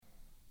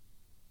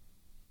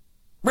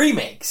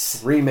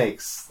Remakes.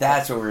 Remakes.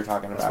 That's what we were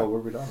talking about. That's what we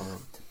were talking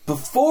about.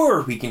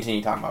 Before we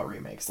continue talking about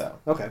remakes, though.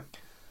 Okay.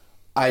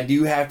 I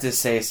do have to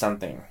say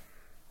something.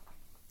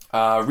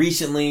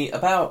 Recently,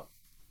 about...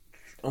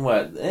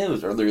 it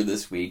was earlier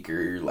this week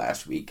or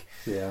last week.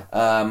 Yeah.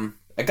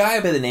 A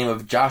guy by the name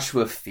of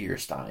Joshua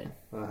Feuerstein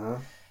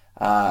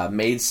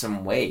made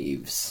some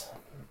waves.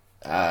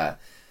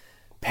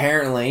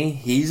 Apparently,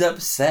 he's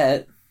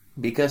upset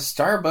because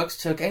Starbucks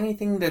took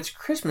anything that's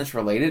Christmas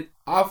related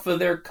off of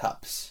their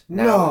cups.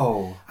 Now,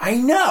 no. I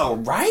know,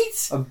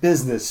 right? A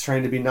business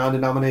trying to be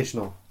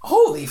non-denominational.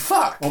 Holy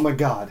fuck. Oh my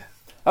god.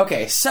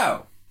 Okay,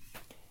 so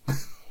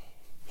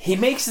he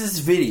makes this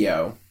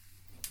video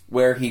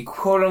where he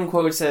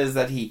quote-unquote says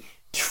that he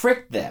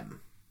tricked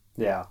them.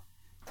 Yeah.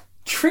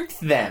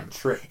 Tricked them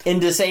Tricked.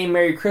 into saying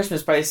Merry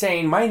Christmas by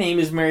saying, my name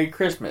is Merry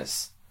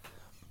Christmas.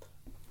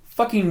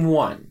 Fucking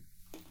one.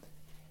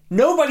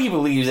 Nobody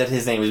believes that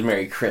his name is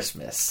Merry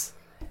Christmas.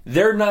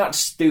 They're not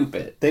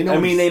stupid. They know. I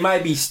mean, they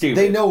might be stupid.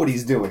 They know what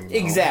he's doing, though.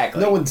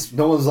 Exactly. No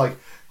one's like,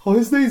 oh,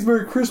 his name's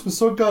Merry Christmas,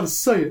 so I've got to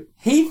say it.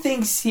 He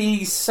thinks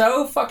he's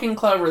so fucking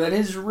clever that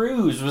his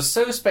ruse was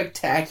so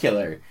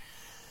spectacular.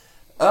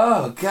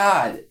 Oh,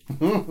 God.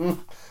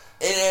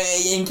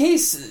 In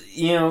case,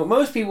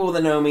 most people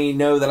that know me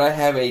know that I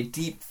have a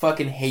deep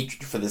fucking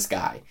hatred for this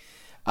guy.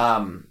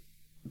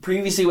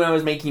 Previously, when I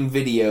was making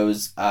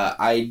videos,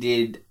 I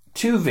did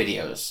 2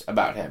 videos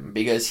about him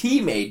because he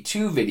made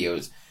 2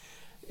 videos,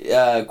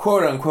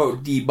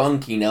 quote-unquote,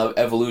 debunking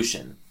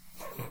evolution.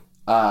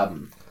 Both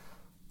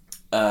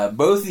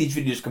of these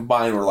videos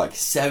combined were like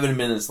 7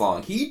 minutes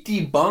long. He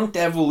debunked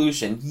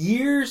evolution,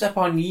 years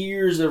upon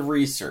years of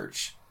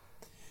research,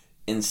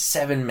 in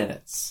 7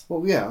 minutes.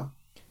 Well, yeah.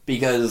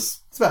 Because...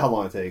 It's about how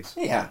long it takes.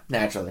 Yeah,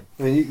 naturally.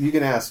 I mean, you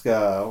can ask,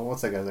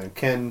 what's that guy's name?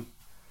 Ken,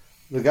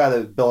 the guy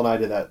that Bill and I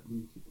did that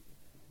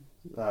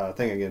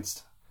thing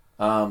against.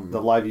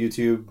 The live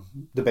YouTube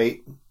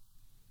debate.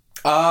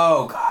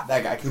 Oh, God,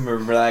 that guy. I can't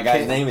remember that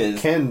guy's name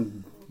is.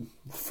 Ken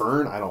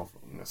Fern? I don't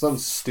know. Something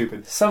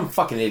stupid. Some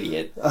fucking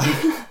idiot.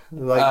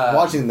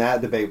 Watching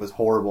that debate was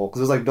horrible. Because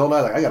it was like, Bill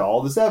and I got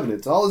all this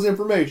evidence, all this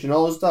information,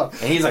 all this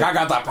stuff. And he's like, I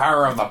got the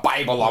power of the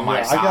Bible on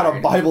my side. I got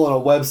a Bible and a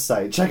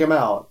website. Check him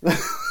out.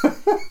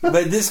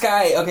 But this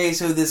guy,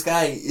 this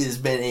guy has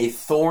been a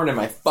thorn in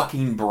my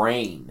fucking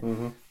brain.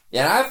 Mm-hmm.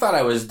 And I thought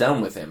I was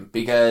done with him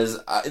because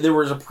there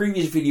was a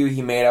previous video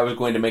he made. I was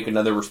going to make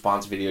another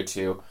response video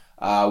to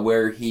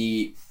where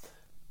he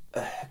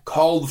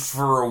called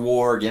for a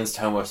war against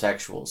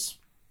homosexuals.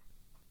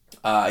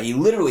 He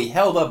literally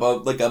held up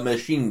a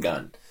machine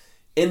gun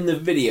in the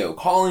video,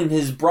 calling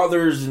his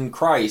brothers in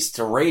Christ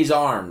to raise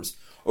arms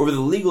over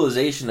the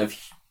legalization of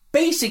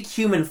basic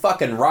human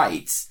fucking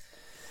rights.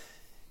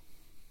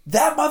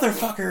 That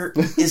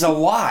motherfucker is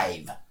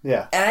alive.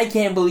 Yeah. And I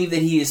can't believe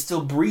that he is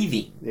still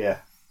breathing. Yeah.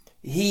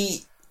 You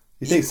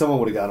think someone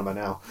would have got him by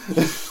now.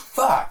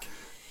 Fuck.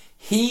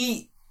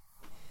 He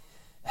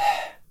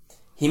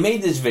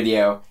made this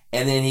video,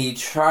 and then he's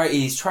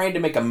trying to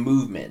make a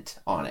movement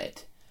on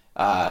it,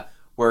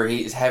 where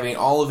he's having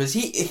all of his...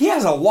 He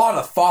has a lot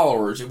of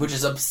followers, which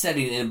is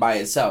upsetting in by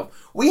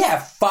itself. We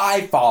have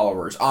 5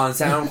 followers on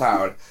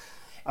SoundCloud.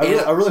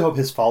 I really hope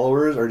his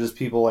followers are just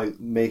people like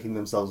making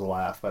themselves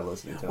laugh by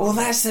listening to him. Well,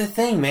 that's the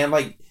thing, man.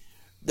 Like,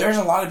 there's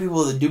a lot of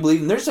people that do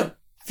believe, and there's a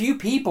few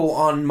people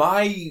on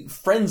my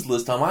friends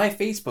list on my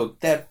Facebook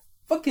that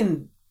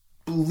fucking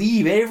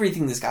believe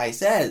everything this guy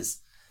says.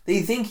 They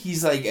think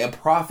he's like a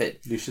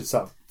prophet. You should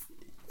stop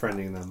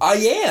friending them. I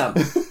am.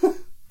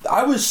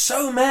 I was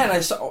so mad.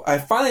 I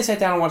finally sat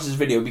down and watched this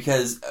video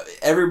because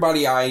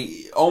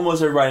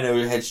almost everybody I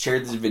know had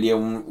shared this video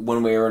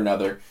one way or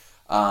another,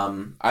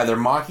 either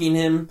mocking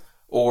him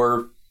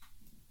or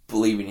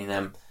believing in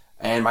him.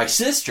 And my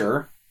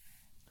sister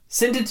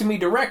sent it to me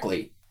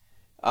directly.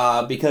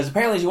 Because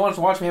apparently she wants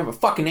to watch me have a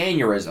fucking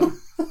aneurysm.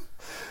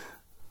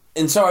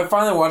 And so I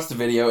finally watched the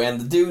video, and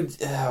the dude...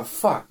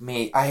 fuck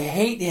me. I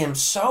hate him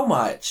so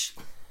much.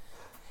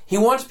 He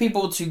wants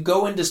people to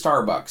go into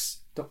Starbucks.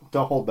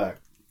 Don't hold back.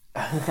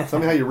 Tell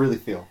me how you really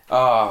feel.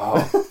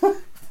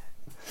 Oh.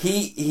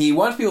 He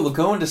wants people to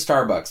go into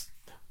Starbucks,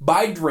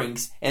 buy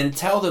drinks, and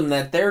tell them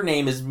that their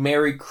name is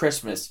Merry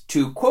Christmas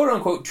to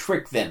quote-unquote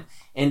trick them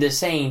into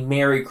saying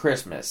Merry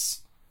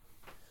Christmas.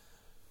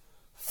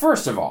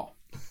 First of all,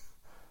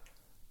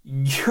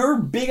 your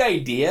big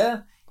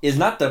idea is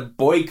not to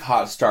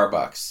boycott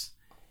Starbucks.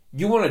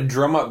 You want to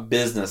drum up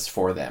business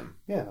for them.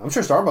 Yeah, I'm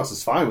sure Starbucks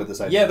is fine with this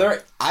idea. Yeah,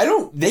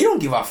 they don't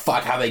give a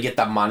fuck how they get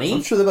the money.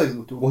 I'm sure they're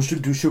like, well,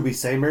 should we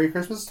say Merry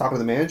Christmas? Talk to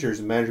the managers,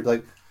 and the manager be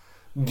like,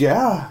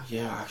 yeah.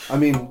 Yeah. I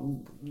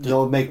mean,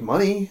 they'll make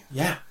money.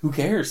 Yeah, who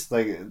cares?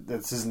 Like,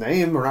 that's his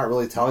name. We're not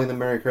really telling them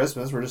Merry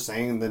Christmas. We're just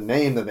saying the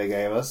name that they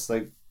gave us.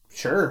 Like,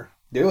 sure,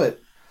 do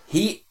it.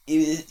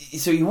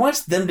 So he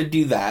wants them to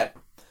do that.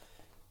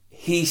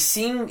 He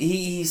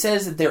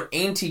says that they're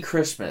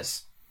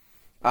anti-Christmas,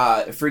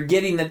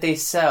 forgetting that they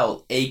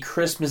sell a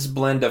Christmas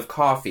blend of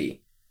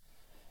coffee.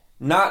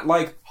 Not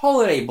like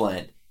holiday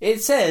blend.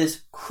 It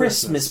says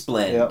Christmas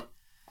blend. Yep.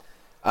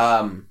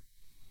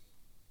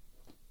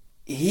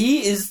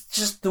 he is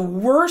just the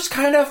worst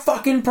kind of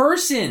fucking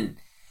person.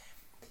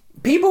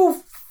 People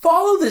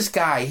follow this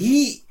guy.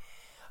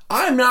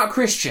 I'm not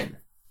Christian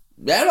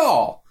at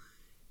all.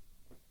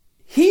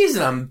 He's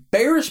an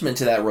embarrassment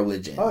to that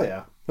religion. Oh,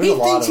 yeah. He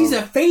thinks he's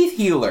a faith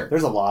healer.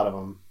 There's a lot of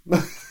them.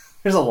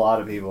 There's a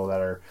lot of people that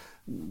are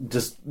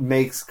just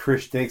makes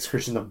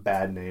Christian a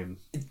bad name.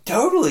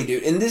 Totally,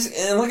 dude. And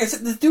like I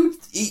said, this dude,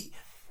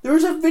 there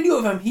was a video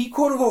of him. He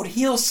quote unquote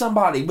heals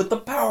somebody with the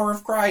power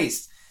of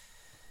Christ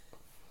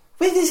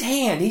with his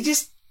hand. He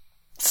just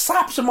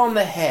slaps them on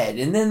the head,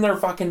 and then they're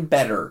fucking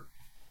better.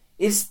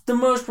 It's the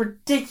most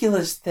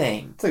ridiculous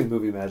thing. It's like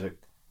movie magic.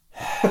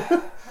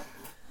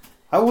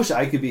 I wish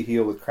I could be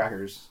healed with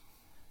crackers.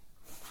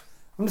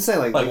 I'm just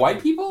saying, like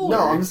white people. No,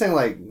 I'm just saying,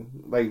 like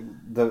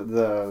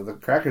the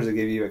crackers they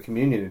give you at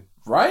communion.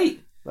 Right.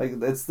 Like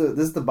this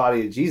is the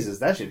body of Jesus.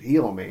 That should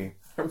heal me.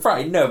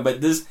 Right. No, but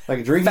this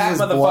like drinking fat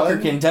his motherfucker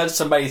blood, can touch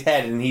somebody's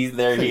head and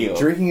they're healed.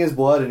 Drinking his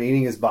blood and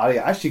eating his body,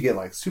 I should get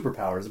like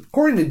superpowers.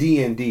 According to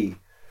D&D,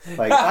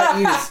 like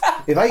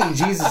if I eat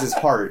Jesus'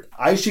 heart,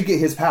 I should get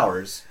his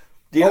powers,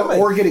 dude,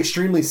 or get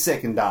extremely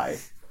sick and die.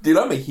 Dude,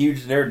 I'm a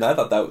huge nerd, and I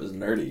thought that was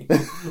nerdy.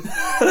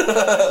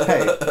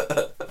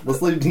 Hey,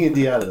 let's leave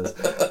D&D out of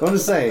this. I'm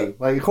just saying,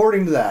 like,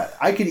 according to that,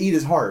 I could eat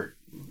his heart,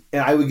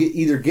 and I would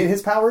either get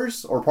his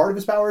powers, or part of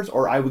his powers,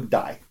 or I would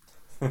die.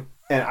 And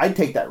I'd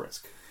take that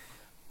risk.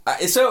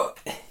 So,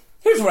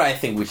 here's what I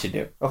think we should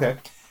do. Okay.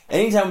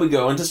 Anytime we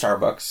go into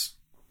Starbucks,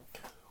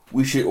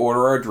 we should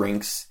order our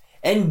drinks,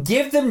 and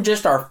give them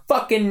just our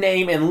fucking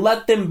name, and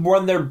let them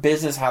run their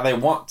business how they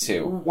want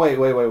to.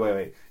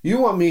 Wait. You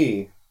want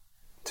me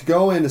to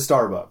go into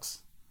Starbucks,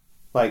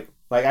 like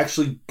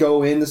actually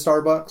go into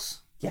Starbucks,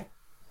 yeah,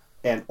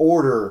 and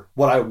order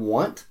what I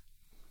want.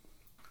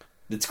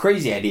 It's a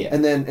crazy idea.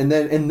 And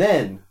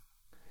then,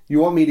 you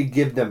want me to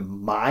give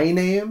them my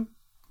name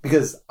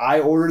because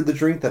I ordered the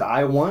drink that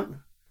I want?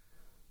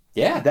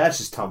 Yeah, that's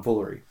just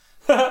tomfoolery.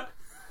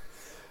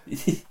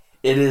 It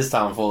is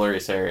tomfoolery,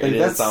 sir. Like, it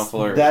is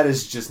tomfoolery. That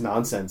is just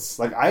nonsense.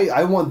 Like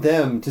I want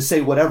them to say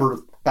whatever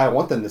I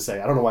want them to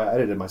say. I don't know why I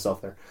edited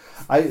myself there.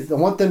 I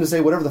want them to say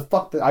whatever the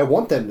fuck that I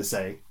want them to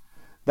say.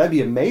 That'd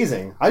be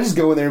amazing. I just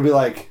go in there and be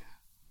like,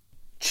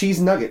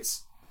 cheese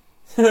nuggets.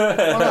 Why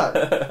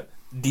not?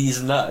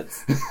 These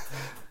nuts.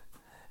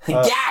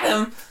 Got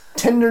him!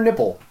 Tender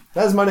nipple.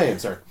 That's my name,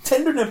 sir.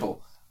 Tender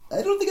nipple.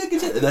 I don't think I can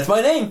say that. That's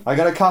my name. I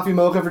got a coffee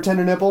mocha for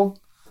tender nipple.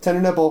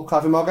 Tender nipple,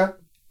 coffee mocha.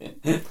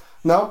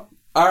 No?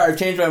 Alright, I've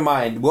changed my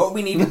mind. What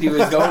we need to do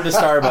is go into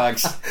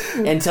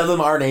Starbucks and tell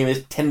them our name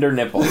is Tender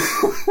Nipple.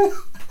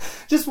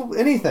 Just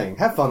anything.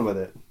 Have fun with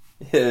it.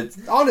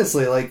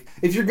 Honestly, like,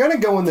 if you're going to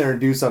go in there and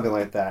do something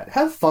like that,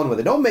 have fun with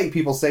it. Don't make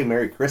people say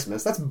Merry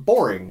Christmas. That's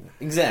boring.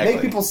 Exactly.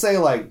 Make people say,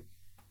 like,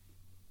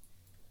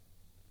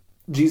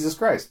 Jesus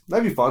Christ.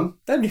 That'd be fun.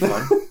 That'd be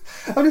fun.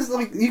 I'm just,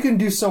 like, you can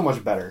do so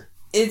much better.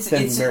 It's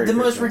the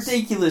most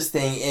ridiculous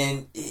thing,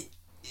 and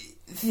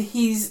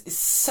he's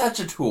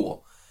such a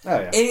tool. Oh,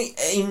 yeah.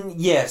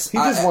 And yes. He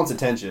just wants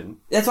attention.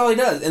 That's all he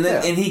does. And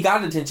then, and he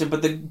got attention,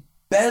 but the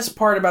best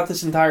part about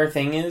this entire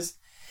thing is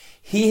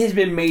he has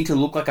been made to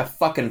look like a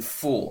fucking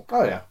fool.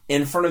 Oh, yeah.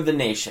 In front of the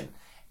nation.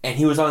 And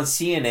he was on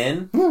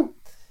CNN,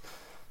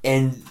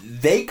 and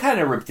they kind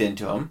of ripped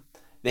into him.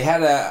 They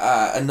had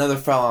another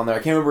fella on there. I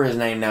can't remember his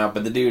name now,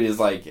 but the dude is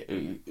like,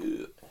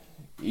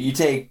 you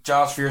take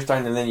Josh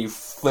Feuerstein and then you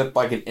flip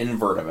like an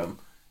invert of him.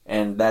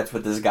 And that's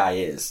what this guy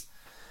is.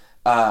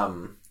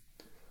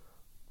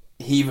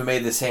 He even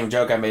made the same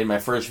joke I made in my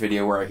first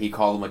video where he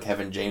called him a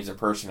Kevin James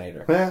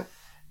impersonator.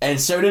 And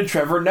so did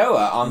Trevor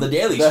Noah on The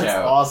Daily Show.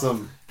 That's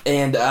awesome.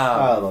 And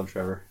I love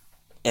Trevor.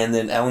 And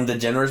then Ellen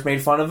DeGeneres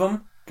made fun of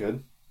him.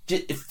 Good.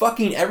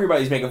 Fucking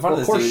everybody's making fun of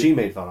this dude. Of course she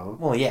made fun of him.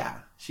 Well, yeah.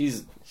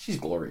 She's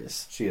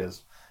glorious. She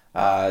is.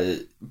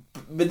 But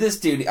this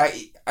dude,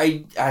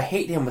 I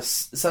hate him with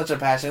such a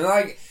passion.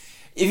 Like,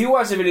 if you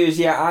watch the videos,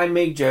 yeah, I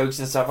make jokes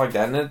and stuff like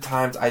that. And at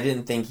times, I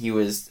didn't think he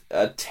was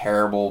a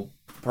terrible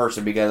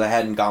person because I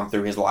hadn't gone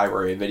through his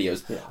library of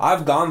videos. Yeah.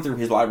 I've gone through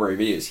his library of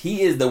videos.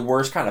 He is the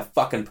worst kind of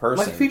fucking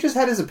person. Like, if he just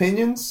had his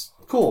opinions,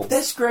 cool.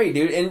 That's great,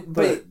 dude.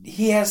 But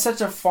he has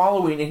such a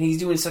following, and he's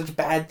doing such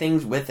bad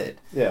things with it.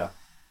 Yeah.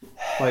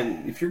 Like,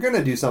 if you're going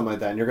to do something like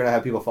that, and you're going to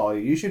have people follow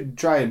you, you should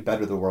try and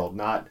better the world,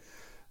 not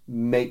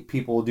make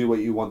people do what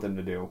you want them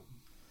to do.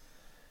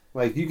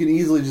 Like, you can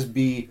easily just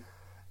be,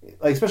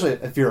 like, especially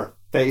if you're a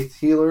faith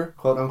healer,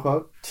 quote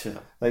unquote. Yeah.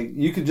 Like,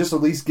 you could just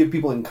at least give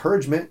people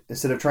encouragement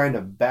instead of trying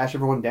to bash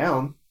everyone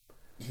down.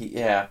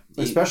 Yeah.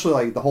 Especially,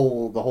 like, the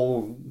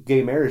whole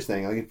gay marriage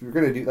thing. Like, if you're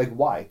going to do, like,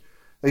 why?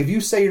 Like, if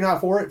you say you're not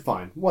for it,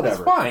 fine.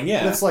 Whatever. That's fine,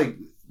 yeah. That's like,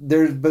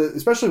 but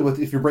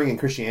especially if you're bringing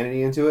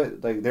Christianity into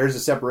it, like, there's a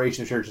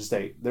separation of church and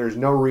state. There's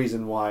no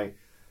reason why,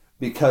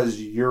 because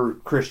you're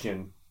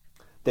Christian,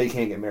 they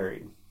can't get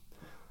married.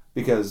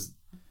 Because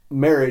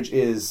marriage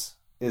is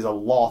a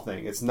law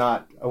thing. It's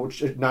not a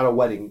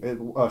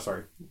wedding.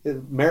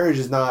 Marriage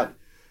is not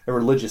a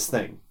religious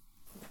thing.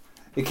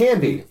 It can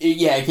be.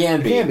 Yeah, it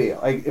can be. It can be.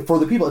 Like, for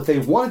the people, if they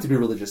want it to be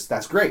religious,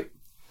 that's great.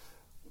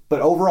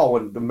 But overall,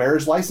 when the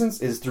marriage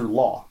license is through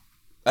law.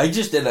 I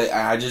just did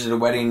a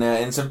wedding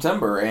in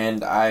September,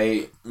 and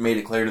I made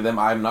it clear to them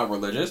I'm not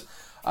religious.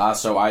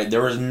 So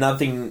there was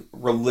nothing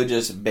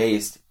religious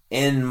based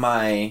in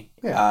my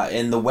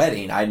in the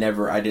wedding. I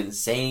didn't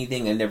say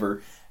anything.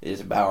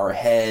 It's about our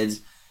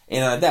heads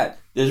and like that.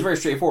 It was very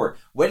straightforward.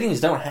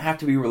 Weddings don't have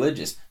to be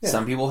religious. Yeah.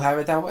 Some people have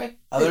it that way.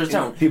 Others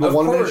don't. People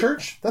want them in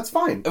church. That's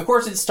fine. Of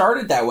course, it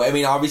started that way. I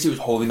mean, obviously, it was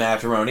holy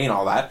matrimony and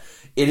all that.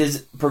 It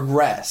has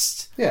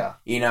progressed. Yeah.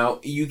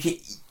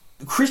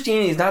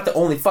 Christianity is not the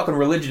only fucking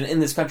religion in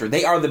this country.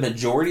 They are the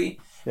majority,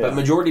 but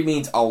majority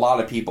means a lot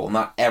of people,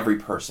 not every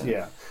person.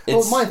 Yeah.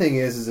 Well, my thing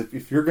is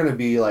if you're going to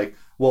be like,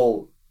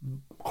 well,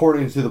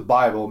 according to the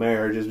Bible,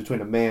 marriage is between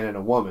a man and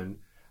a woman.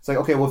 It's like,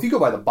 okay, well, if you go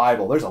by the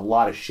Bible, there's a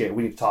lot of shit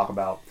we need to talk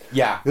about.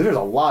 Yeah. Because there's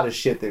a lot of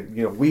shit that,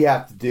 we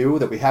have to do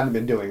that we haven't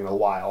been doing in a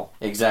while.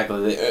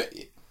 Exactly.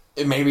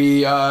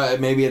 Maybe at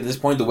this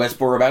point, the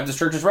Westboro Baptist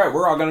Church is right.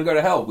 We're all going to go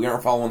to hell. We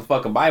aren't following the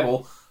fucking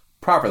Bible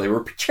properly.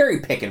 We're cherry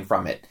picking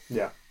from it.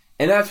 Yeah.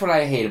 And that's what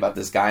I hate about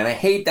this guy. And I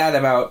hate that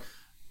about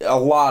a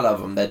lot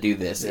of them that do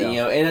this.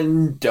 Yeah.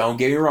 And don't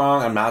get me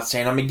wrong, I'm not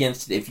saying I'm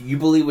against it. If you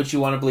believe what you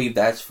want to believe,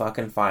 that's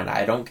fucking fine.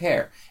 I don't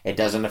care. It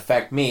doesn't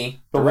affect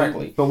me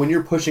directly. But when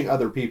you're pushing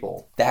other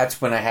people,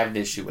 that's when I have an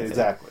issue with it.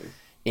 Exactly.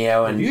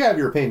 And if you have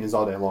your opinions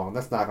all day long,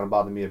 that's not going to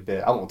bother me a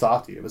bit. I won't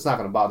talk to you, but it's not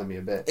going to bother me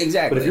a bit.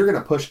 Exactly. But if you're going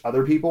to push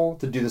other people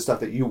to do the stuff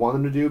that you want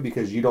them to do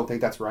because you don't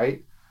think that's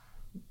right,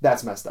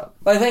 that's messed up.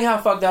 But I think how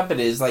fucked up it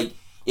is, like,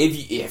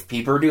 if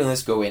people are doing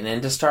this, going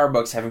into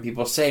Starbucks, having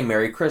people say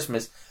Merry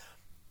Christmas.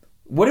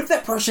 What if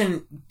that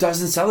person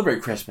doesn't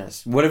celebrate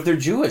Christmas? What if they're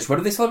Jewish? What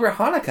if they celebrate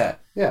Hanukkah?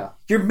 Yeah.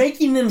 You're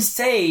making them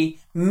say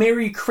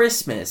Merry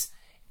Christmas,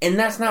 and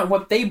that's not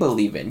what they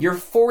believe in. You're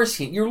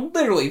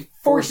literally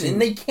forcing,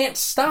 and they can't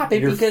stop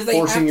it because they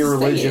have to say it. You're forcing your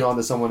religion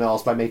onto someone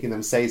else by making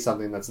them say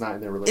something that's not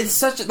in their religion.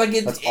 It's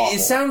it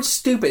sounds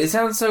stupid. It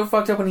sounds so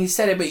fucked up when he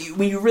said it, but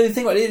when you really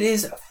think about it, it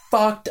is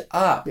fucked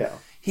up. Yeah.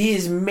 He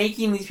is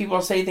making these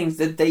people say things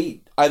that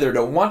they either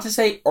don't want to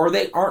say or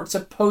they aren't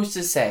supposed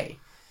to say.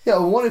 Yeah,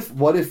 well,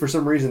 what if for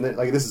some reason,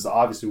 this is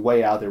obviously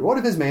way out there, what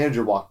if his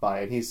manager walked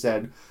by and he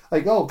said,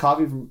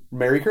 coffee from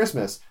Merry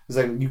Christmas? It's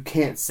like, you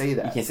can't say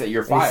that. You can't say that.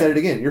 You're fired. And he said it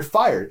again. You're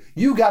fired.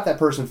 You got that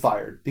person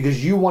fired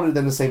because you wanted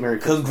them to say Merry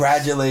Christmas.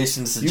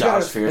 Congratulations to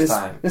Josh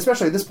Feuerstein.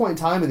 Especially at this point in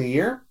time in the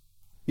year,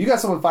 you got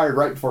someone fired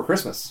right before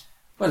Christmas.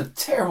 What a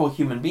terrible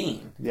human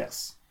being.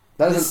 Yes.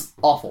 That is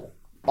an awful,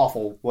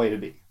 awful way to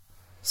be.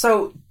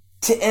 So,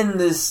 to end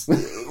this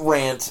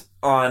rant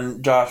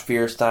on Josh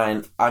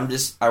Feuerstein,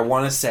 I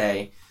want to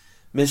say,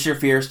 Mr.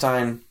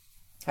 Feuerstein,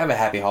 have a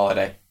happy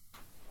holiday.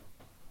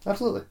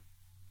 Absolutely.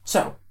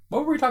 So,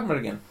 what were we talking about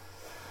again?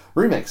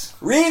 Remakes.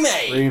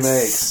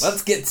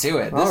 Let's get to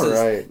it.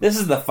 This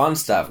is the fun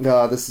stuff.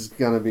 No, this is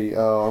going to be...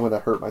 Oh, I'm going to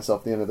hurt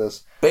myself at the end of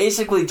this.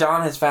 Basically,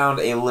 John has found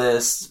a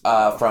list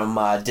from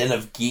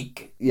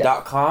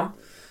denofgeek.com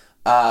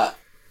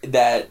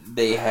that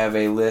they have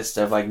a list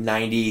of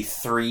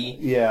 93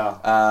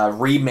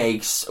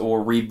 remakes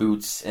or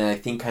reboots and I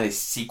think kind of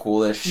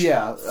sequel-ish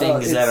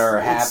things that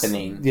are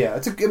happening. Yeah,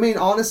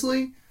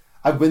 honestly,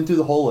 I've been through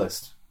the whole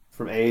list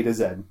from A to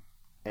Z,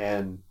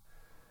 and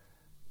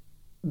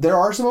there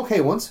are some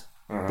okay ones,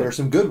 there are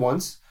some good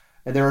ones,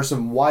 and there are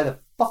some why the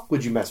fuck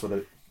would you mess with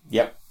it?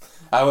 Yep.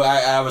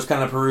 I was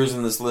kind of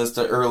perusing this list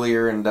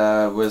earlier and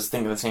was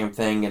thinking the same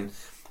thing, and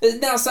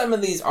now some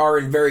of these are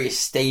in various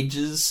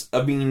stages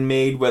of being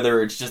made,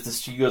 whether it's just the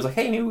studio's like,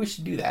 hey, maybe we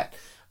should do that.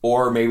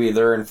 Or maybe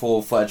they're in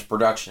full-fledged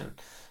production.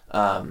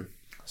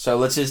 So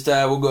let's just,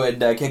 we'll go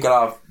ahead and kick it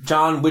off.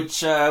 John,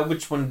 which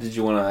one did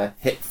you want to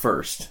hit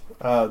first?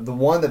 The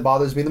one that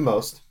bothers me the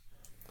most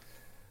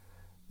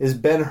is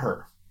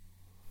Ben-Hur.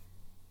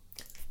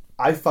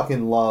 I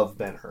fucking love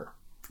Ben-Hur.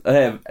 I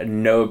have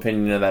no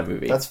opinion of that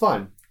movie. That's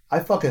fine. I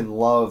fucking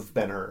love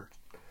Ben-Hur.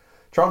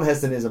 Charlton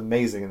Heston is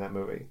amazing in that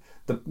movie.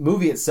 The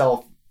movie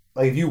itself,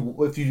 if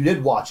you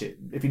did watch it,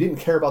 if you didn't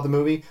care about the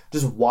movie,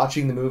 just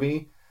watching the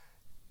movie,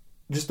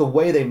 just the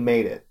way they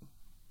made it,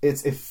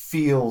 it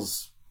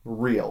feels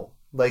real.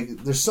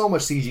 There's so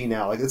much CG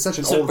now. It's such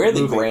an old movie. It's a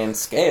fairly grand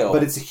scale,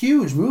 but it's a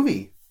huge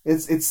movie.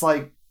 It's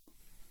like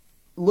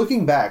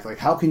looking back,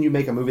 how can you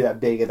make a movie that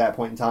big at that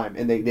point in time?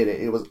 And they did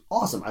it. It was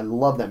awesome. I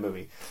love that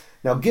movie.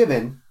 Now,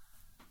 given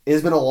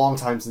it's been a long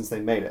time since they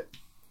made it.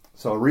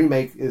 So a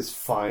remake is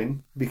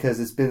fine because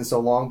it's been so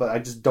long, but I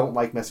just don't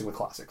like messing with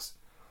classics.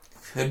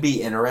 Could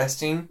be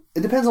interesting.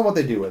 It depends on what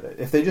they do with it.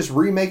 If they just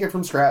remake it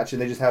from scratch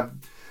and they just have...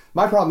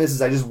 My problem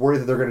is I just worry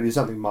that they're going to do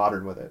something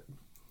modern with it.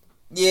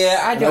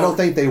 Yeah, I don't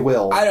think they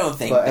will. I don't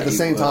think But at the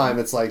same time,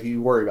 it's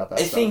you worry about that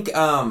stuff. I think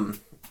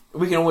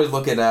we can always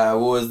look at...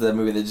 what was the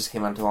movie that just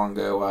came out too long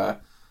ago?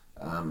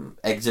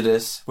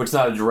 Exodus, which is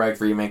not a direct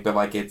remake,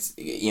 but it's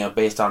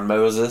based on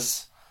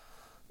Moses.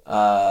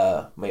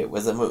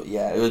 Was it?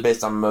 Yeah, it was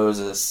based on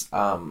Moses.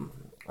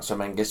 So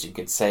I guess you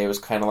could say it was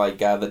kind of like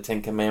the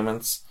Ten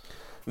Commandments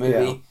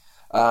movie.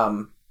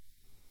 Yeah.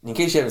 In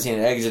case you haven't seen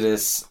it,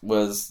 Exodus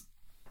was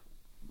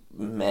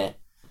meh.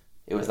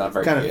 It was not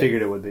very good. Kind of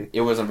figured it would be.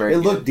 It wasn't very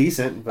good. It looked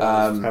decent, but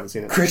I haven't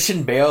seen it.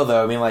 Christian Bale,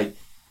 though,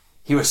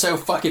 he was so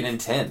fucking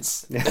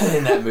intense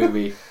in that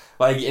movie.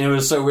 Like, and it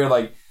was so weird.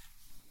 Like,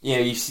 you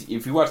know,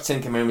 if you watch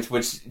Ten Commandments,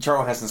 which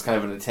Charlton Heston's kind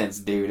of an intense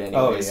dude,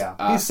 anyways. Oh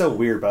yeah, he's so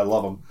weird, but I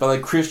love him. But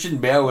like Christian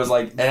Bale was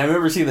like, and I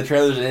remember seeing the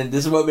trailers, and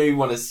this is what made me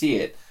want to see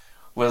it.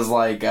 Was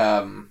like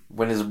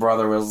when his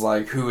brother was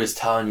like, "Who is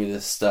telling you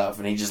this stuff?"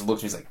 And he just looked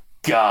at me, he's like,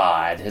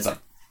 "God." It's like,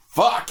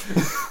 "Fuck,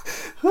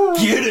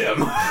 get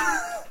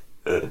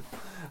him."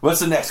 What's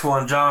the next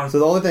one, John? So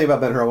the only thing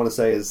about Ben-Hur I want to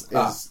say is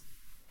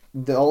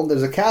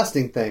there's a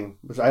casting thing,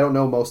 which I don't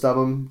know most of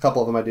them. A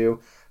couple of them I do,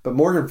 but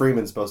Morgan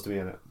Freeman's supposed to be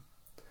in it,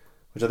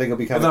 which I think will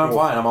be kind of cool.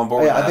 I'm fine. I'm on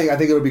board. Yeah, with that. I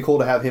think it would be cool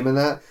to have him in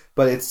that.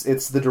 But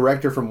it's the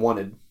director from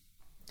Wanted.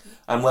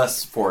 I'm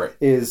less for it.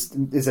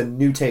 Is a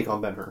new take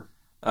on Ben-Hur.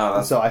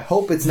 Oh, so I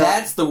hope it's not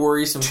that's the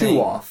worrisome too thing.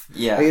 off.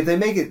 Yeah, like if they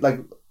make it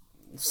like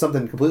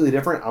something completely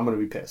different, I'm going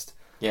to be pissed.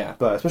 Yeah,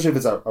 but especially if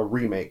it's a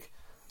remake.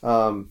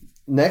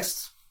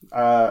 Next,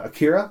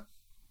 Akira.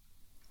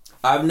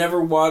 I've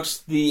never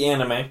watched the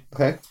anime.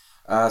 Okay,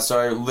 so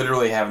I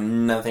literally have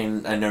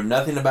nothing. I know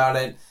nothing about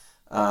it,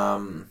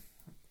 other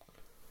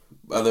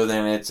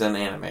than it's an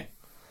anime.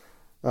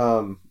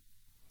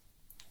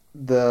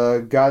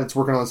 The guy that's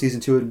working on season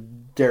 2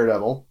 of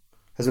Daredevil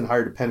has been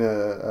hired to pen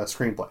a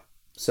screenplay.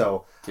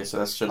 So, okay,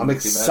 so that I'm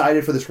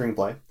excited for the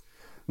screenplay.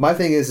 My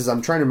thing is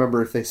I'm trying to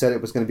remember if they said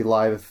it was going to be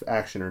live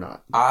action or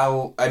not.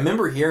 I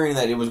remember hearing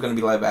that it was going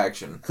to be live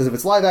action. Because if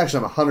it's live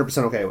action, I'm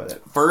 100% okay with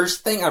it.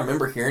 First thing I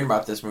remember hearing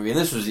about this movie, and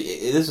this was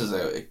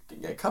a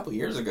couple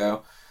years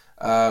ago,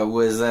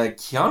 was that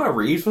Keanu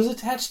Reeves was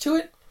attached to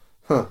it.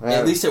 Huh,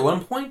 at least at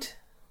one point.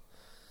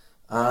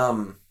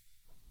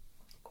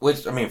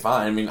 Which, I mean,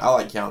 fine. I mean, I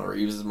like Keanu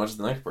Reeves as much as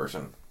the next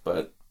person,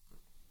 but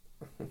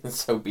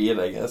so be it,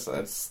 I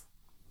guess.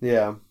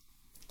 Yeah.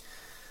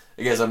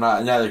 I guess I'm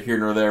not neither here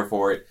nor there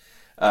for it.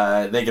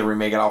 They can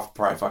remake it. I'll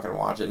probably fucking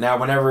watch it. Now,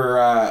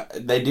 whenever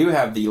they do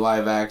have the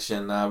live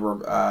action,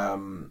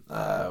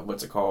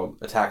 what's it called?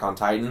 Attack on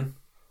Titan.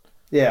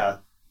 Yeah.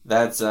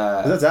 That's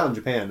out in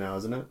Japan now,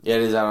 isn't it? Yeah,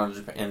 it is out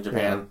in Japan.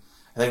 Yeah.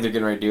 I think they're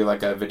getting ready to do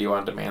like a video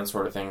on demand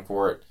sort of thing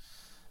for it.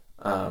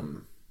 But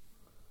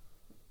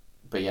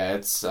yeah,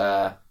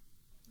 it'll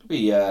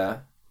be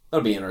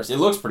interesting. It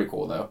looks pretty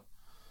cool though.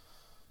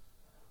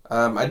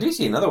 I do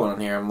see another one on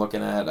here I'm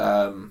looking at.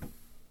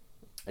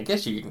 I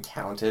guess you can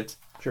count it.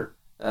 Sure.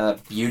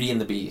 Beauty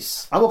and the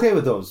Beast. I'm okay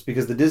with those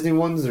because the Disney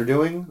ones they're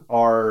doing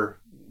are,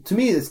 to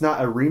me, it's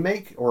not a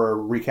remake or a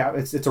recap.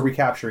 It's a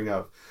recapturing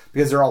of,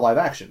 because they're all live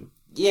action.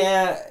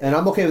 Yeah. And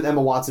I'm okay with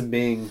Emma Watson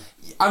being...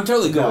 I'm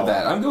totally good with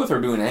that. I'm good with her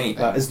doing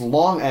anything. As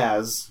long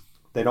as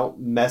they don't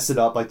mess it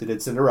up like they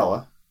did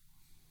Cinderella.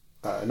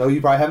 I know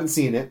you probably haven't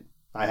seen it.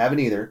 I haven't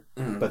either.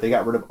 Mm. But they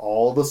got rid of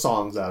all the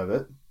songs out of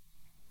it.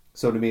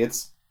 So to me,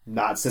 it's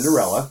not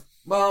Cinderella.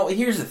 Well,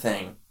 here's the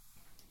thing.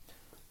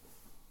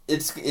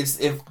 It's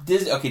if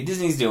Disney, okay,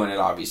 Disney's doing it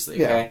obviously.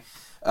 Okay,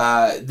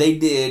 they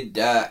did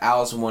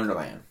Alice in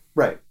Wonderland.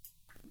 Right.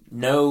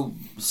 No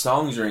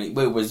songs or any.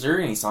 Wait, was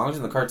there any songs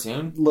in the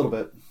cartoon? A little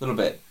bit.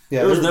 Yeah,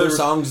 there was no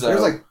songs though. There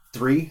was like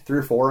three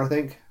or four, I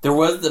think. There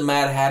was the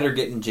Mad Hatter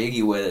getting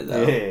jiggy with it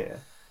though. Yeah.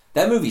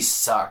 That movie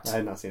sucked. I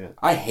had not seen it.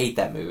 I hate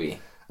that movie.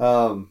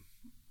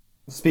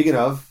 Speaking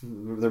of,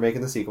 they're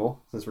making the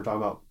sequel, since we're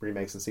talking about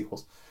remakes and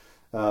sequels.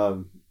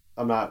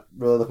 I'm not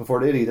really looking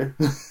forward to it either.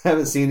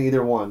 Haven't seen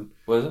either one.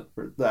 What is it?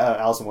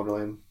 Alice in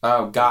Wonderland.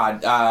 Oh,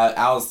 God.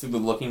 Alice Through the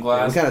Looking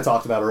Glass. Yeah, we kind of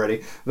talked about it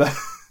already.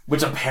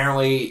 Which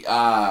apparently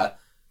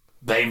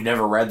they've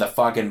never read the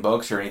fucking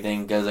books or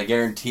anything, because I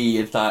guarantee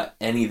it's not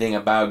anything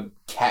about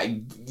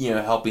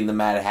helping the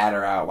Mad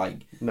Hatter out,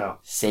 like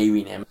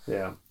saving him.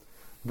 Yeah.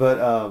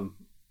 But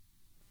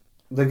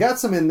they got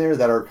some in there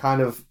that are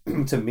kind of,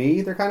 to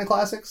me, they're kind of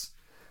classics,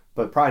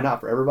 but probably not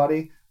for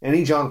everybody.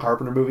 Any John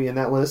Carpenter movie in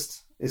that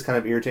list is kind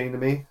of irritating to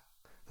me,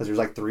 because there's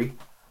like 3.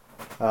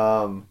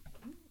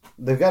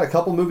 They've got a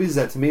couple movies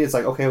that to me it's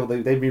like, okay, well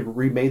they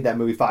remade that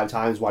movie 5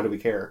 times. Why do we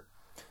care?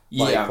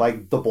 Yeah,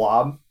 like The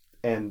Blob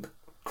and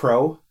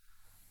Crow.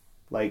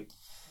 So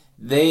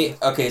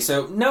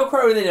No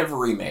Crow they never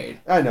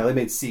remade. I know they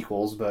made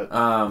sequels, but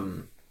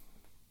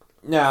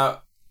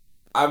now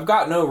I've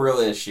got no real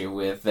issue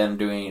with them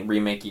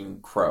remaking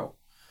Crow.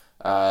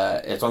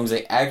 As long as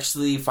they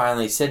actually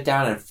finally sit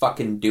down and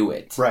fucking do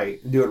it.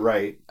 Right. Do it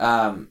right.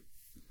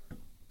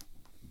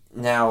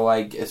 Now,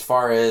 like, as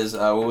far as,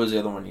 what was the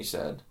other one you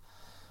said?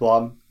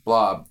 Blob,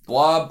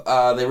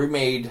 they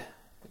remade,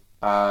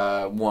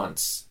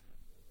 once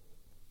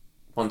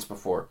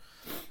before.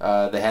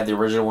 They had the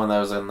original one that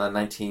was in the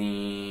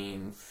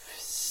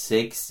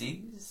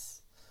 1960s,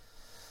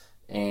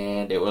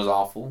 and it was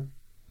awful.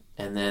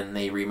 And then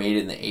they remade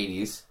it in the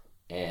 80s,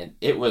 and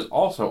it was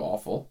also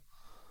awful.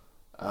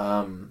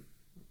 And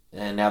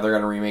now they're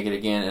going to remake it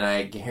again, and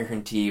I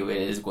guarantee you it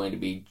is going to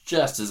be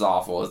just as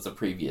awful as the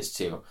previous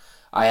 2.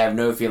 I have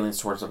no feelings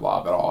towards The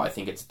Blob at all. I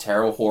think it's a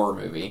terrible horror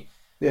movie.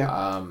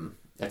 Yeah.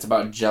 It's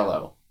about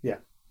Jell-O. Yeah.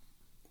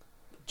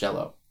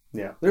 Jell-O.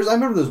 Yeah. I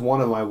remember there's one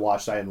of them I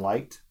watched I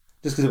liked,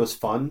 just because it was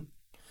fun.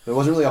 It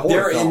wasn't really a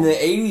horror film. In the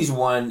 80s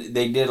one,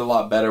 they did a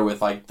lot better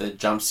with, like, the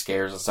jump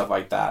scares and stuff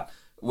like that.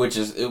 which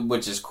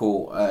is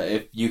cool.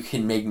 If you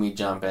can make me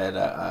jump at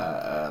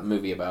a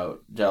movie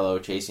about Jello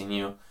chasing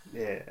you,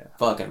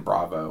 fucking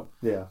bravo.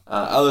 Yeah.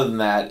 Other than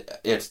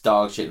that, it's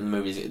dog shit in the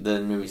movies.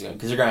 The movie's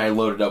because they're gonna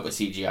load it up with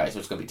CGI, so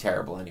it's gonna be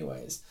terrible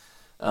anyways.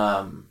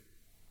 Who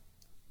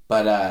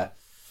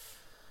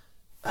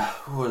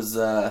was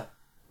the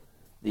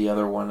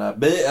other one?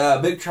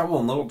 Big Trouble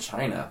in Little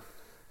China.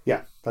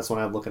 Yeah, that's what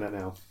I'm looking at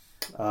now.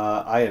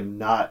 I am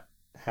not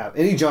have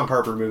any John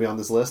Carpenter movie on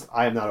this list.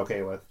 I am not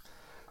okay with.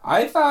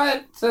 I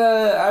thought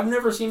I've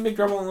never seen Big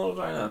Trouble in Little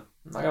China.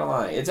 I'm not gonna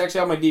lie, it's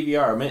actually on my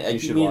DVR. I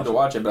keep meaning to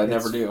watch it, but I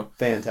never do.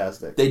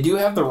 Fantastic. They do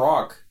have The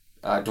Rock,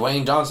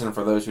 Dwayne Johnson.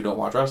 For those who don't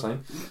watch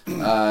wrestling,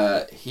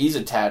 he's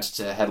attached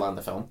to headline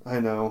the film. I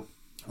know,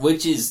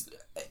 which is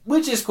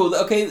cool.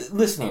 Okay,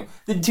 listen here.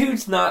 The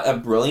dude's not a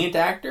brilliant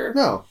actor.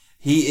 No,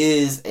 he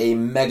is a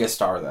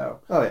megastar though.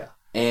 Oh yeah,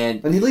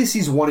 and at least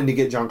he's wanting to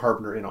get John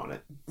Carpenter in on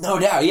it. No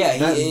doubt, yeah,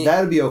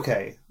 that'd be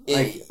okay.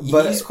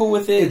 But he's cool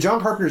with it. If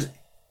John Carpenter's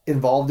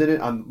involved in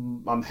it,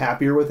 I'm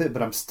happier with it,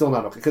 but I'm still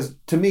not okay. Because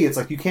to me, it's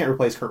like you can't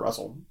replace Kurt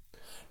Russell.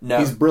 No.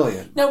 He's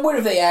brilliant. Now, what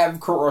if they have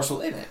Kurt Russell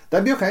in it?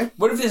 That'd be okay.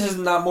 What if this is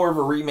not more of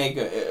a remake?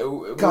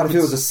 God, if it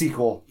was a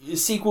sequel.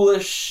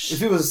 Sequel-ish?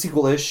 If it was a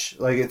sequel-ish,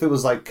 like if it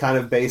was like kind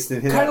of based in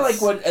his... Kind of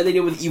like what they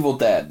did with Evil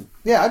Dead.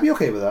 Yeah, I'd be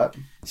okay with that.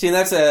 See, and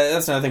that's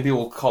another thing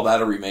people call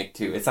that a remake,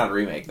 too. It's not a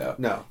remake, though.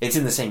 No. It's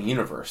in the same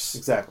universe.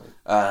 Exactly.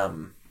 What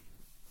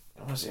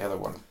was the other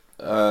one?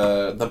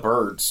 The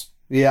Birds.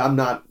 Yeah,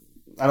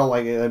 I don't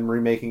like them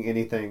remaking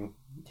anything.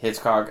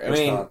 Hitchcock.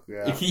 Yeah.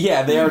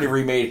 Yeah, they already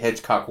remade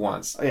Hitchcock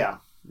once. Yeah.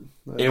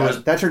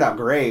 That turned out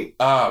great.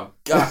 Oh,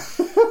 God.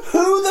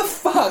 Who the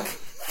fuck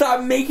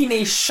thought making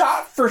a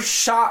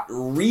shot-for-shot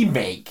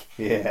remake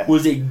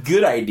was a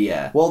good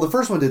idea? Well, the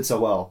first one did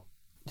so well.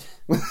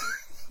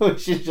 We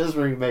should just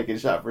remake it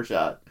shot for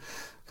shot.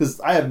 Because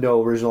I have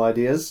no original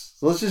ideas.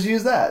 So let's just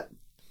use that.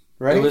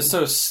 Right? It was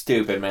so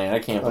stupid, man. I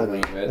can't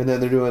believe it. And then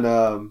they're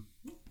doing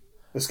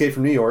Escape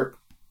from New York.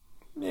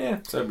 Yeah,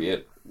 so be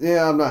it.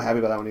 Yeah, I'm not happy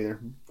about that one either.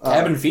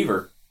 Cabin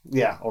Fever.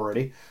 Yeah,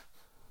 already.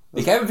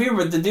 The Cabin Fever,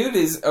 but the dude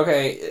is...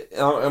 Okay,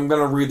 I'm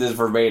going to read this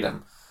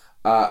verbatim.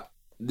 An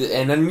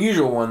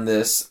unusual one,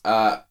 this.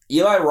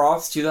 Eli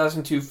Roth's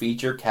 2002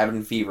 feature,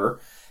 Cabin Fever,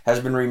 has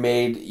been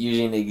remade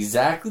using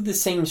exactly the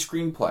same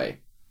screenplay.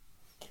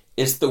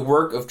 It's the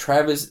work of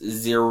Travis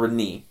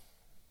Zirny.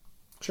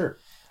 Sure.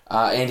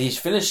 And he's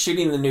finished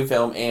shooting the new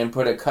film and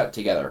put a cut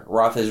together.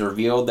 Roth has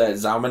revealed that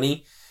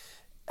Zirny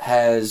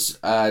has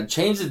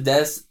changed the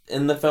deaths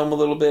in the film a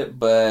little bit,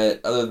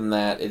 but other than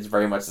that, it's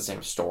very much the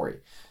same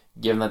story.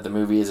 Given that the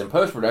movie is in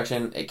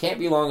post-production, it can't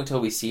be long until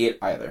we see it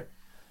either.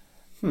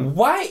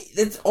 Why?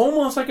 It's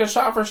almost like a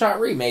shot-for-shot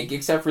remake,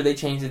 except for they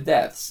changed the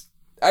deaths.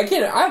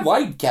 I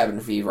liked Cabin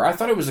Fever. I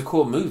thought it was a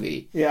cool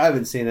movie. Yeah, I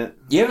haven't seen it.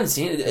 You haven't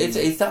seen it?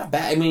 It's not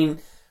bad. I mean,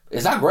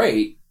 it's not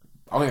great.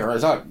 I mean,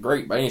 it's not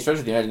great by any stretch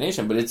of the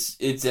imagination, but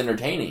it's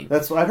entertaining.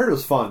 That's what I heard. It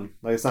was fun.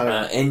 Like it's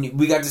not. And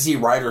we got to see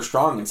Ryder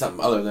Strong in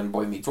something other than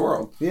Boy Meets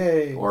World.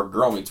 Yay! Or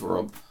Girl Meets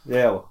World.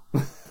 Yeah.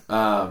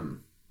 Well.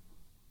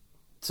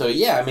 So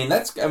yeah, I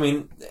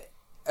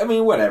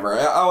mean whatever.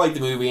 I like the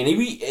movie, and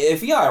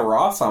if Eli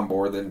Roth's on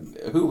board, then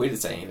who are we to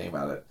say anything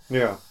about it?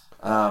 Yeah.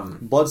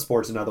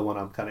 Bloodsport's another one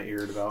I'm kind of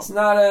eared about. It's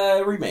not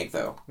a remake,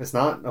 though. It's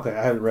not? Okay,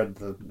 I haven't read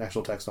the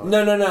actual text on it.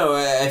 No.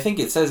 I think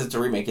it says it's a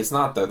remake. It's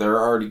not, though. They're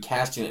already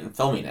casting it and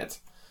filming it.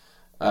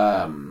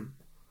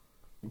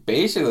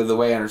 Basically, the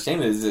way I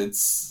understand it is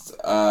it's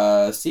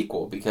a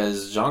sequel,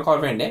 because Jean-Claude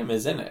Van Damme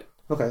is in it.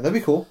 Okay, that'd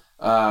be cool.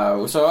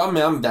 So I'm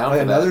down for that.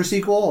 Another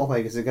sequel?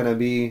 Like, is it going to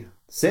be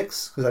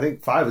 6? Because I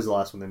think 5 is the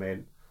last one they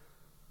made.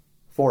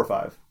 4 or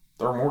 5.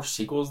 There are more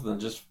sequels than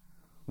just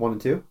 1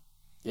 and 2?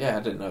 Yeah,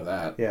 I didn't know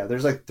that. Yeah,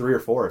 there's like 3 or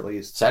 4 at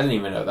least. So I didn't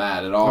even know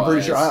that at all. I'm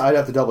pretty sure. I'd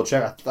have to double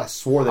check. I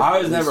swore that. I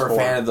was never a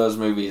fan of those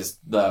movies,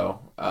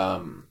 though.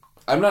 I'm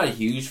not a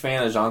huge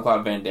fan of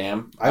Jean-Claude Van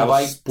Damme. I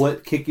will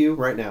split kick you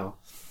right now.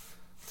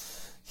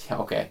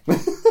 Okay.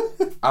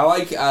 I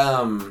like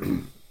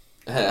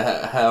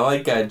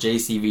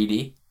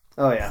JCVD.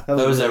 Oh yeah,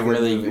 that was a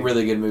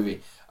really good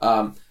movie.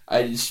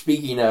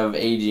 Speaking of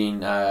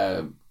aging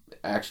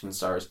action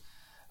stars,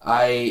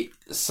 I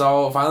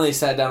finally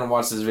sat down and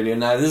watched this video.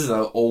 Now this is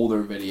an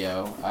older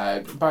video,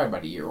 probably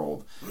about a year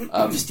old,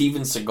 of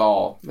Steven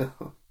Seagal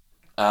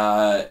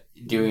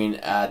doing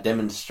a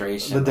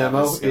demonstration. The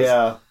demo,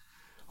 yeah.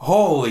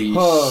 Holy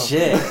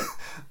shit!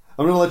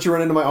 I'm gonna let you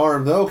run into my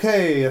arms.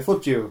 Okay, I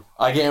flipped you.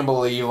 I can't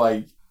believe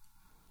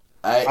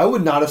I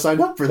would not have signed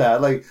up for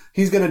that. Like,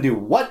 he's gonna do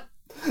what?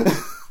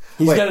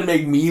 He's gonna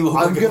make me look.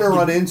 I'm gonna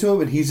run into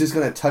him and he's just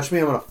gonna touch me.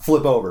 I'm gonna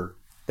flip over.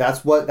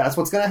 That's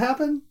what's gonna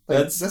happen.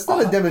 Like, that's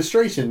not a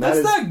demonstration.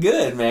 That's not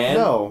good, man.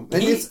 No,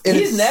 he's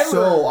never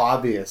so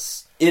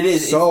obvious. It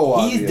is so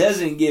obvious. He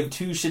doesn't give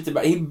two shits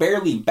about it. He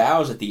barely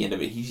bows at the end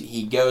of it.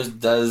 He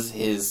does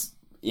his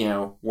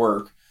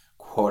work,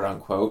 quote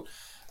unquote.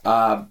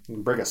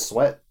 Break a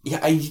sweat.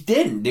 Yeah, he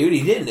didn't, dude.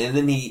 He didn't. And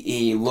then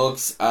he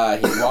looks.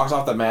 He walks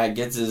off the mat,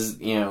 gets his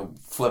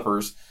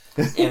flippers,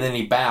 and then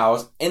he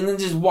bows, and then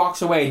just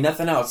walks away.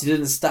 Nothing else. He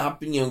doesn't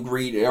stop,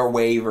 greet or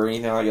wave or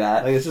anything like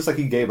that. Like, it's just like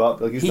he gave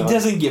up. Like, he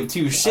doesn't give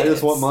two shits. I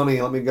just want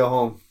money. Let me go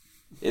home.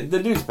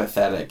 The dude's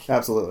pathetic.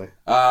 Absolutely.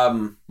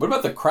 What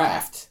about The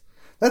Craft?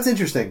 That's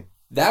interesting.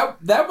 That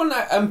one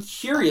I'm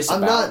curious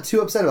about. I'm not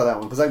too upset about that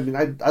one, because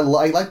I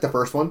like the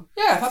first one.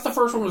 Yeah, I thought the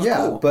first one was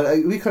cool. But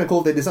it'd be kind of cool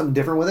if they did something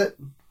different with it.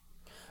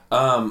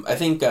 I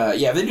think,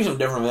 if they do something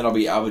different with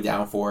it, I'll be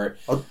down for it.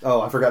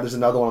 Oh, I forgot there's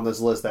another one on this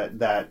list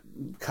that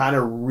kind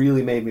of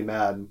really made me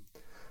mad.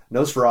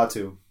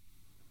 Nosferatu.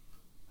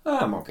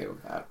 I'm okay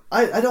with that.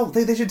 I don't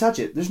think they should touch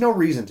it. There's no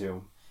reason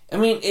to. I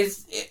mean,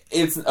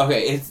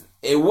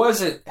 it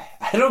wasn't...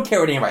 I don't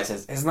care what anybody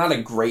says. It's not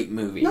a great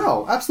movie.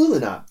 No, absolutely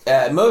not.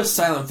 Most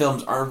silent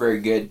films aren't very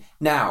good.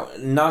 Now,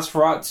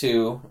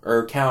 Nosferatu,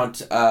 or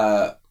Count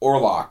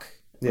Orlok,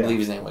 I believe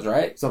his name was,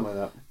 right? Something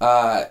like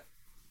that.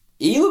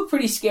 He looked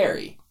pretty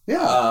scary.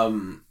 Yeah.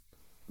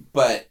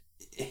 But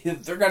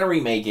if they're going to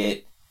remake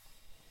it,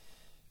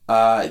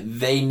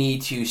 they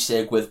need to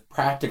stick with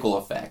practical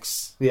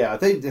effects. Yeah,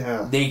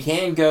 they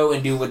can go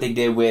and do what they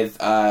did with,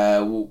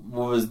 what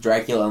was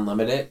Dracula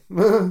Unlimited?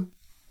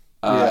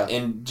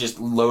 And just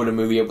load a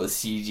movie up with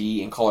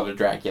CG and call it a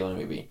Dracula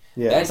movie.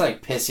 Yeah. That's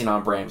like pissing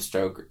on Bram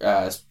Stoker.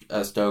 Yeah,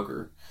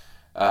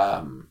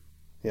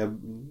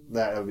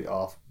 that would be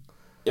off.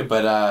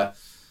 But,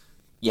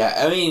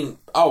 yeah, I mean,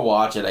 I'll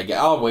watch it, I guess.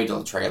 I'll wait till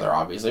the trailer,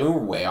 obviously. We're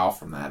way off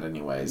from that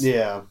anyways.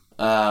 Yeah.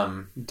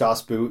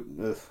 Das Boot.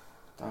 Ugh.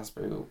 Das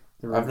Boot.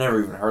 I've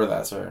never even heard of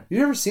that, sir. You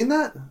never seen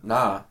that?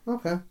 Nah.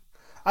 Okay.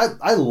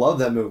 I love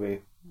that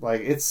movie.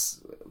 Like,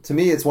 to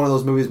me, it's one of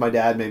those movies my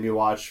dad made me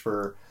watch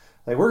for...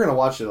 Like, we're going to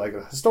watch it like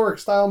a historic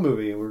style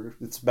movie.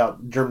 It's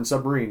about German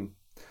submarine.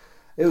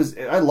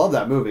 I love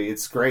that movie.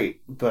 It's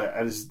great. But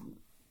I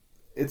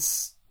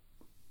said,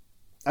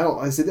 a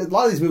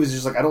lot of these movies are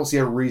just like, I don't see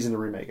a reason to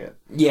remake it.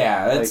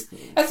 Yeah, that's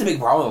the big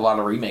problem with a lot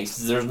of remakes.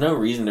 There's no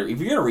reason to... If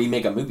you're going to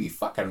remake a movie,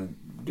 fucking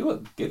do a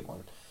good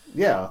one.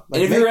 Yeah.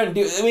 Like, and if you're going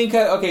to do... I mean,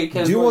 okay,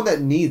 because... Do one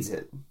that needs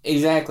it.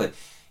 Exactly.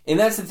 And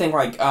that's the thing,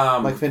 like...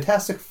 like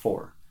Fantastic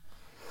Four.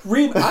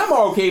 I'm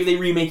okay if they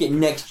remake it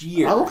next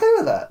year. I'm okay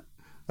with that.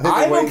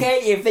 I'm okay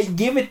if they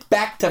give it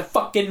back to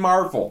fucking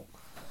Marvel.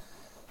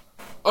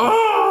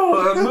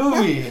 Oh, that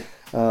movie!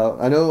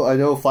 I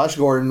know Flash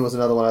Gordon was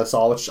another one I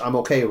saw, which I'm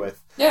okay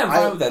with. Yeah, I'm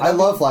fine with that. I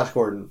love Flash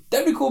Gordon.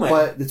 That'd be cool, man.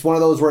 But it's one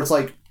of those where it's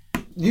like,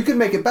 you can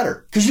make it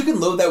better. Because you can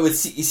load that with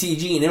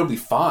CG and it'll be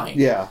fine.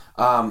 Yeah.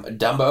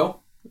 Dumbo.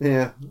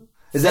 Yeah.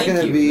 Is that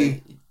going to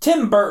be...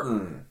 Tim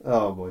Burton.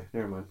 Oh, boy.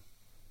 Never mind.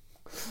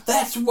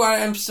 That's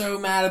why I'm so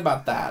mad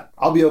about that.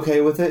 I'll be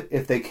okay with it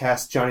if they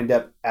cast Johnny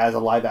Depp as a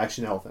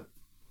live-action elephant.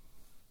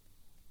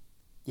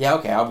 Yeah,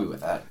 okay, I'll be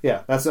with that.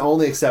 Yeah, that's the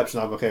only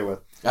exception I'm okay with.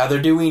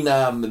 They're doing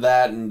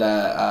that and,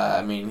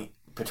 I mean,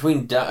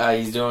 between...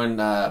 he's doing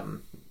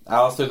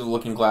Alice Through the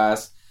Looking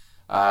Glass,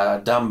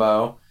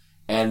 Dumbo,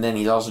 and then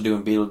he's also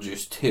doing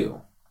Beetlejuice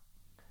 2.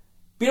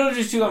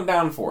 Beetlejuice 2 I'm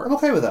down for. I'm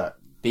okay with that.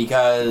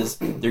 Because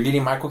they're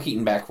getting Michael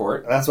Keaton back for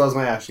it. That's what I was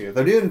going to ask you. If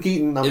they're doing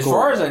Keaton, I'm as cool. As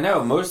far as I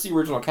know, most of the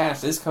original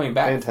cast is coming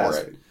back for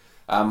it.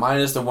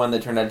 Minus the one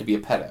that turned out to be a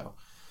pedo.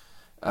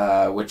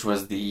 Which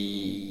was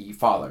the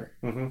father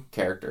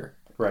character.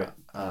 Right.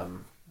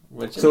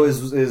 So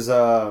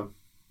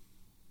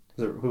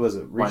who was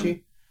it?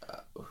 Richie?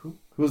 Who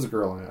was the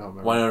girl in it? I don't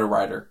remember. Winona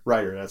Ryder.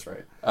 Ryder, that's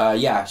right.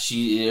 Yeah,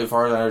 she, as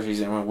far as I know,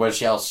 she's in.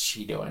 What else is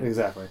she doing?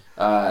 Exactly.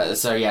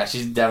 So yeah,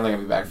 she's definitely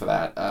gonna be back for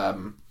that.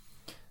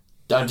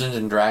 Dungeons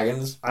and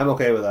Dragons. I'm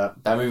okay with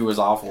that. That movie was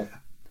awful.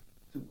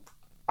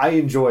 I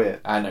enjoy it.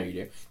 I know you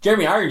do.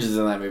 Jeremy Irons is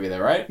in that movie, though,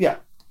 right? Yeah.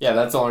 Yeah,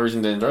 that's the only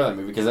reason to enjoy that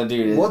movie, because that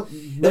dude is...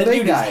 The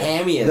main guy. Is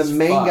hammy as the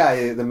main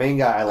fuck. The main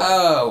guy I like.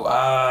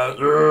 I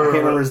can't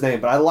remember his name,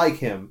 but I like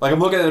him. Like, I'm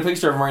looking at a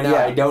picture of him right now,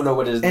 I don't know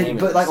what his name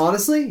is. But, like,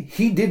 honestly,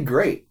 he did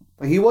great.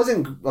 Like, he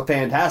wasn't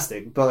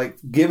fantastic, but, like,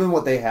 given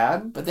what they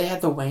had... But they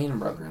had the Wayne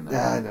brother in that.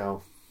 Yeah, I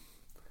know.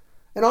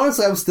 And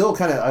honestly, I was still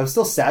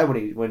sad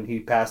when he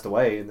passed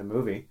away in the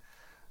movie.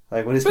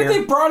 Like, when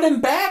they brought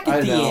him back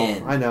at the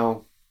end. I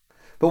know.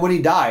 But when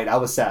he died, I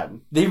was sad.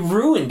 They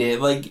ruined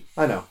it. Like,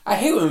 I know. I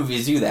hate when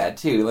movies do that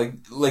too.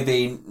 Like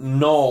they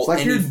null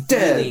like any you're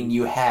dead. feeling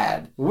you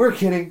had. We're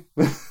kidding.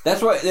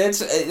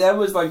 That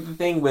was like the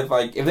thing with,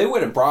 like, if they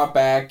would have brought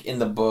back in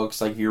the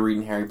books, like if you're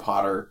reading Harry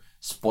Potter,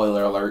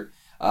 spoiler alert,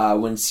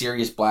 when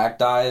Sirius Black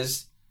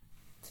dies,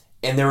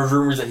 and there were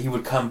rumors that he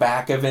would come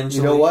back eventually.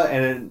 You know what?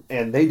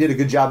 And they did a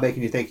good job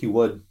making you think he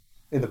would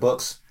in the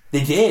books.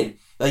 They did.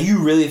 Like,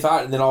 you really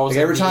thought, and then all of a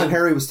sudden... Every time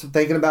Harry was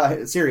thinking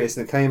about Sirius,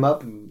 and it came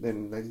up, and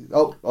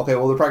okay,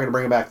 well, they're probably going to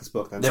bring him back this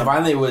book then. Then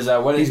finally it was...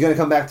 he's going to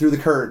come back through the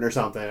curtain or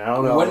something. I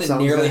don't know. When it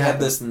nearly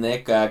had this,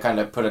 Nick kind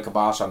of put a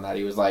kibosh on that.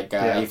 He was like...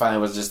 He finally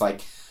was just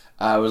like...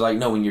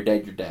 no, when you're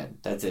dead, you're dead.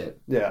 That's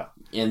it. Yeah.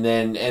 And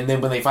then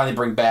when they finally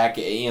bring back...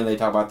 they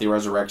talk about the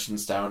resurrection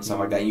stone and stuff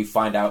like that, and you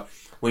find out...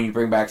 When you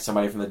bring back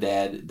somebody from the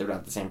dead, they're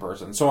not the same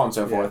person, so on and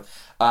so forth.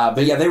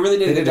 But yeah, they really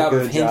did a good job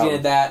of hinting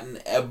at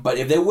that. But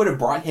if they would have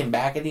brought him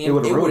back at the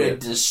end, it would have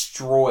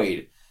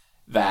destroyed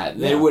that.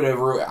 They would have.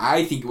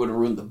 I think it would have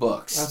ruined the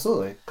books.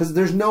 Absolutely, because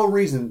there's no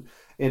reason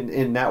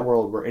in that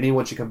world where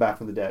anyone should come back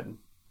from the dead.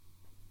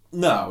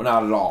 No,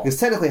 not at all. Because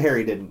technically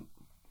Harry didn't.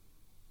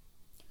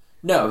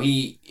 No,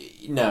 he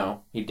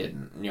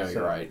didn't.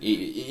 You're right. I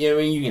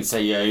mean, you can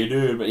say he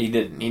did, but he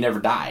didn't. He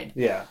never died.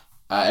 Yeah.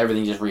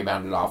 Everything just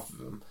rebounded off of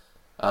him.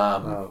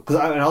 Because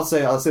I'll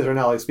say this right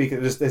now. Like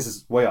speaking, this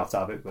is way off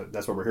topic, but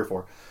that's what we're here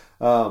for.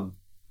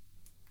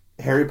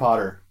 Harry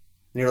Potter,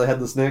 Nearly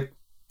Headless Nick.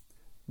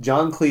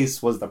 John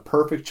Cleese was the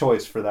perfect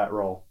choice for that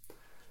role.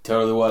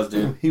 Totally was,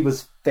 dude. He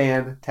was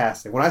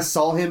fantastic. When I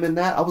saw him in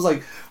that, I was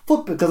like,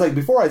 flip, because like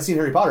before I'd seen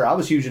Harry Potter, I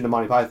was huge into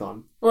Monty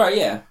Python. Right,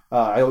 yeah.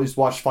 I always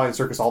watched Flying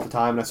Circus all the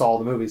time, and I saw all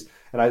the movies.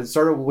 And we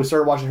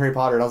started watching Harry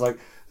Potter, and I was like,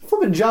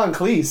 flipping John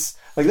Cleese.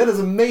 Like, that is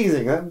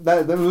amazing.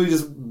 That movie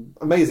is just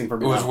amazing for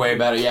me. It was way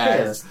better,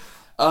 yeah.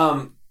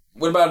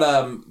 What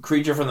about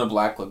Creature from the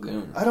Black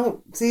Lagoon? I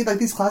don't see, like,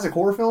 these classic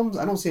horror films,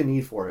 I don't see a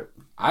need for it.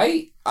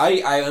 I'm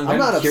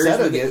not upset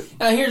with it.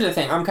 Now, here's the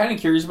thing. I'm kind of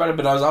curious about it,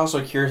 but I was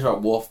also curious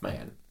about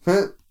Wolfman.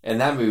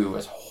 And that movie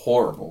was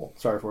horrible.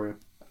 Sorry for you.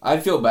 I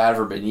feel bad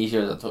for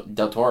Benicio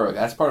del Toro.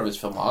 That's part of his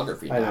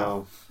filmography now. I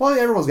know. Well,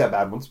 yeah, everyone's got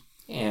bad ones.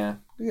 Yeah.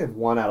 You had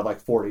 1 out of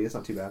like 40. It's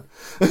not too bad.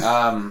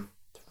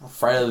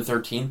 Friday the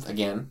 13th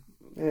again.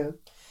 Yeah.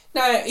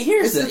 Now,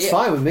 it's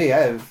fine with me.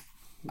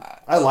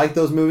 I like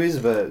those movies,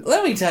 but...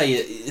 Let me tell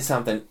you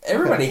something.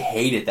 Everybody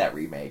hated that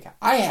remake.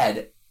 I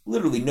had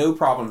literally no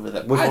problems with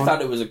it. I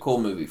thought it was a cool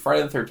movie.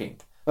 Friday the 13th.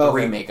 The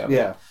remake of it.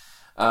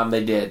 Yeah.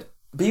 They did.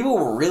 People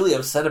were really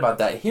upset about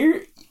that.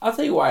 Here, I'll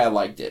tell you why I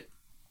liked it.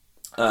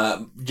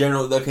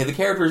 The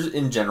characters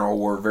in general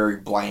were very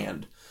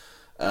bland.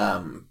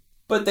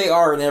 But they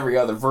are in every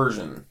other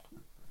version.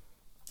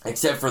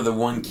 Except for the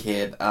one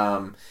kid.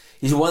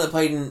 He's the one that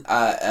played in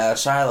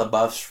Shia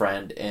LaBeouf's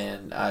friend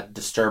in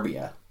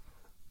Disturbia.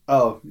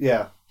 Oh,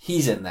 yeah.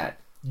 He's in that.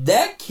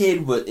 That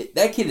kid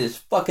is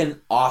fucking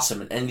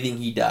awesome in anything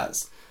he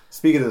does.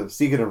 Speaking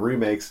of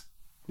remakes,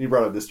 you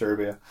brought up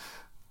Disturbia.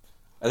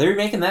 Are they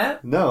remaking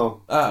that?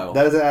 No. Oh.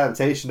 That is an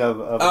adaptation of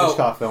a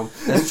Hitchcock film.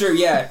 That's true,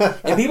 yeah.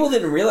 And people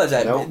didn't realize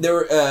that. Nope. There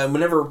were,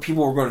 whenever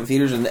people were going to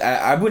theaters, and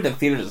I went to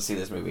theaters to see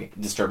this movie,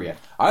 Disturbia.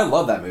 I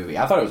love that movie.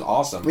 I thought it was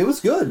awesome. It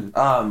was good.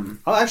 I'm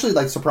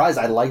actually surprised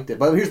I liked it.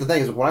 But here's the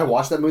thing, is when I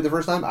watched that movie the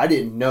first time, I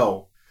didn't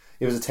know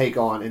it was a take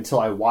on until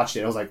I watched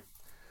it. I was like,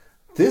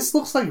 this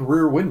looks like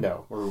Rear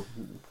Window.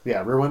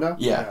 Rear Window?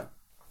 Yeah.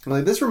 I'm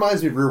like, this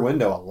reminds me of Rear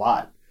Window a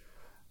lot.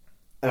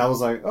 And I was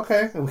like,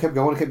 okay. And we kept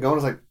going. I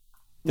was like,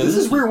 this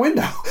is Rear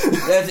Window.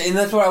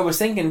 that's what I was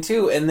thinking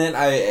too. And then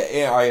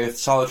I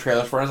saw the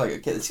trailers for it. I was like,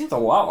 okay, it seems a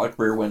lot like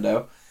Rear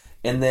Window.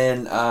 And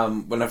then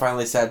when I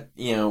finally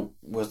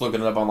was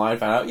looking it up online, I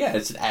found out, yeah,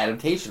 it's an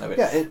adaptation of it.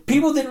 Yeah,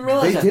 people didn't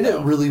realize they did it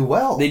really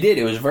well. They did.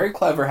 It was very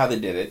clever how they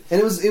did it. And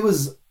it was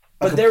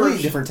a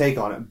completely different take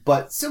on it,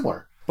 but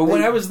similar. But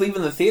when I was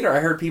leaving the theater, I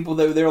heard people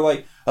that they were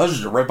like, "Oh, this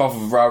is a rip-off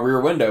of Rear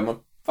Window." I'm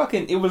like,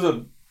 "Fucking, it was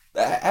a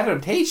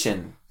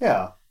adaptation."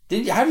 Yeah.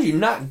 How did you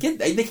not get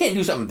that? They can't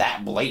do something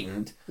that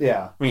blatant.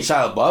 Yeah. I mean,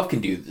 Shia LaBeouf can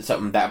do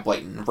something that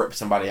blatant and rip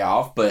somebody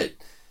off, but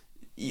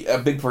a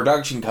big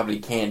production company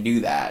can't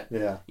do that.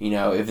 Yeah.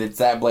 If it's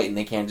that blatant,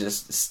 they can't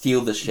just steal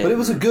the shit. But it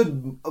was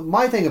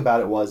my thing about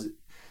it was,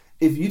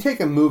 if you take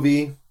a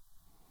movie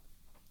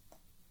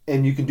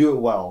and you can do it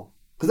well,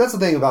 because that's the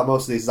thing about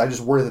most of these, is I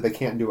just worry that they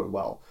can't do it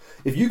well.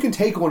 If you can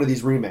take one of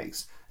these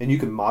remakes and you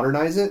can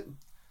modernize it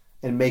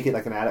and make it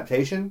like an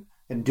adaptation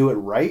and do it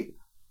right,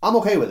 I'm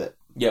okay with it.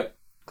 Yep.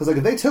 Because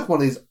if they took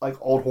one of these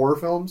old horror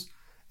films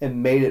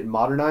and made it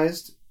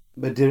modernized,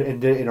 but did it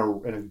in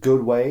a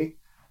good way,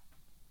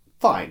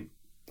 fine,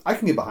 I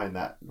can get behind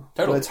that.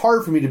 Totally. But it's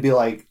hard for me to be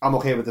like, I'm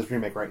okay with this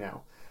remake right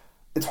now.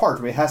 It's hard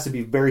for me. It has to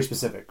be very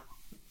specific.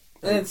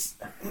 It's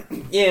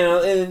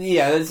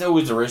it's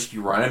always a risk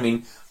you run. I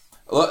mean,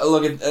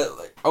 look at I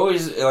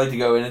always like to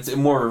go, and it's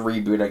more of a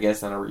reboot, I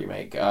guess, than a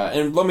remake.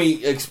 And let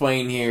me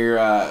explain here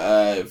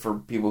for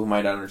people who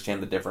might not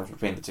understand the difference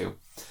between the two.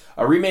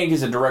 A remake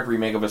is a direct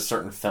remake of a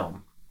certain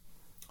film.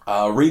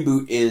 A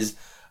reboot is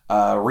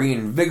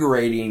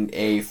reinvigorating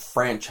a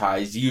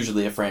franchise,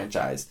 usually a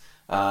franchise.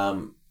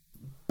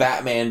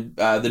 Batman,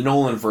 the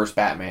Nolan-verse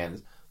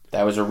Batman,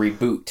 that was a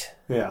reboot.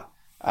 Yeah.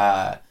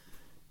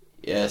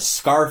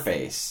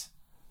 Scarface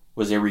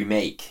was a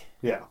remake.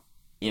 Yeah.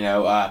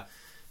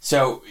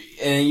 So,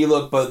 and you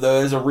look, but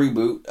as a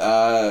reboot,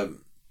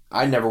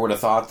 I never would have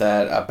thought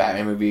that a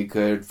Batman movie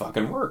could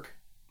fucking work.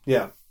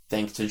 Yeah.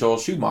 Thanks to Joel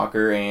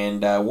Schumacher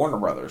and Warner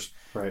Brothers.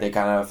 Right. They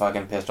kind of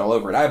fucking pissed all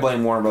over it. I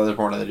blame Warner Brothers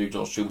more than I do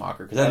Joel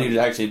Schumacher, because that dude is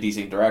actually a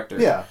decent director.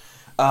 Yeah.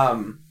 I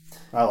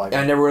like it.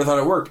 I never would have thought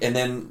it worked. And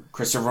then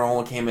Christopher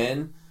Nolan came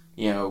in,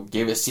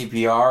 gave it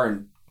CPR,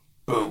 and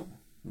boom,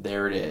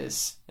 there it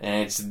is.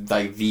 And it's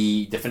like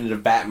the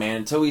definitive Batman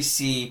until we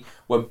see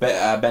what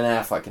Ben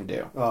Affleck can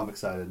do. Oh, I'm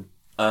excited.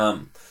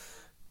 That's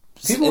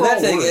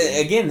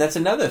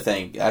another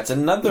thing. That's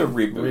another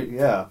reboot.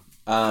 Yeah.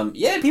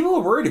 People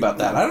are worried about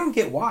that. I don't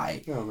get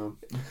why. I don't know.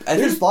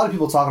 There's a lot of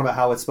people talking about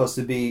how it's supposed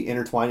to be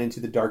intertwined into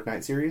the Dark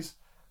Knight series.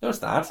 No,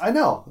 it's not. I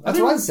know. That's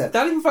what I said.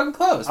 Not even fucking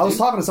close. I was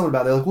talking to someone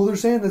about it. They're like, well, they're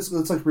saying it's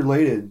like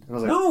related. And I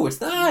was like, no, it's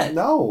not.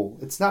 No,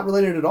 it's not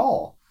related at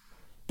all.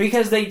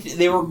 Because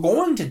they were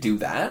going to do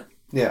that.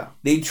 Yeah.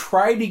 They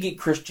tried to get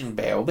Christian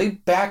Bale. They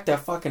backed a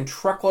fucking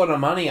truckload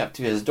of money up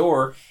to his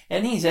door,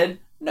 and he said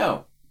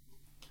no.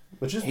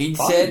 Which is He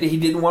fine. said he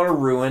didn't want to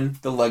ruin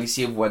the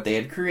legacy of what they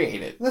had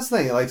created. That's the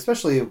thing, like,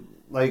 especially,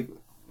 like,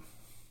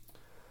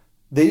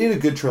 they did a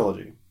good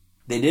trilogy.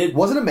 They did.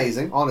 Wasn't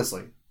amazing,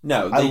 honestly.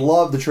 No. I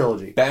love the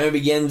trilogy. Batman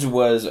Begins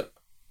was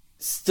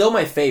still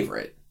my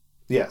favorite.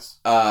 Yes.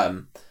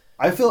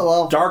 I feel,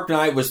 well... Dark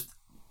Knight was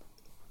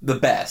the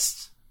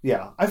best.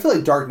 Yeah. I feel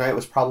like Dark Knight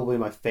was probably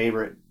my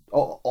favorite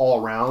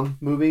all-around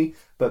movie,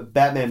 but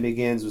Batman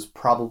Begins was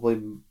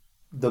probably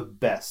the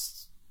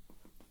best.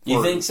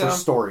 You think so? For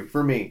story,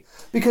 for me.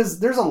 Because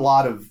there's a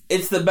lot of...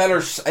 It's the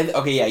better...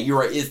 Okay, yeah, you're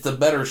right. It's the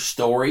better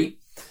story.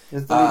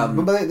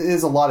 But it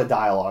is a lot of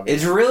dialogue.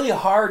 It's really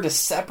hard to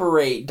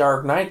separate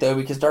Dark Knight, though,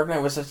 because Dark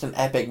Knight was such an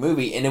epic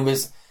movie, and it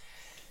was...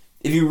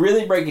 If you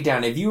really break it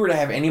down, if you were to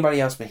have anybody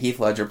else but Heath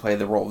Ledger play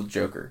the role of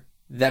Joker,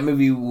 that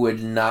movie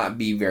would not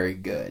be very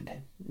good.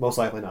 Most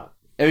likely not.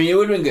 I mean, it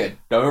would have been good.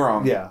 Don't get me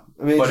wrong. Yeah.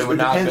 I mean, but it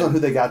depends on who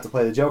they got to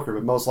play the Joker,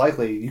 but most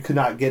likely you could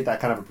not get that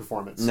kind of a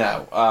performance.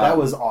 No. That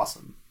was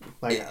awesome.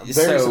 Like,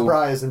 very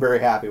surprised and very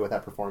happy with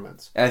that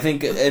performance. I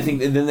think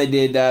then they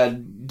did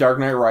Dark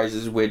Knight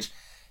Rises, which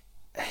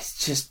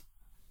it's just...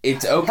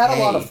 It's okay. It had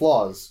a lot of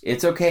flaws.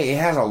 It's okay. It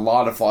has a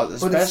lot of flaws,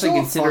 especially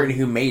considering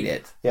who made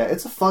it. Yeah,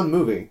 it's a fun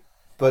movie,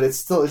 but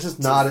it's just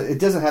not... It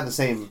doesn't have the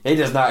same... It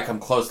does not come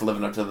close to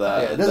living up to the...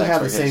 Yeah, it doesn't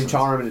have the same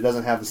charm, and it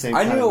doesn't have the same...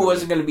 I knew it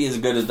wasn't going to be as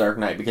good as Dark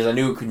Knight, because I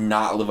knew it could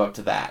not live up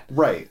to that.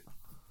 Right.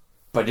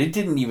 But it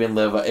didn't even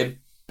live up...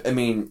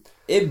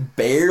 It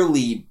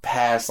barely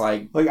passed,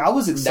 like I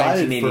was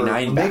excited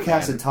 1989 when they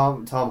casted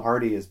Tom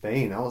Hardy as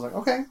Bane. I was like,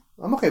 okay,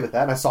 I'm okay with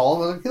that. And I saw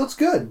him, I was like, he looks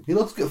good. He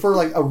looks good for,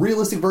 like, a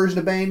realistic version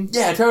of Bane.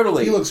 Yeah,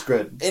 totally. He looks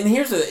good. And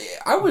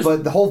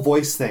But the whole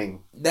voice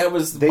thing... That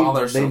was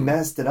bothersome. They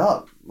messed it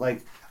up.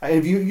 Like,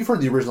 you've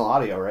heard the original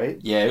audio, right?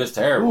 Yeah, it was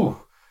terrible. Ooh.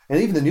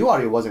 And even the new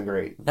audio wasn't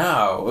great.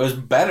 No, it was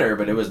better,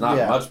 but it was not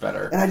much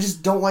better. And I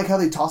just don't like how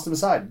they tossed him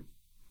aside.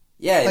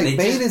 Yeah, like,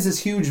 Bane is this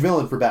huge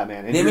villain for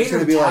Batman. And they made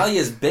her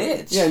Talia's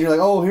bitch. Yeah, and you're like,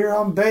 oh, here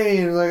I'm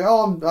Bane. And like,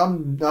 oh,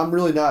 I'm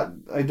really not.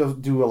 I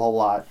don't do a whole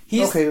lot.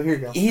 Okay, here you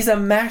go. He's a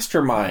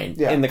mastermind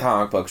in the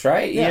comic books,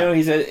 right? Yeah. You know,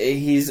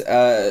 he's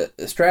a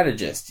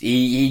strategist.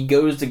 He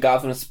goes to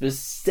Gotham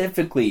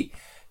specifically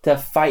to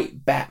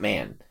fight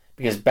Batman,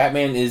 because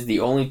Batman is the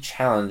only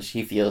challenge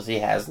he feels he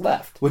has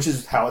left. Which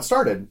is how it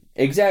started.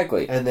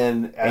 Exactly. And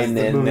then as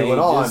the movie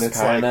went on,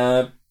 it's like...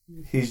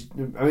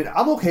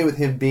 I'm okay with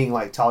him being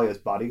like Talia's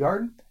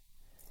bodyguard.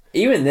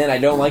 Even then, I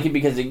don't like it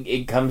because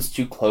it comes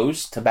too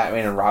close to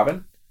Batman and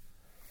Robin.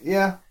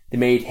 Yeah. They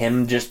made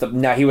him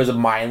now he was a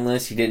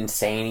mindless. He didn't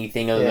say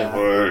anything other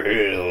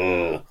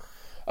than...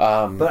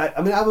 But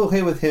I'm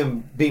okay with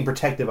him being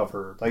protective of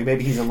her. Like,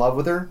 maybe he's in love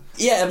with her.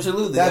 Yeah,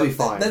 absolutely. That'd be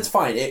fine. That's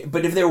fine.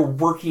 But if they were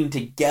working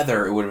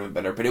together, it would have been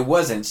better. But it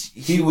wasn't.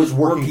 He was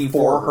working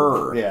for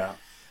her. Yeah.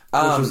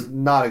 Which was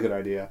not a good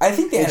idea. I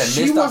think they had a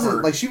missed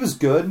opportunity. Like, she was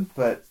good,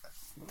 but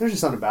there's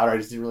just something about her I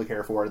just didn't really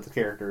care for, the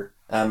character.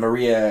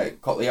 Maria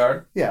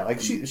Cotillard? Yeah, like,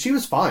 she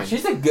was fine.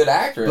 She's a good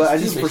actress. But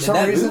for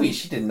some reason... movie,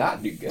 she did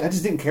not do good. I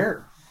just didn't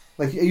care.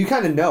 Like, you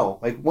kind of know.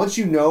 Like, once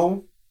you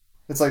know,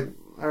 it's like...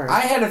 All right.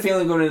 I had a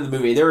feeling going into the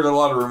movie, there were a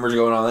lot of rumors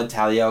going on that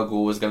Talia al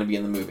Ghul was going to be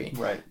in the movie.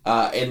 Right.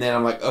 And then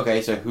I'm like,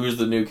 okay, so who's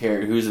the new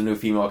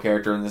female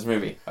character in this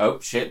movie? Oh,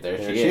 shit, there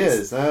she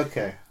is.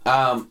 Okay.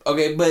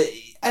 Okay, but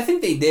I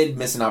think they did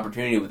miss an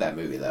opportunity with that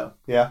movie, though.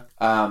 Yeah.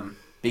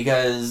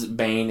 Because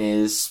Bane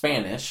is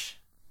Spanish.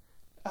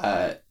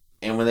 And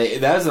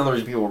that was another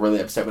reason people were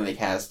really upset when they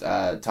cast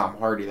Tom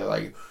Hardy. They're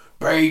like,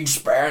 Bane's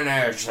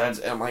Spanish.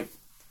 I'm like,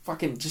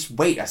 fucking just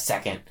wait a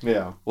second.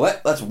 Yeah.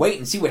 Let's wait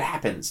and see what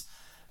happens.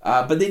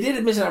 But they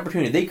did miss an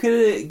opportunity. They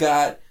could have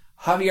got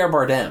Javier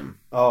Bardem.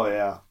 Oh,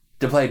 yeah.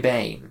 To play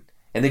Bane.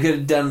 And they could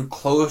have done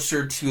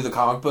closer to the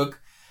comic book.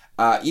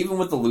 Even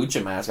with the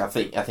Lucha mask, I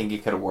think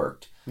it could have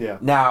worked. Yeah.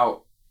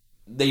 Now,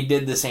 they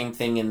did the same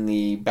thing in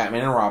the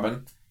Batman and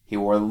Robin. He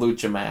wore the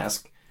Lucha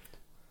mask.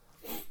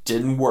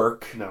 Didn't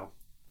work. No.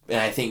 And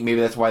I think maybe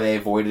that's why they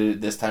avoided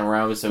it this time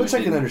around. So which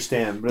I can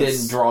understand. But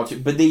didn't draw to...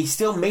 But they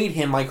still made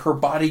him like her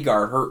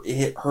bodyguard,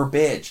 her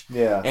bitch.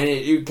 Yeah. And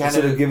it kind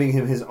instead of giving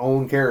him his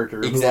own character.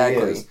 Exactly.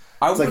 Who he is.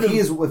 It's like he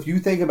is... If you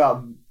think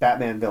about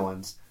Batman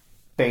villains,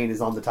 Bane is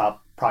on the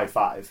top probably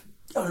 5.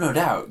 Oh, no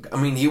doubt.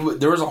 I mean,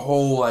 there was a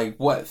whole,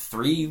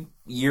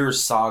 3-year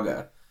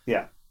saga.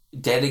 Yeah.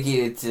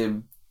 Dedicated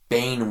to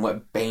Bane and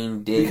what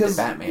Bane did to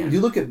Batman.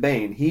 You look at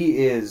Bane,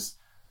 he is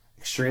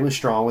extremely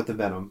strong with the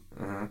Venom.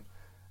 Mm-hmm.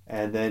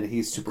 And then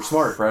he's super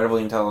smart.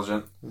 Incredibly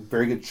intelligent.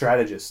 Very good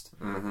strategist.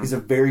 Mm-hmm. He's a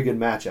very good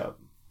matchup.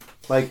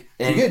 Like,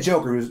 you get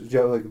Joker, who's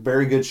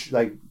very good,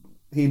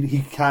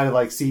 he kind of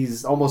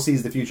almost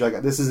sees the future.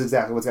 Like, this is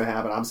exactly what's going to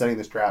happen. I'm setting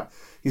this trap.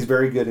 He's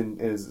very good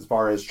as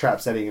far as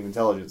trap setting and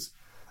intelligence.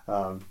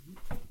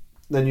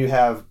 Then you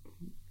have,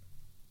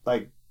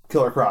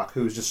 Killer Croc,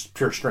 who's just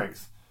pure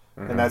strength.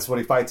 and that's what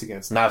he fights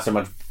against. Not so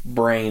much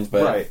brains,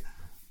 but right.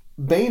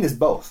 Bane is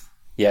both.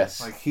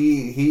 Yes, like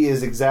he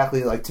is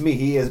exactly like, to me,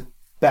 he is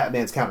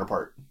Batman's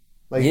counterpart.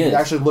 Like you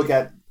actually look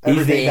at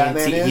everything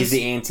Batman is. He's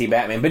the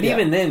anti-Batman, but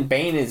even then,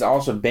 Bane has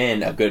also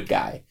been a good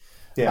guy.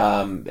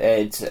 Yeah,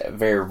 it's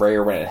very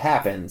rare when it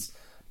happens,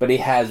 but he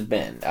has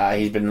been.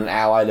 He's been an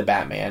ally to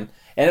Batman,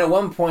 and at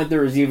one point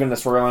there was even a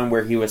storyline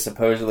where he was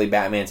supposedly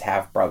Batman's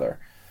half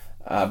brother,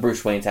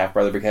 Bruce Wayne's half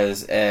brother,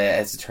 because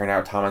as it turned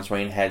out, Thomas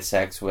Wayne had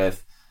sex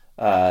with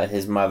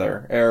his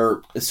mother,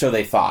 or so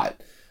they thought.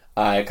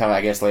 I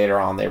guess later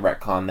on they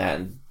retcon that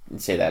and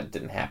say that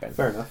didn't happen.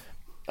 Fair enough.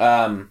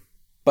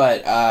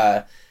 But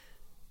I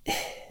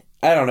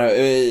don't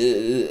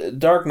know.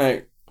 Dark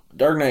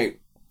Knight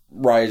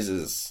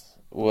Rises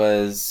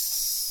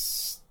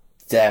was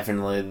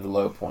definitely the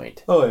low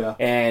point. Oh yeah,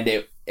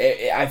 and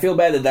I feel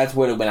bad that that's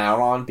what it went out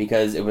on,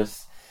 because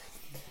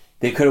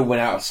they could have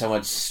went out so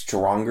much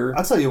stronger.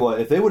 I'll tell you what,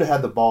 if they would have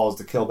had the balls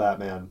to kill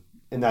Batman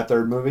in that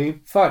third movie,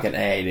 fucking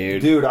A,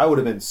 dude, I would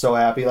have been so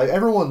happy. Like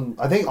everyone,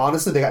 I think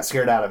honestly they got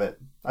scared out of it.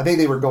 I think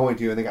they were going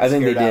to, and they got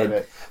scared out of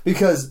it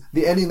because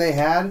the ending they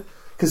had.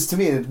 Because to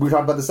me, we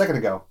talked about this a second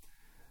ago.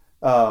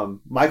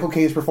 Michael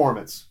Caine's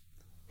performance,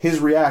 his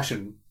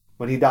reaction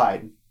when he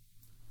died,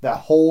 that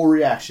whole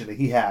reaction that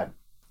he had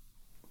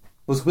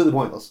was completely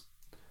pointless.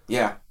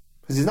 Yeah,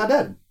 because he's not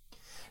dead.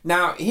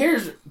 Now,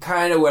 here's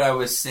kind of what I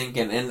was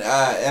thinking, and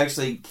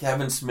actually,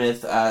 Kevin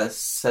Smith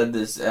said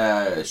this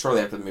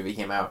shortly after the movie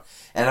came out,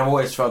 and I've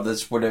always felt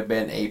this would have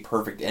been a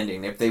perfect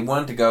ending if they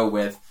wanted to go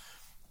with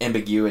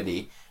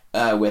ambiguity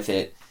with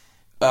it.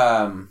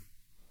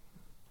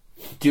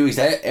 Do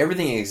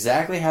everything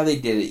exactly how they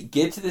did it.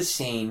 Get to the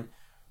scene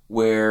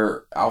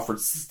where Alfred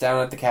sits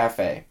down at the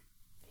cafe.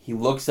 He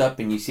looks up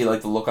and you see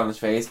like the look on his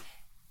face.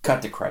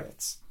 Cut to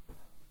credits.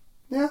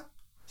 Yeah.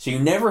 So you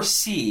never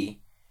see.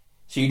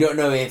 So you don't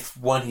know if,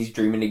 one, he's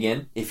dreaming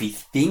again. If he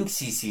thinks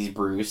he sees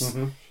Bruce.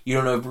 Mm-hmm. You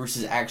don't know if Bruce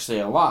is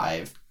actually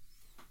alive.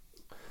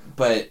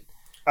 But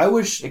I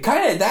wish... It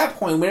kind of, at that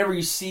point, whenever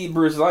you see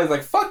Bruce alive, it's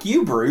like, fuck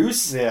you,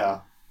 Bruce. Yeah.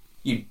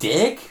 You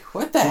dick?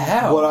 What the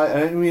hell?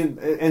 I mean,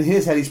 in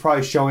his head, he's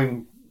probably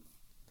showing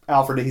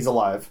Alfred that he's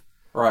alive.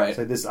 Right.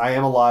 So I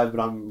am alive,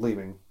 but I'm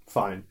leaving.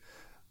 Fine.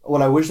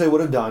 What I wish they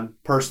would have done,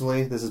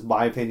 personally, this is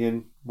my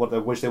opinion, what I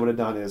wish they would have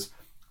done is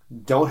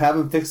don't have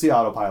him fix the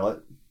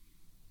autopilot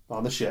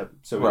on the ship,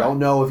 so we don't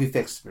know if he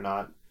fixed it or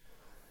not.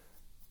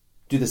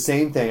 Do the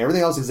same thing.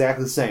 Everything else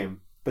exactly the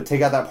same, but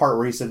take out that part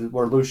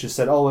where Lucius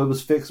said, "Oh, it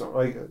was fixed."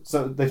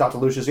 So they talked to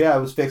Lucius. Yeah,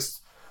 it was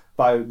fixed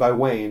by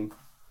Wayne.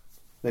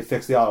 They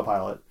fixed the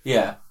autopilot.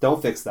 Yeah.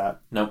 Don't fix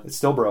that. Nope. It's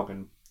still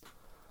broken.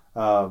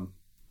 Alfred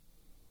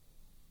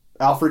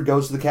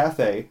goes to the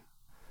cafe.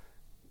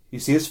 You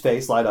see his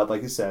face light up,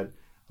 like you said.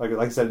 Like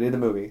I said in the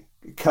movie.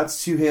 It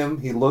cuts to him.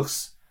 He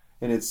looks,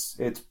 and it's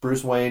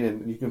Bruce Wayne,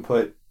 and you can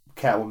put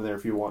Catwoman there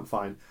if you want.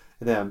 Fine.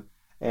 Them.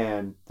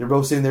 And they're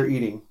both sitting there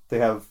eating. They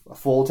have a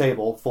full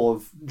table full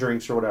of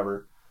drinks or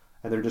whatever.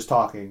 And they're just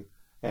talking.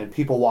 And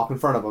people walk in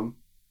front of them.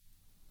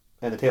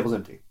 And the table's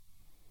empty.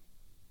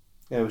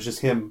 And it was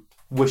just him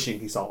wishing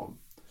he saw him.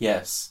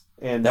 Yes.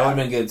 And that would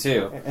have been good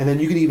too. And then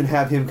you could even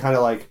have him kind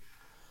of like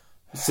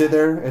sit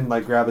there and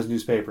like grab his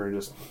newspaper and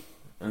just...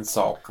 And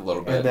sulk a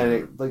little bit. And then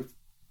it like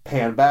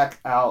pan back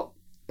out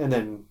and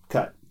then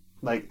cut.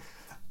 Like,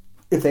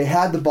 if they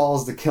had the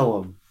balls to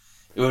kill him...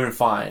 It would have been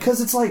fine. Because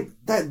it's like,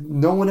 that.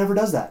 No one ever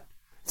does that.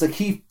 It's like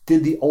he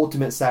did the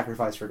ultimate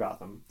sacrifice for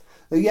Gotham.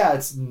 Like, yeah,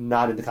 it's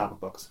not in the comic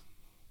books.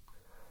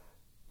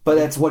 But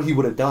that's what he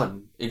would have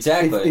done.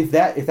 Exactly. If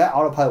that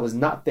autopilot was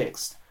not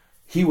fixed,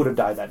 he would have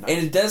died that night.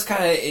 And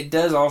it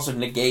does also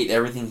negate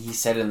everything he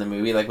said in the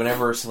movie. Like,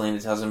 whenever Selena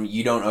tells him,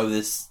 you don't owe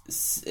this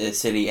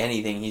city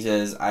anything, he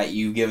says,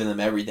 you've given them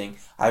everything.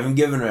 I haven't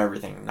given them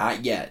everything.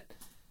 Not yet.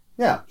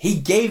 Yeah. He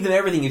gave them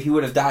everything. If he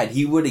would have died,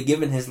 he would have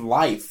given his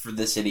life for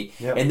the city.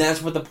 Yep. And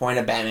that's what the point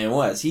of Batman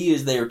was. He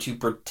is there to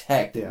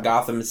protect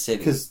Gotham City.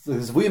 Because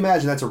if we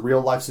imagine that's a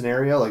real life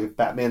scenario, like if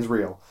Batman's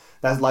real,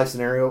 that life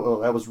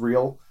scenario, that was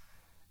real.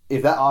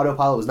 If that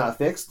autopilot was not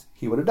fixed,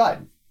 he would have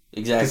died.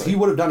 Exactly. Because he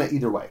would have done it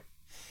either way.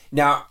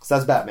 Now, so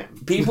that's Batman.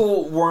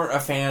 People weren't a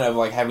fan of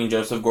like having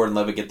Joseph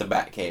Gordon-Levitt get into the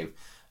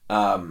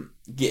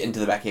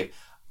Batcave.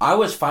 I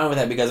was fine with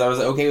that because I was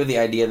okay with the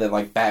idea that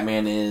like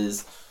Batman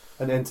is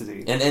an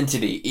entity,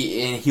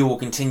 and he will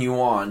continue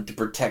on to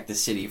protect the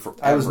city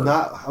forever.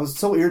 I was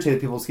so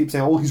irritated. People keep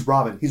saying, "Oh, he's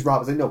Robin. He's Robin."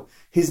 I was like, no,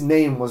 his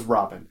name was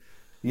Robin.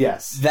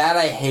 Yes, that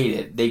I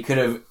hated. They could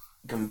have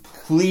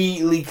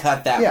completely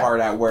cut that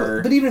part out.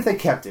 But even if they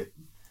kept it,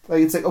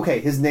 like it's like, okay,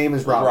 his name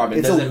is Robin.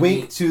 It's a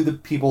wink to the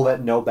people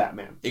that know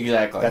Batman.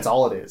 Exactly. That's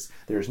all it is.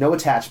 There's no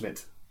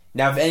attachment.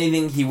 Now, if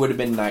anything, he would have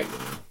been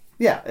Nightwing.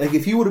 Yeah, like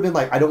if he would have been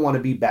like, I don't want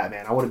to be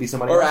Batman. I want to be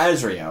somebody else. Or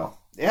Azrael.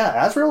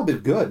 Yeah, Azrael would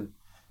have been good.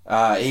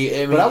 But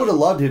I would have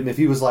loved him if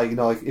he was like,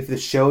 like if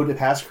this showed the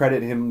past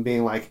credit him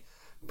being like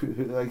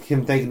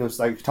him thinking it was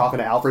like talking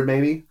to Alfred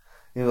maybe,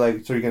 and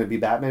like, so you're gonna be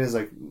Batman? Is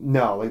like,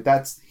 no,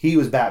 like he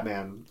was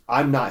Batman.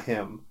 I'm not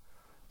him,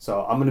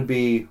 so I'm gonna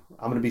be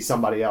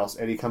somebody else.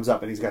 And he comes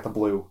up and he's got the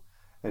blue,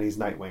 and he's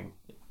Nightwing.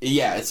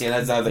 Yeah, see,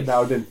 that's another thing. That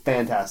would have been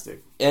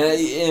fantastic.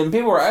 And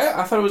people were,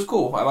 I thought it was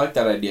cool. I like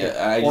that idea.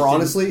 Or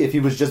honestly, if he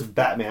was just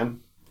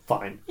Batman,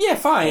 fine. Yeah,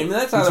 fine. I mean,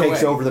 that's he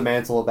takes over the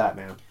mantle of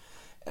Batman.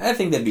 I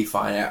think that'd be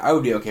fine. I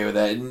would be okay with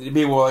that. And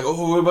people were like,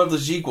 "Oh, what about the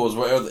sequels?"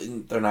 Well,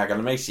 they're not going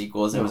to make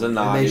sequels. It was a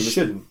nod. And they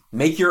shouldn't.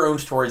 Make your own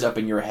stories up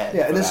in your head.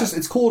 Yeah, and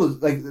it's cool to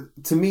like.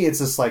 To me, it's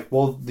just like,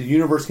 well, the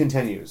universe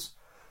continues.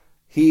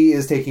 He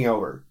is taking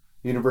over.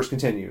 The universe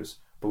continues,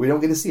 but we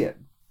don't get to see it.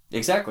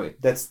 Exactly.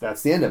 That's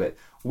the end of it.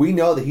 We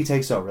know that he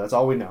takes over. That's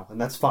all we know,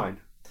 and that's fine.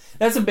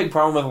 That's a big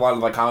problem with a lot of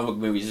like comic book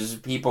movies. Is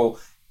people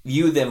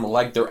view them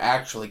like they're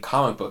actually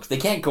comic books. They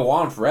can't go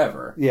on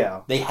forever.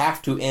 Yeah. They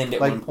have to end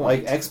at one point.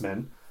 Like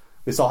X-Men.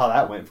 We saw how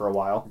that went for a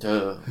while.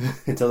 Duh.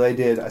 Until they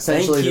did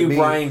essentially. Thank you,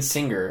 Bryan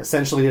Singer.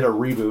 Essentially did a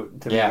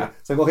reboot to me.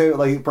 It's like, okay,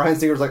 like Bryan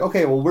Singer was like,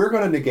 okay, well, we're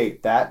going to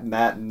negate that and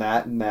that and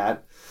that and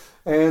that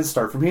and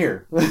start from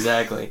here.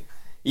 Exactly.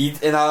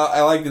 And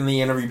I liked in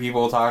the interview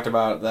people talked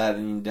about that,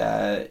 and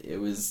he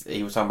was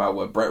talking about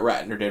what Brett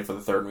Ratner did for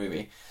the third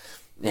movie.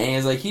 And he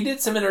was like, he did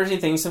some interesting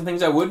things, some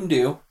things I wouldn't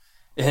do.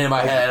 And in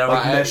my head,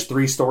 mesh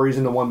 3 stories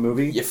into one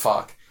movie? You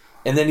fuck.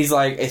 And then he's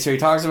like, so he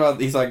talks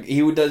about, he's like,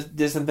 he would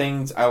do some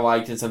things I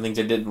liked and some things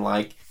I didn't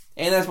like.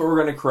 And that's what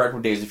we're going to correct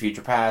with Days of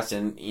Future Past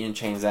and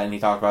change that. And he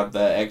talked about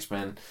the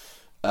X-Men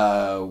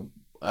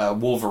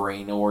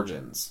Wolverine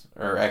Origins,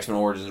 or X-Men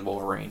Origins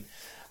Wolverine.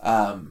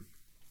 And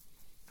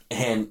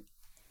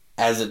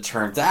as it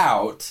turns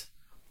out,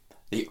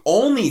 the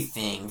only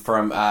thing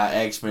from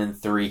X-Men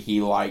 3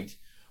 he liked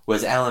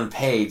was Ellen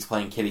Page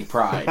playing Kitty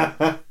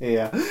Pryde.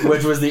 Yeah.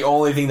 Which was the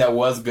only thing that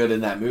was good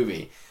in that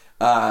movie.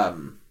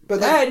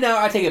 No,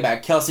 I take it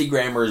back. Kelsey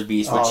Grammer's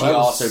Beast, which he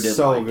also did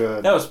so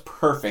good. That was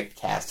perfect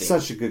casting.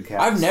 Such a good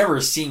cast. I've never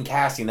seen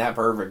casting that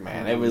perfect,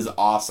 man. It was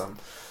awesome.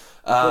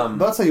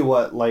 But I'll tell you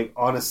what, like,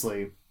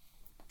 honestly,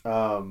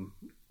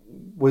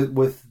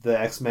 with the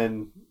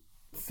X-Men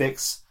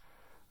fix,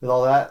 with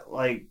all that,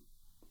 like,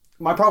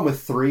 my problem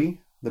with 3,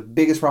 the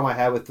biggest problem I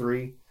had with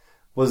 3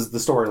 was the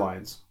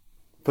storylines.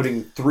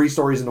 Putting 3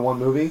 stories into one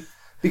movie.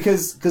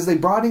 Because they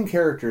brought in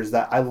characters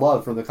that I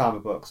love from the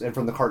comic books and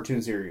from the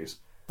cartoon series.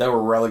 That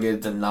were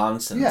relegated to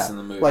nonsense in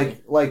the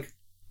movie. Like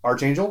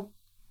Archangel.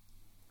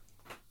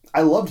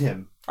 I loved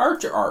him.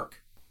 Arch or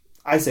Arc?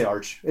 I say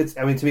Arch.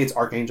 To me it's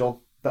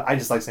Archangel. But I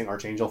just like saying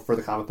Archangel for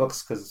the comic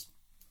books because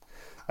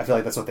I feel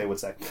like that's what they would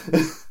say.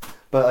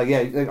 But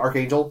like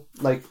Archangel,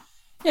 like...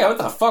 Yeah, what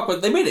the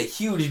fuck? They made a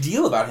huge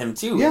deal about him,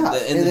 too, in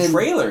the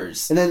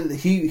trailers. And then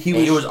he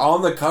was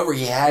on the cover.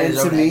 He had his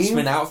own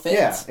X-Men outfit.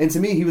 Yeah, and to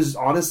me, he was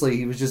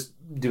just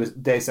doing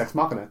Deus Ex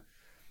Machina.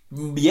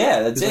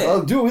 Yeah, that's it.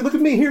 Oh, dude, look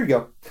at me. Here you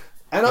go.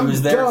 And I'm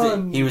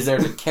done. He was there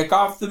to kick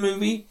off the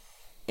movie,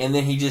 and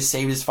then he just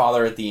saved his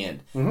father at the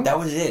end. Mm-hmm. That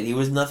was it. He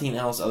was nothing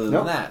else other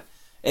than that.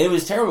 And it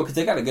was terrible because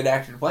they got a good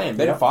actor to play him.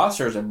 Ben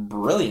Foster is a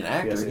brilliant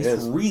actor. Yes,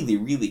 He's really,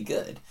 really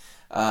good.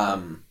 But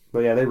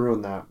yeah, they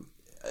ruined that.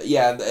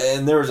 Yeah,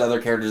 and there was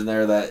other characters in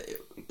there that...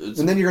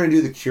 And then you're going to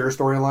do the Cure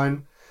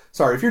storyline.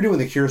 Sorry, if you're doing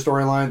the Cure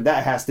storyline,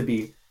 that has to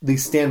be the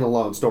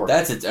standalone story.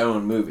 That's its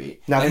own movie.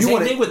 Now, and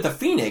same thing with the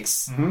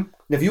Phoenix. Mm-hmm.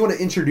 If you want to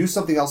introduce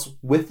something else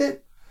with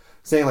it,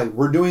 saying like,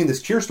 we're doing this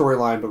Cure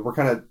storyline, but we're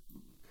kind of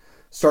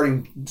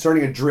starting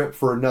a drip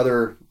for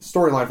another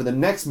storyline for the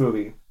next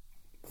movie,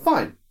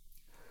 fine.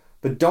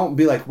 But don't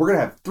be like, we're going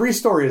to have 3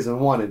 stories in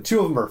one, and 2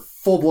 of them are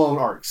full-blown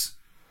arcs.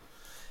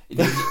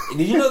 Did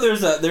you know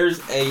there's a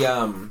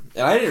and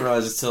I didn't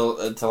realize it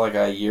until like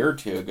a year or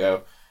 2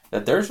 ago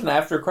that there's an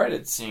after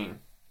credits scene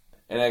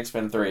in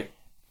X-Men 3.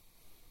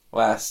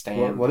 Last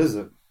Stand. What is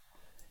it?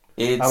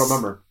 I don't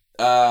remember.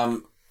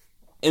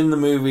 In the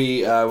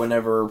movie,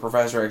 whenever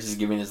Professor X is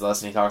giving his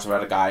lesson, he talks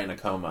about a guy in a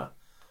coma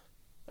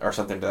or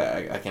something to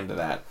that, akin to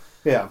that.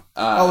 Yeah.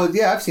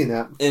 I've seen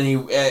that. And he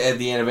at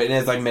the end of it, and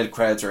it's like mid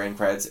credits or end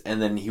credits,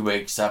 and then he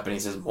wakes up and he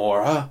says,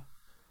 "Maura,"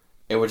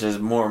 which is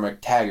Maura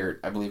McTaggart,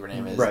 I believe her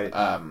name is, right?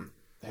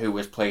 Who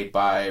was played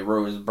by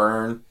Rose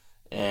Byrne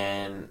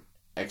in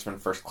X-Men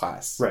First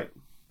Class, right?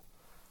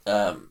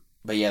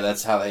 But yeah,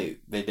 that's how they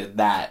did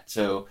that.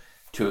 So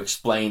to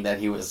explain that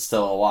he was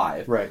still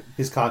alive, right?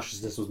 His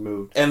consciousness was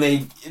moved, and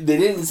they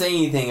didn't say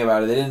anything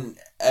about it. They didn't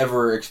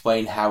ever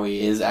explain how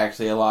he is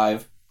actually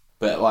alive.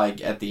 But,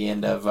 like, at the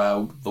end of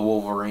The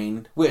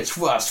Wolverine, which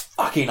was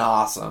fucking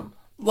awesome.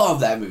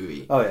 Love that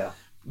movie. Oh, yeah.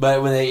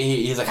 But when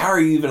he's like, how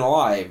are you even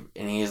alive?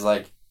 And he's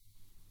like,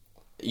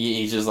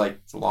 he's just like,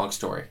 it's a long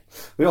story.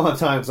 We don't have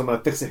time, so I'm going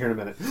to fix it here in a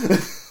minute.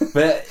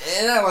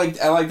 And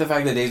I like the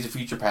fact that Days of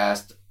Future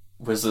Past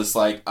was just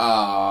like,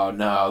 oh,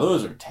 no,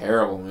 those are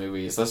terrible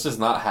movies. Let's just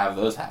not have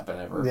those happen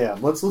ever. Yeah,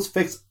 let's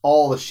fix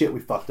all the shit we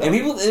fucked up. And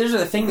there's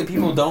a thing that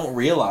people don't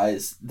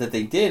realize that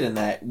they did in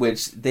that,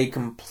 which they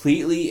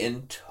completely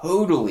and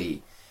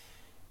totally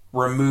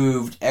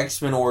removed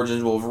X-Men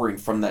Origins Wolverine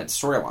from that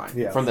storyline.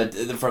 Yeah.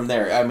 From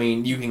there. I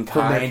mean, you can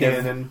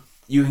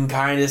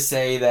kind of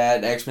say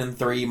that X-Men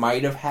 3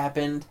 might have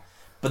happened,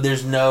 but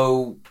there's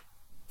nothing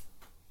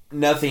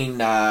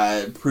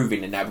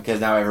proving it now because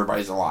now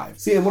everybody's alive.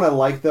 See, and what I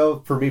like though,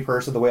 for me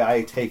personally, the way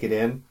I take it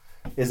in,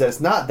 is that it's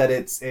not that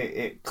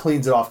it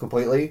cleans it off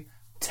completely,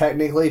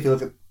 technically, if you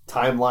look at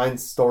timeline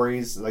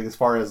stories, like as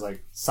far as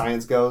like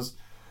science goes,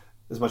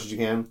 as much as you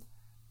can,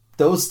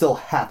 those still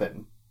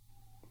happen.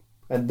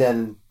 And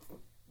then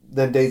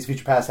Days of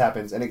Future Past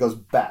happens, and it goes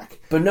back.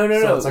 But no.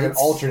 It's like an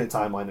alternate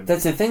timeline.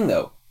 That's the thing,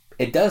 though.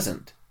 It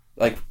doesn't.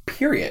 Like,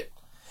 period.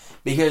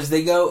 Because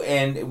they go,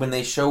 and when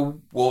they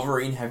show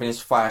Wolverine having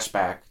his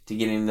flashback to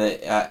getting the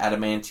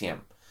adamantium.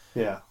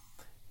 Yeah.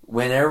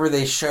 Whenever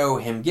they show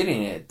him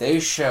getting it, they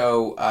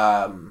show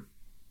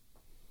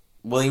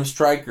William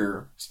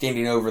Stryker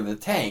standing over the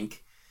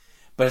tank.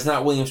 But it's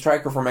not William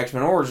Stryker from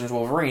X-Men Origins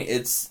Wolverine.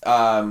 It's,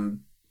 I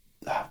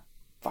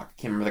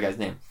can't remember the guy's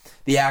name.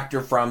 The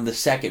actor from the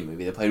second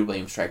movie that played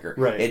William Stryker.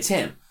 Right. It's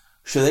him.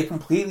 So they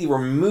completely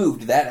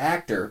removed that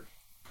actor.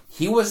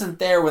 He wasn't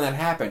there when that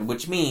happened,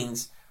 which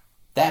means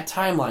that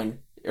timeline,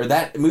 or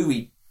that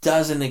movie,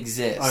 doesn't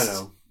exist. I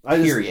know.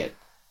 Period.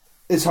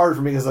 It's hard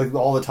for me because like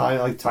all the time,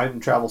 like time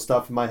travel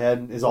stuff in my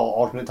head is all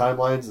alternate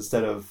timelines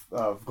instead of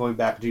going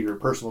back to your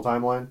personal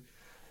timeline.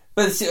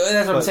 But see,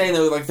 that's what I'm saying,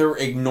 though. Like, they're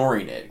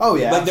ignoring it. Oh,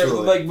 yeah, like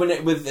absolutely.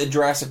 Like, with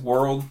Jurassic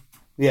World,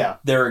 yeah,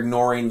 they're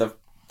ignoring the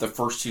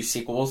first two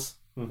sequels.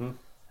 Mm-hmm.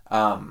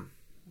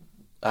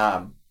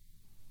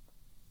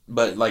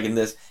 But, like, in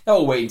this,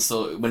 we'll wait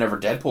until whenever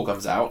Deadpool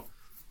comes out.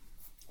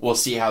 We'll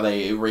see how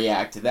they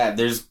react to that.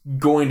 There's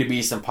going to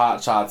be some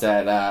pot shots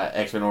at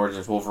X-Men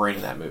Origins Wolverine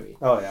in that movie.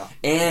 Oh, yeah.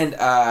 And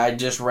I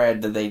just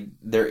read that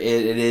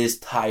it is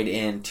tied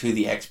in to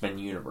the X-Men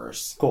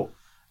universe. Cool.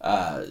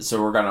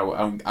 So we're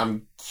gonna.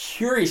 I'm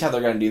curious how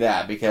they're gonna do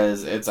that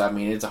because it's a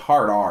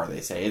hard R.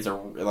 They say it's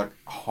a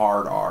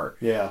hard R.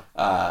 Yeah.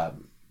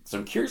 So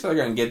I'm curious how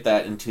they're gonna get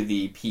that into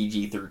the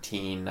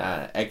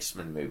PG-13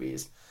 X-Men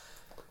movies,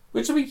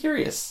 which will be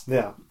curious.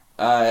 Yeah.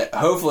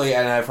 Hopefully,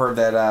 and I've heard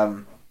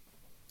that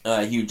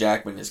Hugh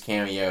Jackman is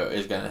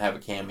gonna have a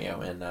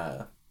cameo in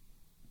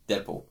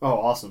Deadpool.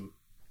 Oh, awesome.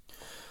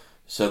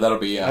 So that'll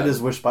be. I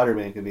just wish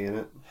Spider-Man could be in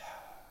it.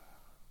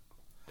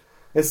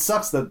 It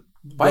sucks that.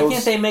 Why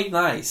can't they make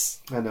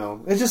nice? I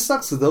know. It just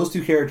sucks that those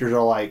two characters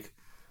are like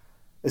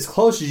as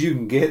close as you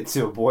can get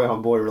to a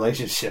boy-on-boy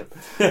relationship.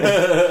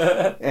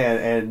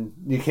 and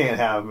you can't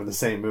have them in the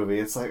same movie.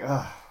 It's like,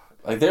 ugh.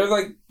 Like, they're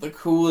like the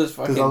coolest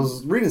fucking... Because I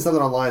was reading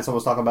something online, someone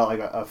was talking about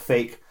like a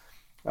fake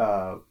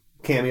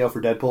cameo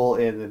for Deadpool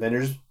in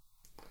Avengers.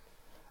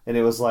 And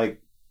it was like,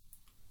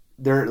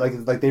 they're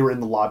like they were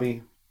in the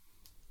lobby.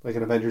 Like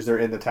in Avengers, they're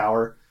in the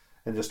tower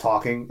and just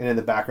talking. And in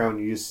the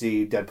background, you just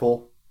see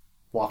Deadpool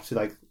walk to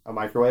like a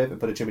microwave and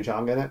put a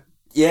chimichanga in it.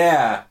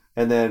 Yeah.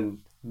 And then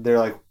they're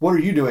like, "What are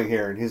you doing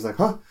here?" And he's like,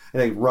 "Huh?"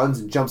 And he runs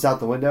and jumps out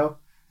the window.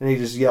 And he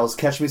just yells,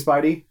 "Catch me,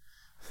 Spidey."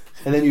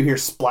 And then you hear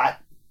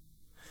splat.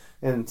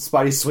 And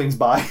Spidey swings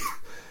by.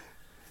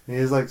 And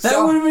he's like, that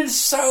would have been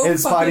so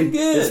fucking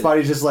good. And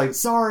Spidey's just like,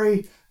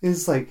 "Sorry." And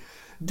it's like,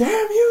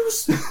 damn you,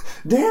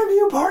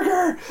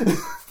 Parker.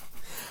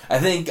 I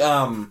think,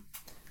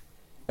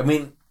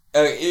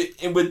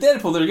 with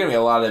Deadpool, there's going to be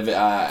a lot of...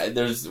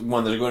 there's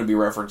going to be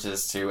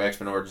references to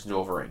X-Men Origins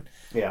Wolverine.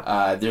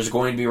 Yeah. There's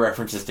going to be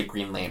references to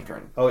Green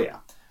Lantern. Oh, yeah.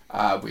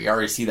 We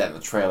already see that in the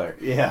trailer.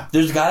 Yeah.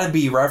 There's got to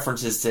be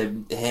references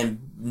to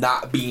him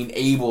not being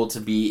able to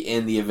be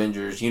in the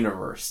Avengers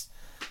universe.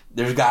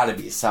 There's got to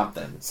be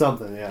something.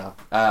 Something, yeah.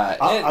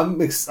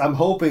 I'm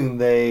hoping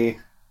they...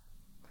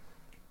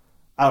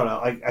 I don't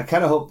know. I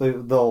kind of hope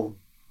they'll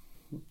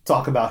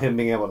talk about him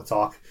being able to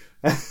talk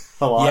a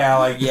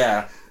lot.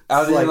 Yeah.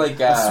 I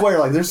swear,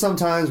 like, there's some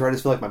times where I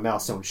just feel like my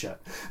mouth's sewn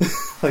shut.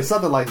 Like,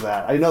 something like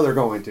that. I know they're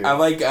going to. I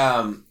like,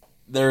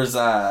 there's,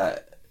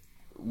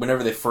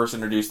 whenever they first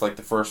introduced, like,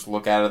 the first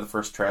look out of the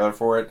first trailer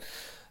for it,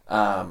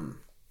 Ryan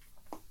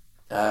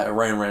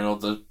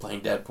Reynolds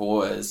playing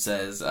Deadpool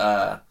says,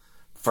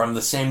 from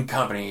the same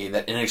company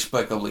that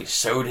inexplicably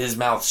sewed his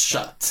mouth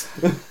shut.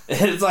 And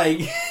it's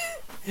like...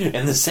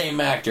 And the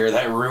same actor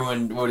that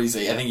ruined, what do you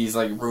say? I think he's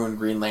like ruined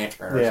Green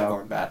Lantern or something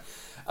like that.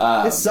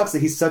 It sucks that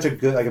he's such a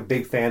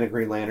big fan of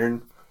Green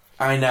Lantern.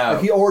 I know.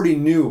 Like, he already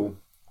knew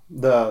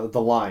the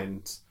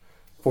lines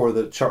for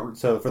the chart,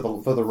 so for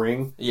the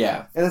ring.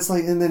 Yeah. And it's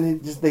like, and then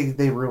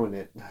they ruin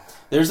it.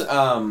 There's it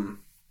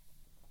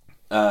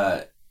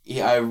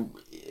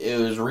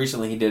was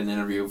recently he did an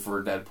interview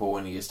for Deadpool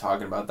and he was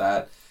talking about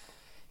that.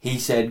 He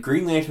said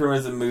Green Lantern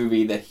was a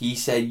movie that he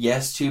said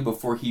yes to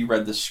before he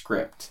read the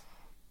script.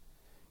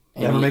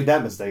 Never make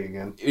that mistake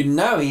again.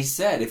 No, he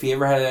said if he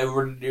ever had it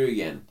ever to do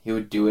again, he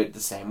would do it the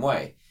same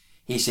way.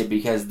 He said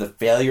because the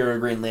failure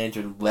of Green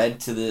Lantern led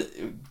to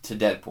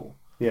Deadpool.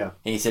 Yeah.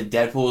 And he said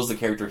Deadpool is the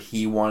character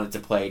he wanted to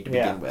play to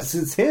begin with.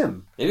 It's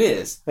him. It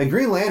is. Like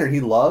Green Lantern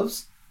he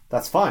loves,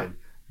 that's fine.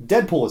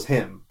 Deadpool is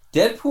him.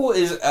 Deadpool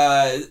is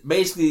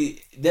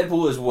basically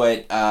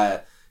what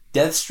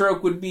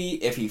Deathstroke would be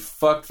if he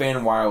fucked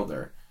Van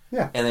Wilder.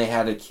 Yeah. And they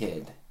had a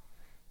kid.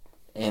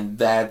 And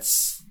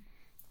that's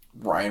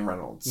Ryan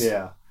Reynolds.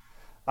 Yeah.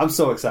 I'm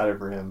so excited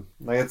for him.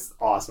 Like, it's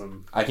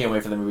awesome. I can't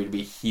wait for the movie to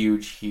be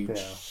huge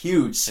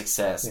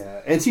success.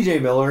 Yeah, and T.J.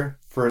 Miller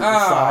for the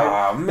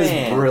side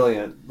is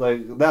brilliant.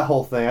 Like, that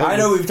whole thing. I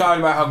know we've talked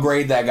about how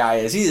great that guy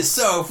is. He is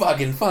so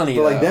fucking funny.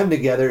 But like them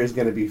together is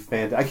going to be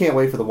fantastic. I can't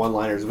wait for the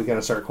one-liners we're going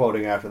to start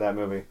quoting after that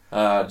movie.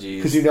 Oh, jeez.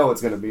 Because you know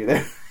it's going to be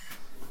there.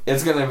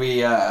 It's going to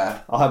be...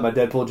 I'll have my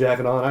Deadpool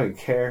jacket on. I don't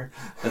care.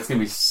 That's going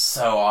to be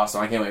so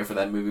awesome. I can't wait for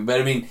that movie. But,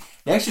 I mean,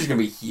 next year's going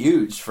to be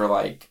huge for,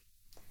 like,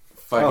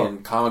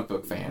 fucking comic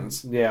book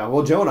fans. Yeah.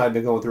 Well, Joe and I have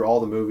been going through all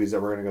the movies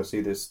that we're going to go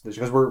see this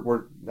because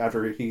we're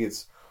after he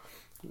gets...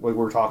 Like we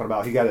were talking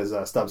about, he got his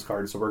Stubbs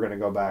card, so we're going to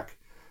go back,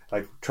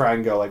 like, try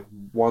and go, like,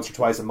 once or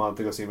twice a month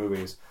to go see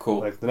movies.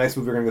 Cool. Like, the next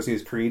movie we're going to go see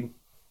is Creed.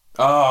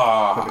 Oh,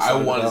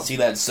 I want to see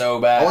that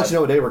so bad. I'll let you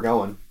know what day we're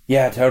going.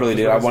 Yeah, totally,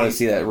 dude. I want to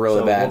see that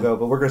really bad. We'll go,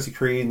 but we're going to see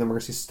Creed, and then we're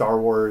going to see Star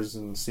Wars,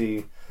 and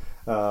see...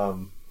 I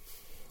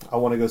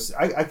want to go see...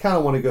 I kind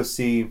of want to go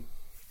see...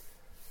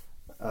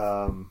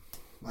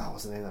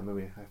 what's the name of that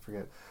movie? I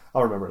forget.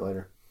 I'll remember it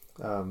later.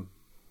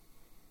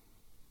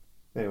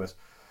 Anyways...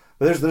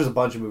 But there's a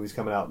bunch of movies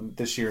coming out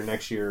this year,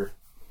 next year,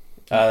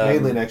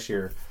 mainly next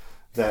year,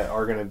 that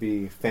are going to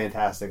be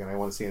fantastic, and I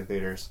want to see in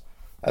theaters.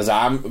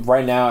 I'm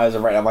like,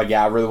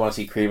 yeah, I really want to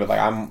see Creed, but like,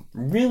 I'm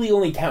really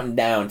only counting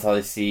down until I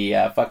see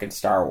fucking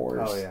Star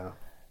Wars. Oh yeah,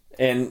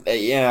 and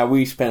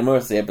we spent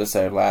most of the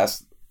episode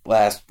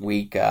last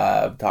week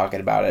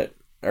talking about it,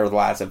 or the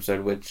last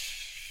episode,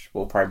 which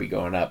will probably be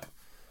going up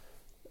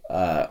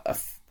a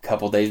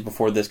couple days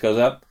before this goes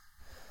up.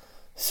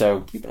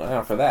 So keep an eye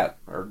out for that,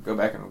 or go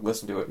back and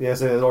listen to it. Yeah,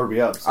 so it'll already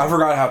be up. So. I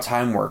forgot how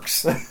time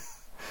works.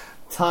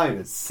 Time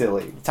is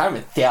silly. Time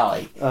is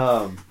silly.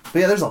 But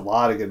yeah, there's a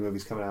lot of good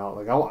movies coming out.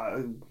 Like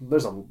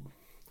there's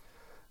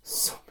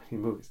so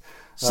many movies.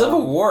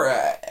 Civil War.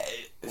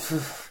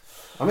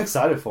 I'm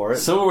excited for it.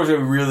 Civil War's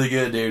gonna be really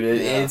good, dude.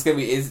 It's gonna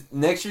be.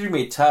 Next year's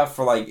gonna be tough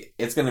for like.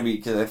 It's gonna be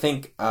because I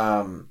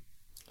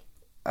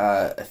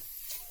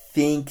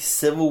think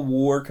Civil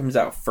War comes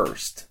out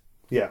first.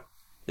 Yeah.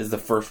 Is the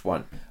first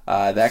one.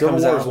 That Civil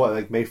comes War out is what,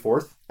 like May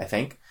 4th? I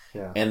think.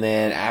 Yeah. And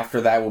then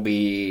after that will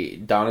be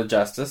Dawn of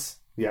Justice.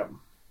 Yep.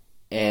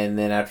 And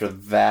then after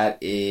that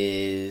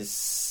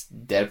is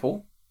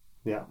Deadpool.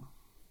 Yeah.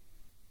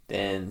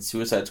 Then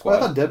Suicide Squad.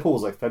 Well, I thought Deadpool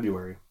was like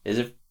February. Is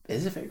it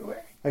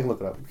February? I can look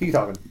it up. Keep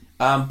talking.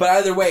 But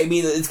either way, I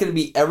mean, it's going to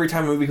be every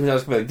time a movie comes out,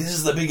 it's going to be like, this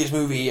is the biggest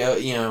movie,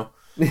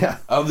 Yeah.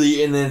 of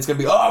the, and then it's going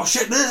to be, oh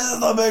shit, this is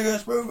the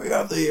biggest movie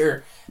of the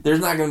year. There's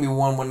not going to be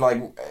one when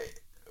like.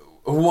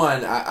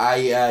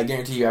 I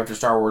guarantee you after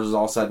Star Wars is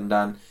all said and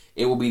done,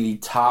 it will be the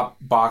top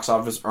box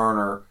office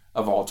earner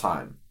of all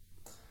time.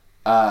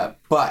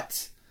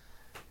 But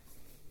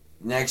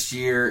next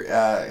year,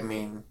 I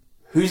mean,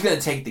 who's going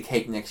to take the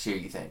cake next year,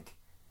 you think?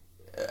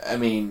 I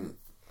mean...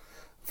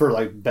 For,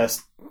 like,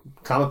 best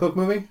comic book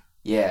movie?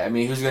 Yeah, I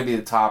mean, who's going to be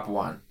the top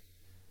one?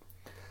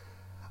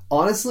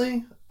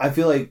 Honestly, I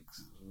feel like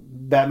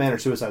Batman or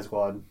Suicide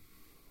Squad.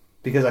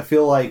 Because I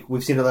feel like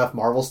we've seen enough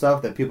Marvel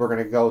stuff that people are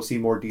going to go see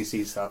more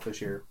DC stuff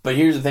this year. But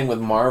here's the thing with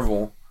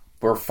Marvel.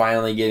 We're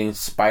finally getting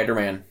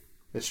Spider-Man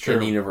it's true. in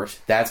the universe.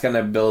 That's going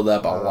to build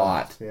up a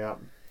lot. Yeah.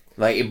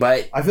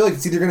 But I feel like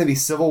it's either going to be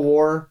Civil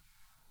War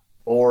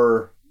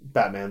or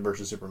Batman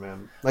versus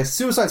Superman. Like,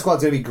 Suicide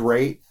Squad's going to be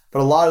great, but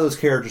a lot of those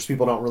characters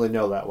people don't really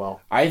know that well.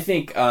 I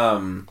think,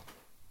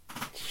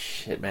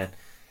 shit, man.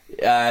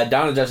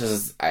 Dawn of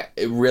Justice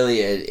is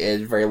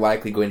very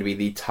likely going to be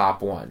the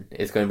top one.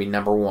 It's going to be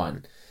number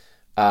one.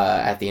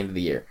 At the end of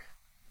the year.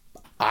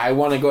 I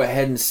want to go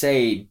ahead and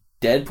say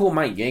Deadpool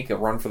might make a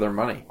run for their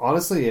money.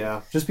 Honestly,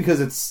 yeah. Just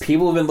because it's...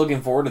 People have been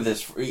looking forward to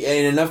this. And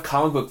enough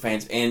comic book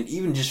fans, and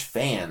even just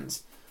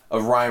fans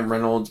of Ryan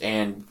Reynolds,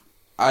 and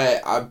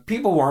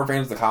people who aren't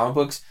fans of the comic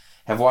books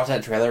have watched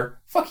that trailer,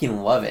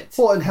 fucking love it.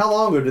 Well, and how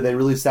long ago did they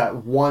release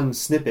that one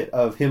snippet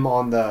of him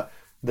on the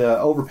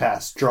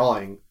overpass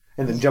drawing,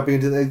 and then jumping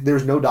into there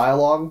was no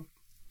dialogue?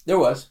 There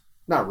was.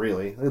 Not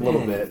really. A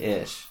little bit.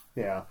 Ish.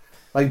 Yeah.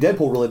 Like,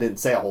 Deadpool really didn't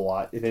say a whole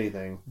lot, if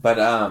anything. But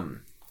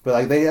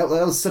like, that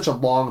was such a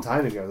long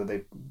time ago that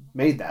they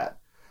made that.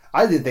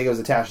 I didn't think it was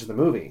attached to the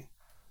movie.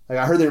 Like,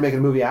 I heard they were making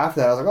a movie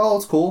after that. I was like, oh,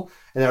 it's cool.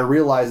 And then I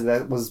realized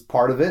that was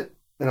part of it.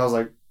 And I was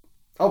like,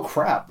 oh,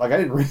 crap. Like, I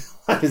didn't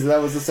realize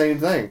that was the same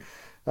thing.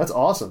 That's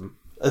awesome.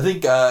 I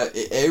think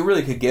it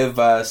really could give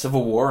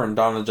Civil War and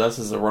Dawn of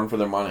Justice a run for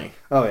their money.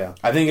 Oh, yeah.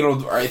 I think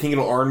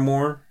it'll earn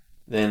more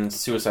than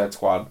Suicide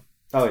Squad.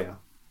 Oh, yeah.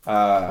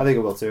 I think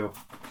it will, too.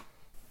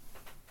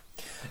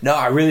 No,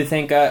 I really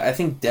think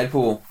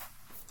Deadpool.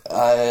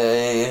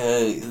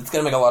 It's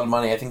gonna make a lot of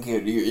money. I think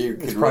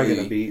it's probably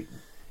gonna beat.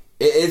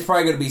 It's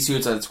probably gonna be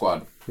Suicide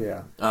Squad.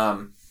 Yeah.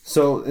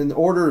 So in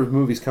order of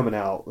movies coming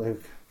out, like,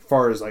 as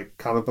far as like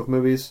comic book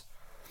movies,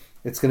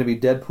 it's gonna be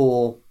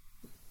Deadpool,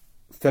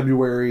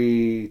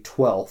 February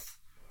 12th,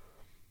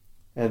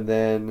 and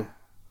then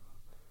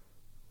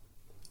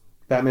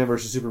Batman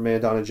vs Superman: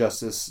 Dawn of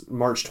Justice,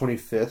 March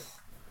 25th,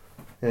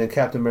 and then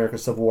Captain America: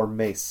 Civil War,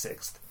 May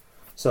 6th.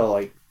 So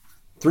like.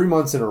 3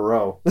 months in a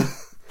row.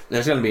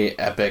 There's going to be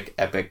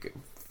epic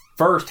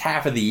first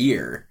half of the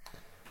year.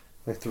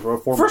 Like throw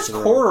 4 months First in a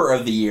row. quarter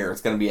of the year,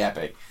 it's going to be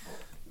epic.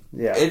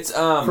 Yeah, It's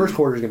first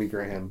quarter is going to be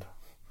grand,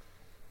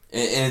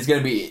 and it's going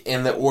to be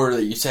in the order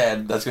that you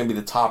said. That's going to be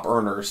the top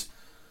earners,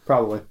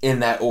 probably in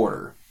that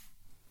order.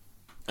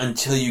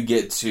 Until you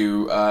get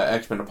to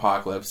X-Men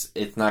Apocalypse,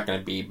 it's not going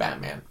to be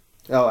Batman.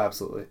 Oh,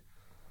 absolutely.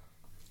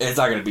 It's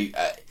not going to be.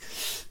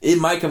 It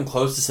might come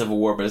close to Civil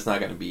War, but it's not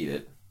going to beat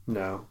it.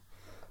 No.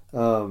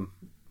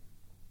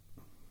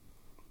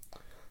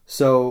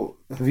 So,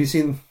 have you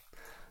seen...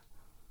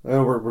 I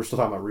know we're still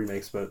talking about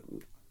remakes, but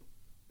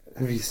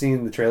have you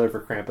seen the trailer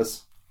for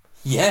Krampus?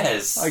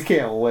 Yes! I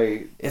can't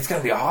wait. It's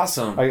going to be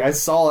awesome. I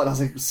saw it, and I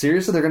was like,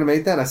 seriously, they're going to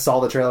make that? And I saw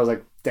the trailer, I was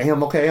like,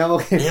 damn, okay, I'm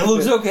okay. It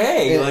looks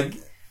okay.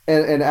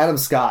 And Adam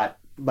Scott,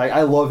 like,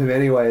 I love him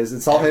anyways,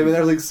 and saw him, and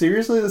I was like,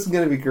 seriously, this is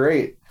going to be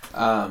great.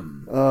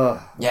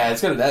 Yeah,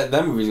 it's gonna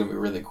that movie's gonna be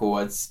really cool.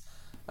 It's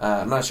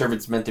I'm not sure if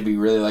it's meant to be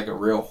really like a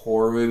real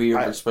horror movie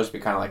or if it's supposed to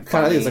be kind of like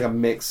funny. I think it's like a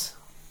mix.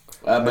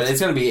 But it's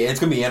gonna be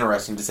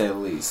interesting to say the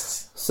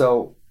least.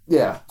 So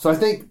yeah, I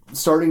think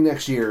starting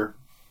next year,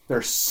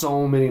 there's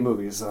so many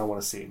movies that I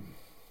want to see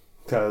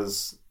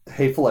because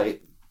Hateful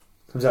Eight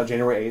comes out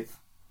January 8th.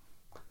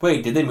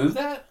 Wait, did they move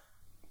that?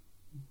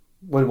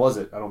 When was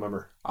it? I don't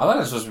remember. I thought it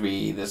was supposed to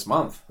be this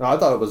month. No, I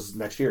thought it was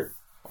next year.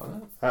 What?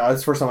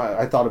 That's the first time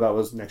I thought about it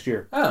was next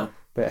year. Oh.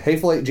 But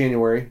Hateful Eight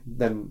January,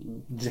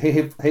 then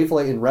Hateful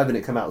Eight and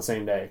Revenant come out the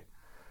same day.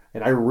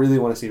 And I really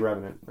want to see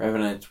Revenant.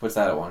 Revenant, what's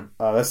that one?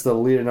 That's the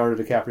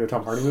Leonardo DiCaprio,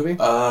 Tom Hardy movie.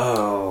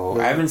 Oh,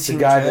 I haven't seen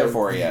the guy trailer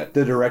for it yet.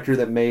 The director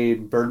that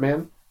made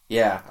Birdman.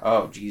 Yeah.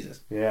 Oh, Jesus.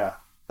 Yeah.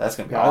 That's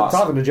going to be I awesome. was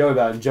talking to Joe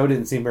about it, and Joe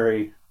didn't seem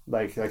very,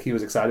 like he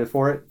was excited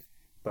for it.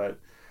 But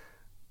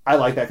I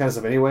like that kind of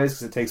stuff anyways,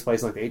 because it takes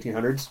place in like the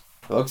 1800s.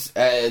 It looks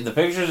the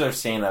pictures I've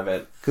seen of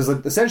it. Because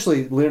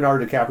essentially,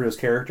 Leonardo DiCaprio's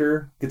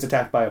character gets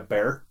attacked by a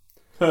bear.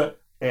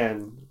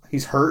 And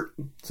he's hurt,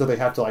 so they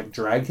have to like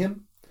drag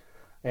him.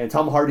 And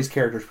Tom Hardy's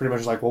character is pretty much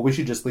just like, well, we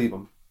should just leave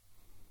him.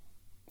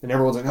 And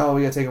everyone's like, oh,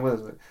 we gotta take him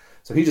with us.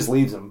 So he just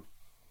leaves him.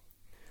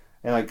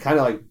 And like, kind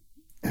of like,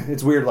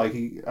 it's weird. Like,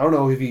 I don't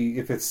know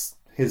if it's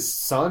his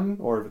son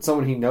or if it's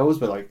someone he knows,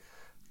 but like,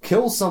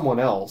 kills someone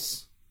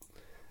else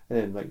and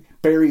then like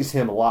buries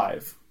him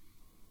alive.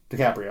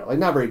 DiCaprio, like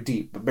not very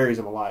deep, but buries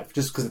him alive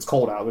just because it's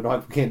cold out.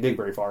 We can't dig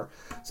very far,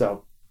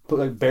 so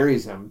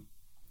buries him.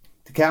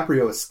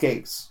 DiCaprio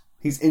escapes.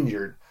 He's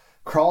injured,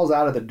 crawls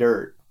out of the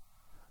dirt,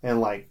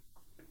 and like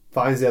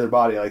finds the other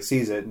body. Like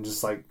sees it and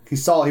just like he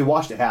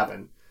watched it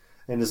happen,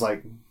 and just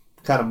like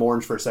kind of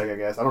mourns for a second. I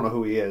guess I don't know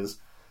who he is,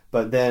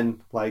 but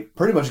then like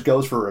pretty much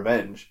goes for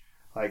revenge.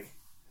 Like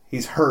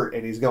he's hurt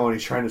and he's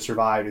trying to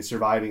survive. He's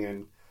surviving,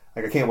 and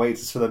like I can't wait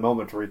just for the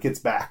moment where he gets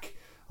back.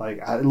 Like,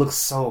 it looks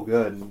so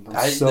good.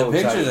 The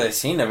pictures I've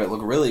seen of it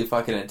look really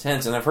fucking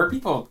intense. And I've heard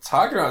people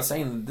talking about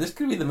saying this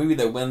could be the movie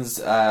that wins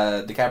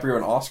DiCaprio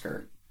an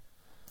Oscar.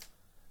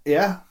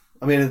 Yeah.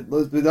 I mean,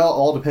 it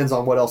all depends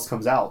on what else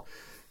comes out.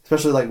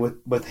 Especially, like,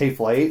 with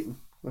Hateful Eight.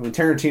 I mean,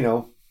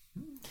 Tarantino,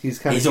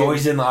 he's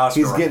always in the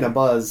Oscar. He's getting a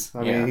buzz.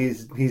 I mean,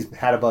 he's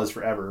had a buzz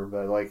forever.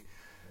 But, like...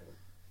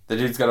 The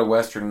dude's got a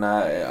Western,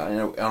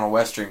 on a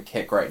Western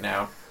kick right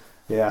now.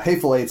 Yeah,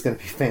 Hateful Eight's going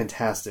to be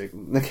fantastic.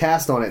 The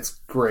cast on it's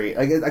great.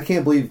 I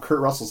can't believe Kurt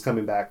Russell's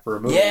coming back for a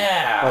movie.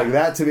 Yeah! Like,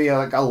 that to me,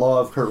 like, I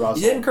love Kurt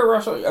Russell. Didn't Kurt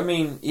Russell... I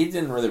mean, he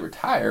didn't really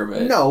retire,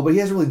 but... No, but he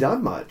hasn't really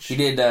done much. He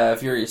did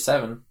Furious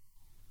 7.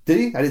 Did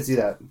he? I didn't see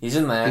that. He's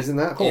in that. He's in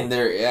that? Cool. And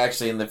they're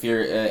actually in the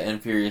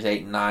Furious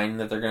 8 and 9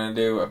 that they're going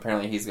to do.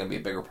 Apparently, he's going to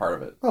be a bigger part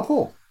of it. Oh,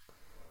 cool.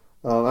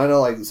 I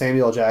know, like,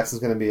 Samuel L. Jackson's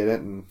going to be in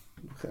it, and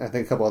I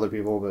think a couple other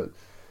people, but...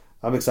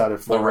 I'm excited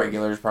for the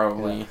regulars,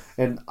 probably. Yeah.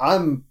 And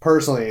I'm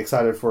personally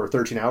excited for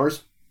 13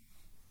 Hours.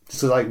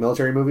 Just because I like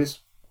military movies.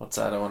 What's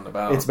that one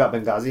about? It's about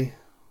Benghazi.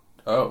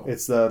 Oh.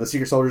 It's the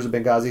Secret Soldiers of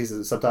Benghazi is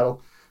the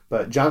subtitle.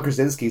 But John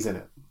Krasinski's in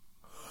it.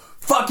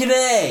 Fucking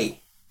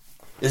A!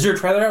 Is there a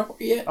trailer out for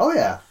it yet? Oh,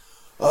 yeah.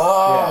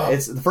 Oh! Yeah,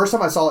 it's the first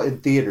time I saw it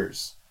in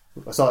theaters.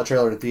 I saw that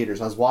trailer in theaters,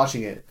 and I was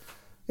watching it.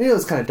 And it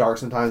was kind of dark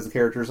sometimes, the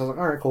characters. I was like,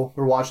 all right, cool.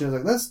 We're watching it. I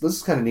was like, this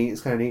is kind of neat. It's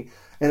kind of neat.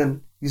 And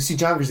then you see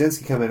John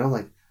Krasinski come in, and I'm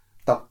like,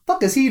 the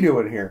fuck is he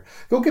doing here?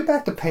 Go get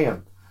back to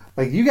Pam.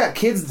 Like, you got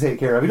kids to take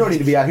care of. You don't need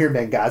to be out here in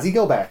Benghazi.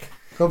 Go back.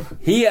 Go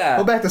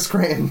back to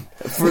Scranton.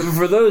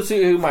 For those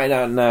who might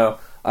not know,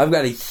 I've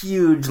got a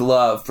huge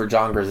love for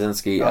John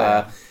Krasinski.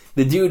 The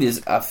dude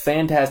is a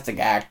fantastic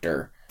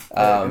actor.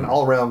 An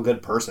all-around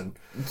good person.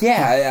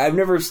 Yeah, I've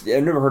never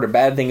heard a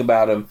bad thing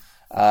about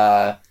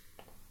him.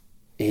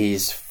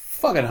 He's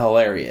fucking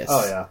hilarious.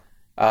 Oh,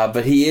 yeah.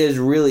 But he is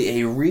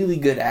really a really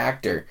good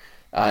actor.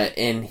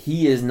 And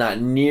he is not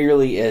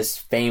nearly as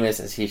famous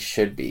as he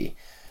should be.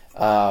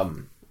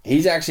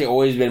 He's actually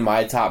always been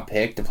my top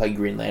pick to play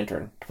Green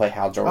Lantern, to play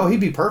Hal Jordan. Oh, he'd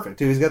be perfect,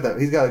 too. He's got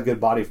a good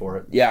body for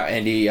it. Yeah,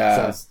 and he...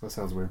 that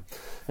sounds weird.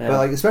 Yeah. But,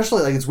 like,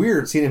 especially, like, it's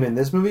weird seeing him in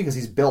this movie because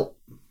he's built.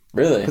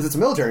 Really? Because it's a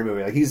military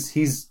movie. Like,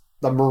 he's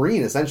the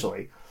Marine,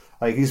 essentially.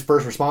 Like, he's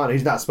first responder.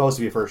 He's not supposed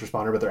to be a first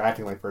responder, but they're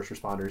acting like first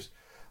responders.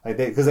 Like,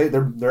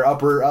 their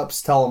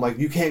upper-ups tell them, like,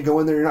 you can't go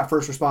in there, you're not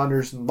first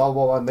responders, and blah,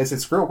 blah, blah. And they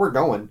said, screw it, we're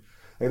going.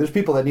 Like, there's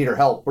people that need our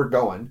help. We're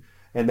going.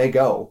 and they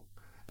go,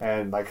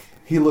 and like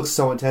he looks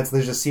so intense. And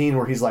there's a scene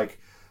where he's like,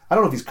 I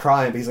don't know if he's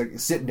crying, but he's like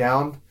sitting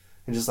down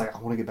and just like, I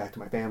want to get back to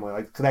my family,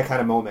 like that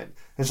kind of moment.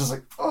 And it's just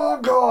like, oh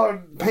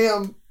God,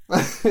 Pam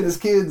and his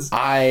kids.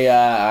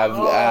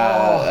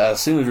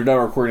 As soon as we're done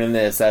recording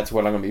this, that's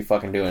what I'm gonna be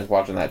fucking doing, is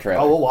watching that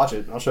trailer. Oh, we'll watch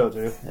it. I'll show it to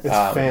you.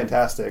 It's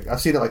fantastic.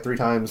 I've seen it like 3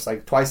 times,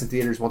 like twice in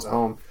theaters, once at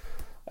home.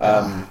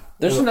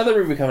 There's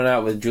another movie coming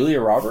out with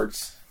Julia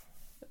Roberts.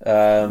 I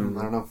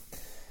don't know.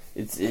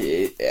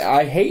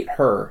 I hate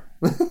her.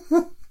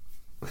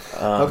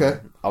 Okay.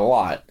 A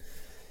lot.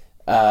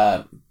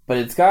 But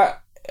it's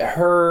got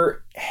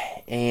her,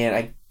 and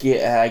I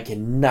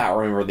cannot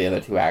remember the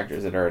other 2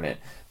 actors that are in it.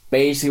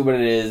 Basically, what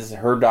it is,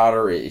 her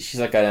daughter, she's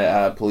like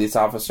a police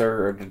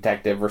officer or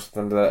detective or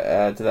something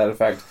to that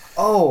effect.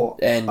 Oh,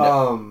 and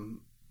I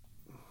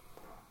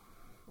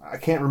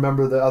can't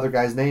remember the other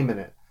guy's name in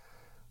it.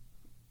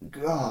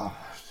 Gosh.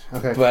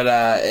 Okay. But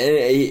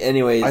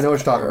anyways, I know what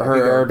you're talking about.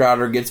 Her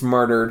daughter gets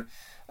murdered,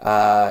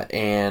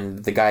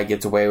 and the guy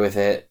gets away with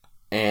it,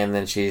 and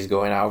then she's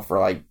going out for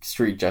like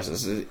street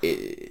justice.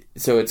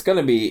 So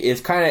it'll be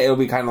kind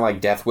of like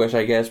Death Wish,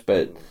 I guess,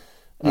 but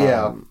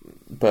yeah.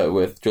 But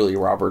with Julia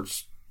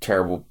Roberts'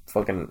 terrible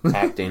fucking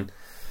acting.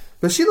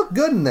 But she looked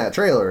good in that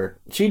trailer.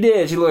 She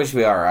did. She looks to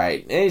be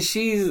alright. And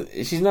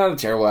she's not a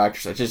terrible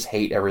actress. I just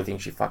hate everything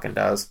she fucking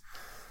does.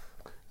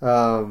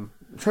 I'm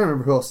trying to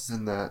remember who else is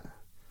in that.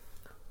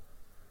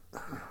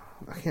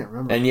 I can't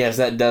remember. And yes,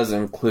 that does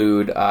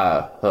include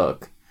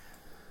Hook.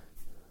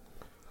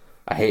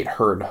 I hate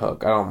her and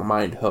Hook. I don't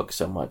mind Hook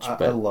so much,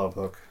 but I love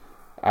Hook.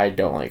 I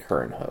don't like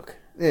her and Hook.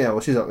 Yeah, well,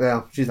 she's not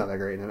that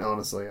great in it,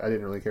 honestly. I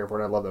didn't really care for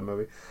it. I love that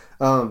movie.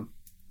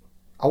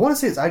 I want to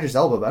say it's Idris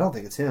Elba, but I don't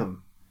think it's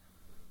him.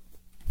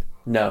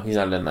 No, he's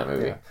not in that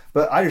movie. Yeah.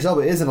 But Idris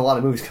Elba is in a lot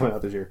of movies coming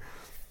out this year.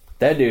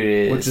 That dude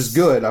is. Which is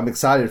good. I'm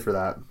excited for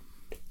that.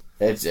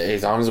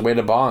 He's on his way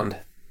to Bond.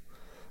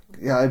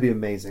 Yeah, it'd be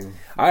amazing.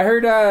 I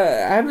heard,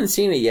 I haven't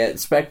seen it yet,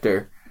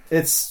 Spectre.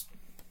 It's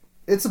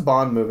a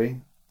Bond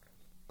movie.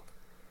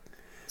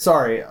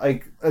 Sorry,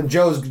 like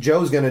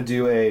Joe's gonna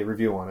do a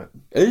review on it.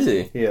 Is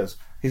he? He is.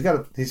 He's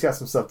got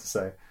some stuff to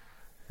say.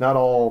 Not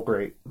all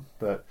great,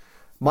 but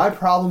my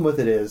problem with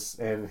it is,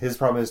 and his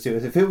problem is too,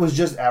 is if it was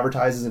just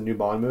advertised as a new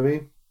Bond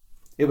movie,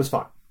 it was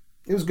fine.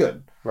 It was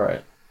good.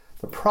 Right.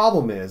 The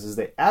problem is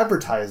they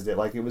advertised it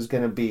like it was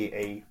going to be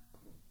a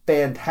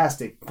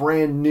fantastic,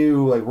 brand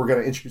new, like we're going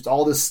to introduce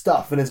all this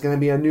stuff and it's going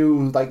to be a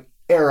new like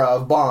era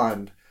of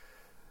Bond.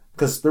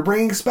 Because they're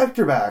bringing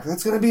Spectre back.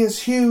 That's going to be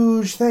this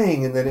huge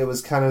thing. And then it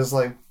was kind of just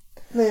like,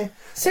 eh.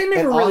 Say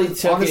never really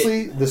took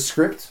honestly, the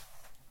script,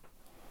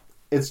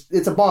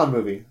 it's a Bond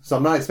movie. So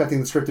I'm not expecting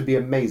the script to be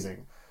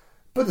amazing.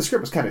 But the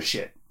script was kind of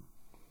shit.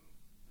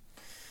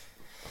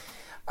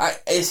 I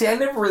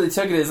never really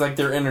took it as like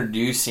they're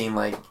introducing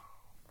like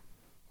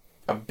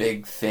a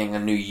big thing, a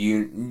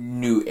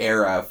new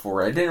era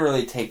for it. I didn't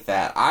really take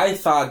that. I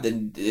thought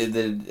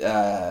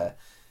the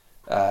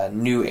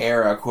new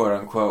era, quote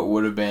unquote,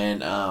 would have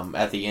been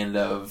at the end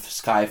of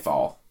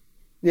Skyfall.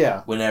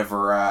 Yeah.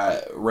 Whenever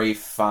Ralph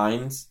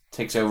Fiennes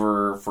takes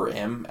over for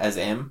M as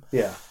M.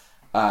 Yeah.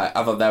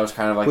 I thought that was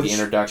kind of like the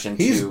introduction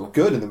to... He's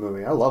good in the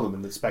movie. I love him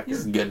in the Spectre.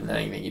 He's good in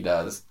anything he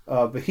does.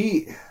 But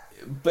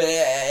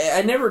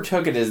I never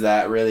took it as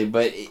that, really.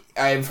 But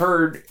I've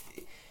heard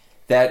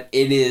that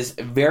it is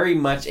very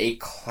much a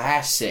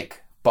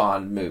classic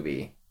Bond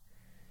movie.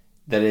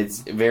 That it's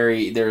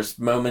very... There's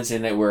moments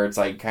in it where it's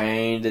like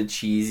kind of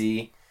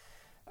cheesy.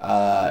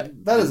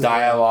 The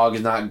dialogue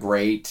is not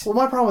great. Well,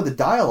 my problem with the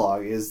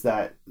dialogue is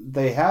that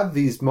they have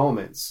these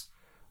moments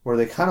where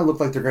they kind of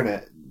look like they're going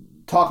to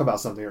talk about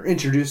something or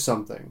introduce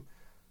something,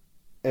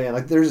 and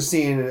like there's a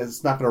scene, and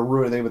it's not going to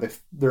ruin anything, but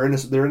they're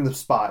in the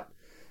spot,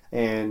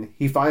 and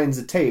he finds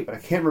a tape, and I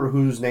can't remember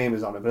whose name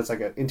is on it, but it's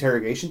like an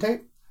interrogation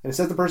tape, and it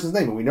says the person's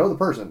name, and we know the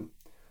person.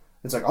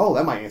 It's like, oh,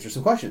 that might answer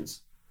some questions,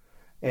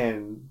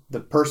 and the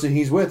person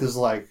he's with is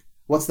like,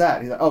 what's that?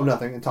 And he's like, oh,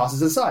 nothing, and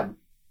tosses it aside.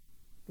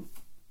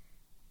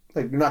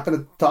 Like, you're not going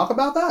to talk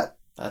about that?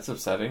 That's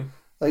upsetting.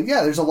 Like,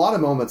 yeah, there's a lot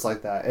of moments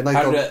like that, and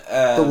like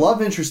the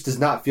love interest does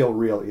not feel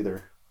real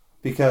either.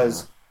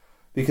 Because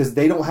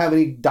they don't have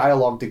any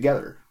dialogue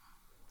together.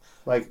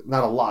 Like,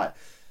 not a lot.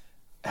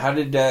 How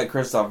did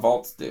Christoph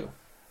Waltz do?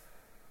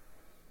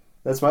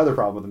 That's my other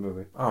problem with the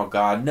movie. Oh,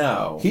 God,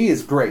 no. He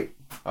is great.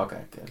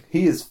 Okay, good.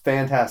 He is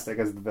fantastic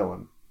as the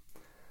villain.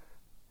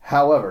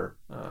 However,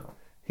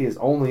 he is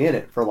only in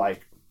it for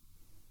like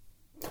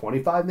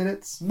 25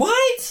 minutes.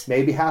 What?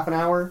 Maybe half an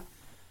hour.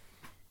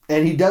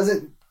 And he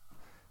doesn't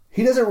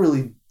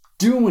really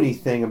do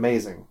anything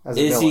amazing as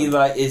a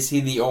villain. Is he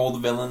the old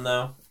villain,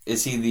 though?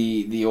 Is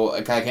he the old...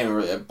 I can't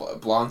remember.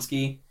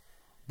 Blonsky?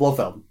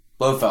 Blofeld.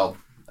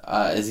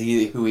 Is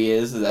he who he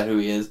is? Is that who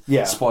he is?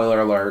 Yeah. Spoiler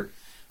alert.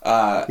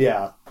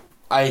 Yeah.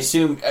 I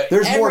assume...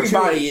 There's more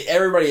to it.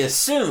 Everybody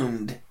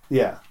assumed.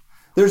 Yeah.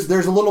 There's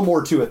a little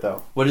more to it,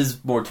 though. What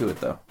is more to it,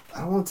 though?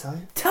 I don't want to tell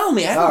you. Tell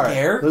me, I don't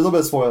care. There's a little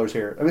bit of spoilers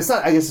here. I mean, it's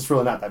not... I guess it's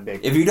really not that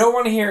big. If you don't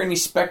want to hear any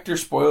Spectre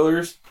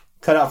spoilers...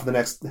 Cut out for the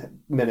next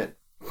minute.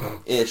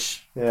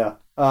 Ish. Yeah.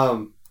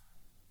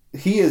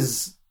 he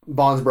is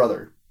Bond's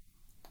brother,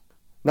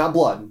 not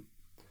blood.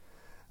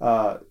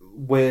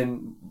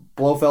 When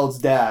Blofeld's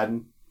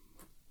dad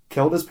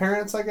killed his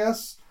parents, I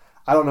guess.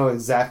 I don't know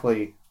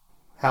exactly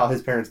how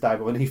his parents died,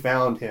 but when he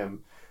found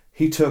him,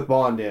 he took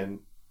Bond in.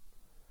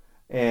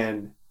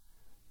 And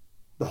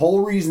the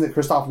whole reason that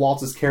Christoph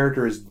Waltz's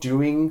character is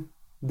doing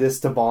this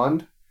to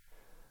Bond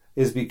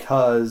is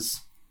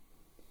because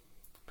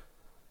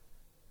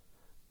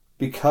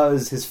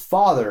his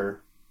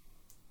father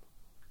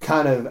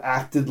kind of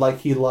acted like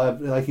he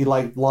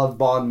loved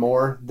Bond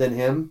more than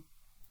him.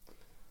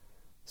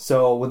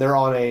 So when they're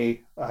on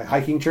a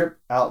hiking trip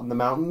out in the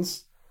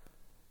mountains,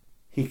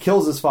 he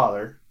kills his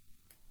father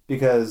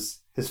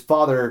because he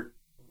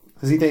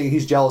thinks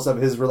he's jealous of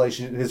his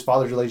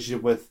father's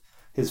relationship with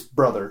his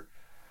brother.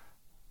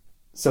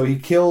 So he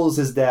kills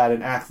his dad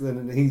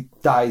and he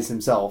dies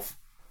himself.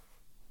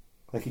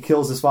 Like he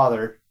kills his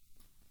father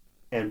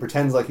and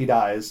pretends like he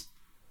dies.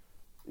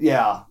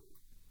 Yeah.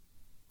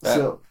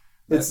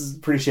 It's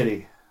pretty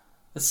shitty.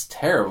 That's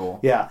terrible.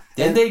 Yeah.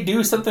 Did they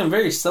do something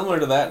very similar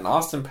to that in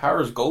Austin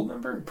Powers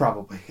Goldmember?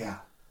 Probably, yeah.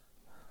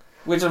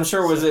 Which I'm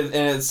sure was in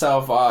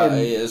itself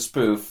a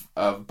spoof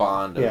of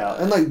Bond. Yeah,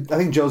 and like I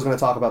think Joe's going to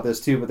talk about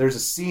this too, but there's a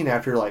scene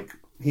after like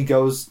he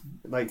goes,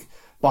 like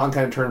Bond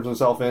kind of turns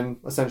himself in,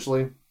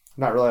 essentially.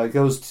 Not really. Like,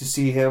 goes to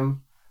see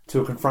him,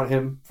 to confront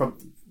him from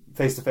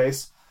face to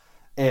face.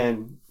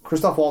 And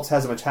Christoph Waltz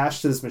has him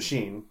attached to this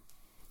machine.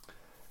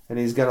 And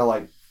he's going to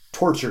like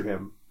torture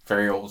him.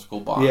 Very old school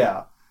Bond.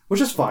 Yeah.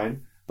 Which is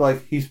fine. But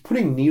like he's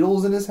putting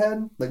needles in his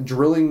head, like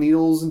drilling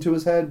needles into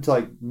his head to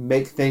like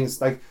make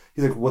things like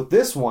he's like, with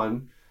this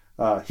one,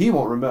 he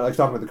won't remember, like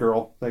talking with the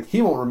girl, like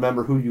he won't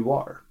remember who you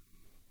are.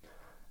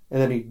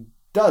 And then he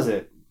does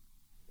it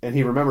and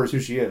he remembers who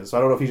she is. So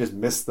I don't know if he just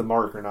missed the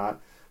mark or not,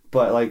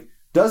 but like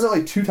does it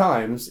like 2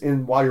 times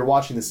while you're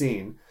watching the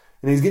scene,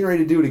 and he's getting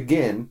ready to do it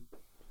again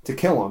to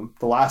kill him,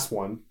 the last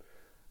one,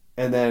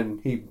 and then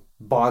he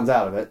bonds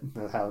out of it.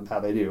 That's how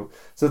they do.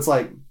 So it's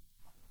like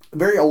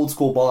very old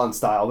school Bond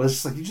style, but it's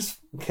just like you just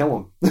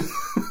kill him.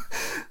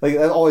 Like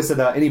I always said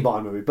that any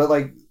Bond movie, but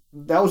like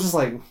that was just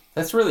like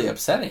that's really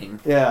upsetting.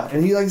 Yeah,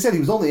 and he, like I said, he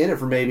was only in it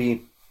for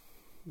maybe,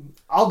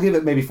 I'll give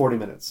it maybe 40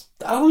 minutes.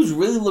 I was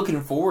really looking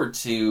forward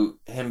to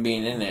him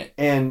being in it,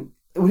 and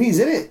when he's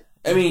in it,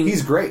 I mean,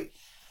 he's great.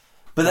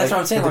 But that's like,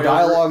 what I'm saying. The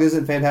dialogue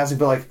isn't fantastic,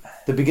 but like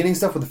the beginning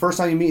stuff with the first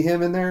time you meet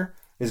him in there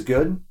is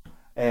good,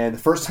 and the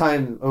first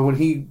time when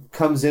he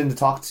comes in to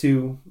talk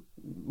to,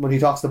 when he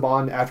talks to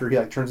Bond after he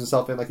like turns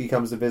himself in, like he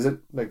comes to visit,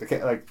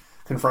 like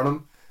confront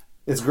him,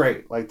 it's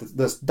great. Like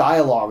this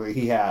dialogue that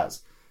he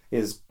has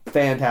is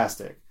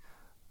fantastic,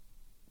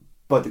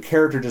 but the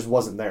character just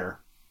wasn't there.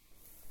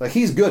 Like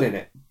he's good in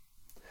it.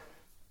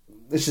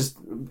 It's just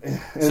so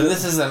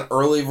this is an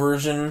early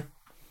version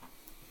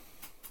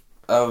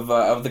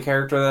of the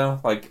character, though.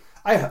 Like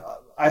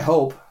I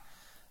hope,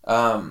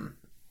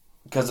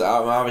 because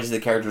obviously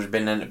the character's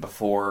been in it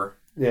before.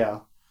 Yeah,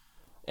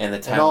 and the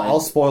talent. And I'll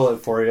spoil it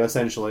for you.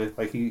 Essentially,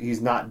 like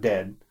he's not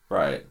dead.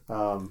 Right.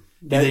 Do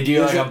they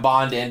do like a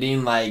Bond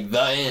ending, like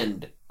the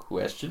end?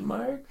 Question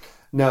mark.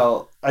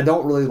 No, I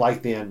don't really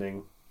like the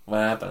ending. What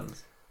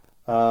happens?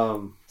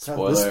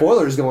 Spoiler. The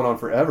spoiler is going on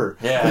forever.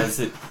 Yeah, it's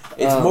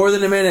more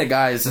than a minute,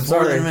 guys. It's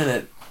more than a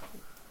minute.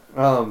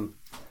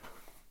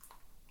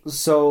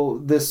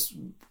 So this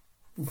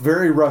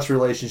very rushed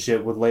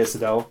relationship with Lea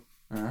Seydoux,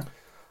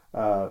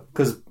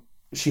 because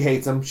she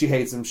hates him. She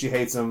hates him. She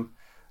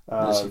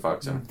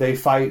fucks him. They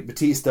fight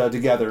Batista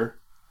together,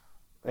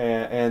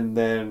 and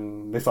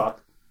then they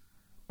fuck,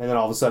 and then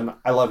all of a sudden,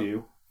 I love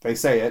you. They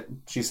say it.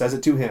 She says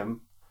it to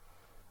him.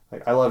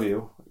 Like, I love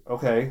you.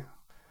 Okay.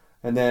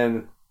 And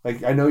then,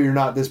 like, I know you're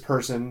not this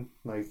person.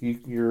 Like, you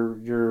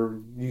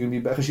can be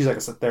better. She's like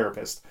a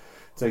therapist.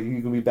 It's like,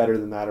 you can be better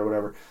than that or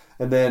whatever.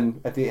 And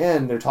then at the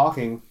end, they're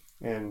talking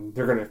and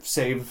they're going to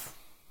save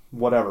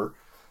whatever.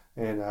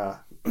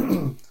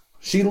 And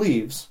she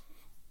leaves.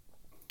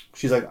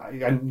 She's like,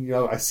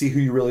 I see who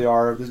you really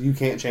are. You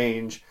can't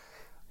change.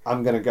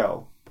 I'm going to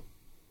go.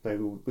 Like,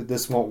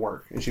 this won't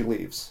work. And she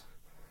leaves.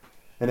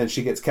 And then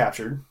she gets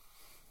captured.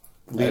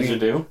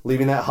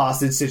 Leaving that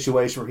hostage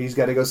situation where he's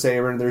got to go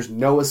save her and there's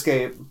no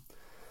escape.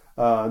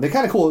 They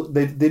kind of cool.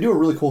 They do a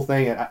really cool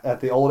thing at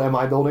the old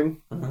MI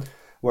building,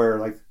 where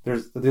like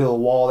there's the little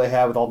wall they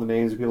have with all the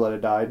names of people that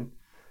had died.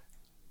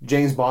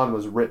 James Bond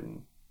was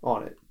written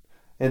on it,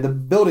 and the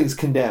building's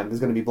condemned. Is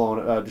going to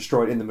be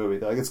destroyed in the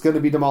movie. Like it's going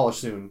to be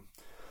demolished soon.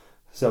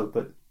 So,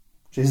 but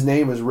his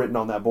name is written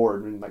on that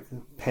board in like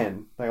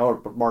pen, like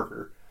or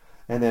marker,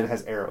 and then it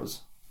has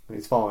arrows, and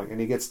he's following, and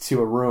he gets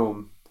to a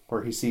room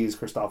where he sees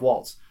Christoph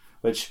Waltz,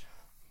 which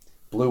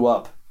blew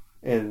up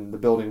in the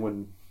building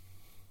when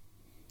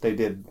they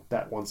did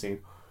that one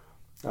scene.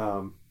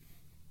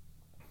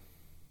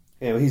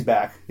 He's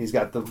back. He's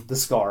got the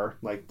scar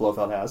like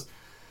Blofeld has,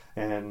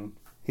 and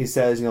he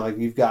says, like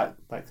you've got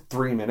like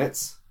 3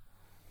 minutes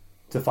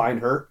to find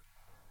her,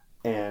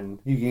 and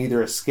you can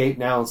either escape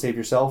now and save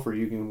yourself, or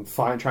you can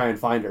try and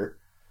find her.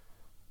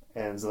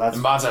 And so that's.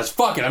 And Bond says,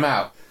 "Fuck it, I'm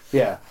out."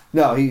 Yeah.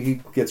 No,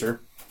 he gets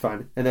her.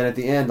 fine. And then at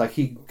the end, like,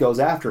 he goes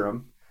after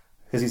him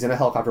because he's in a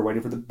helicopter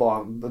waiting for the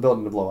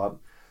building to blow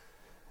up.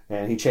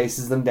 And he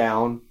chases them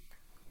down,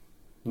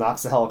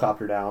 knocks the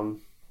helicopter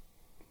down,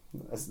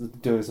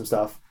 doing some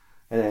stuff.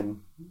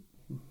 And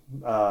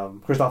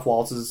then Christoph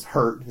Waltz is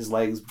hurt, his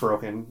leg's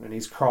broken, and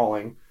he's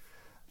crawling,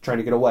 trying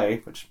to get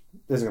away, which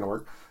isn't going to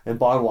work. And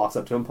Bond walks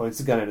up to him, points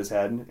the gun at his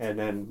head, and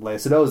then Lea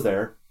Seydoux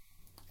there,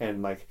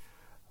 and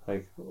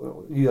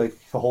the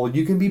whole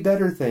 "you can be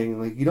better" thing.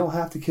 Like, you don't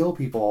have to kill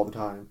people all the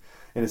time.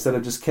 And instead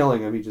of just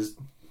killing him, he just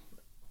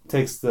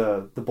takes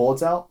the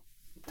bullets out,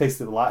 takes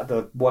the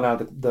one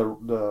out of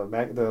the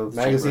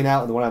magazine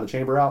out, and the one out of the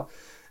chamber out,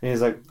 and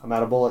he's like, "I'm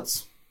out of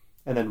bullets,"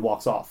 and then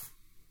walks off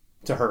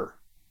to her.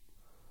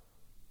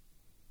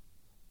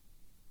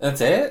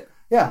 That's it?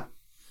 Yeah.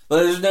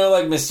 But there's no,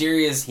 like,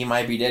 mysterious he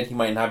might be dead, he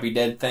might not be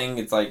dead thing.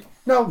 It's like...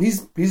 No,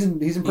 he's in prison.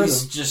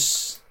 He's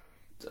just...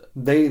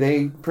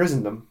 They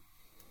prisoned him.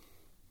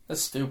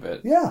 That's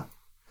stupid. Yeah.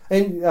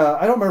 And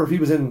I don't remember if he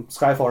was in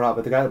Skyfall or not,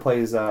 but the guy that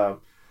plays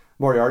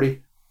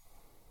Moriarty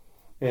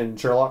in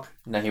Sherlock...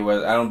 No, he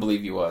was. I don't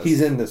believe he was. He's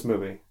in this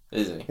movie.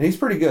 Is he? And he's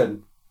pretty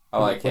good. I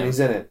like him. When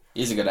he's in it.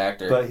 He's a good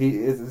actor. But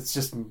it's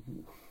just...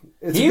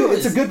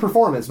 It's a good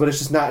performance, but it's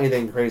just not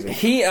anything crazy.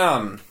 He,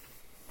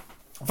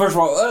 First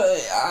of all,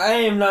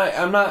 I'm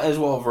not as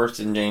well versed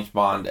in James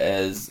Bond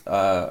as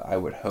I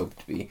would hope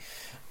to be,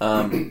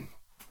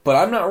 but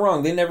I'm not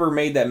wrong. They never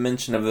made that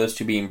mention of those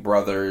two being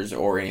brothers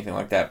or anything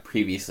like that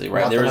previously,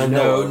 right? There was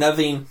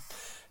nothing.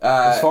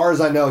 As far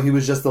as I know, he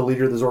was just the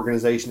leader of this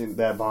organization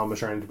that Bond was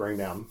trying to bring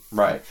down.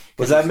 Right,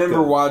 because I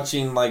remember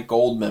watching like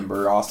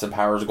Goldmember, Austin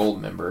Powers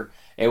Goldmember,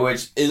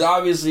 which is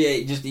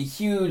obviously just a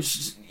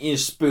huge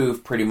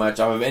spoof, pretty much,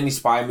 off of any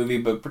spy movie,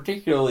 but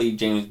particularly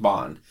James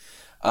Bond.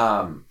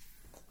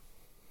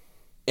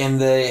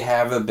 And they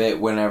have a bit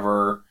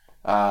whenever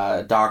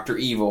Dr.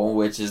 Evil,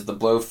 which is the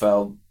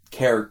Blofeld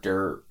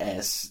character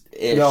ish.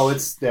 No,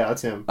 it's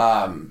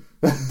him.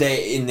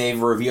 They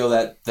reveal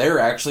that they're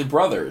actually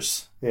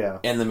brothers. Yeah.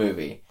 In the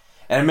movie.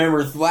 And I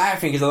remember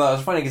laughing because I thought it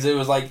was funny because it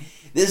was like,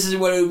 this is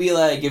what it would be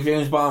like if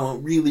James Bond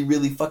went really,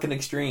 really fucking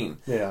extreme.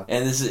 Yeah.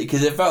 And this is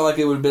because it felt like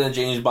it would have been a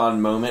James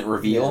Bond moment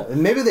reveal. Yeah.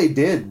 And maybe they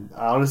did.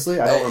 Honestly,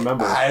 I don't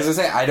remember. As I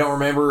say, I don't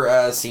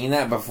remember seeing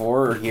that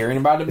before or hearing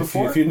about it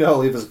before. If you know,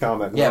 leave us a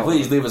comment. Yeah,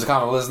 please leave us a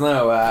comment. Let us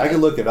know. I can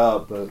look it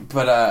up,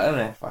 but I don't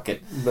know. Fuck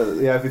it. But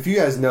yeah, if you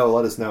guys know,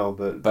 let us know.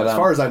 But as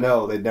far as I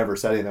know, they'd never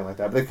said anything like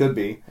that. But they could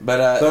be.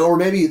 But or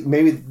maybe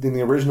in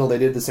the original they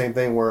did the same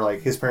thing where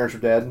like his parents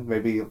were dead.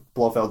 Maybe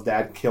Blofeld's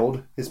dad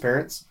killed his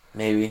parents.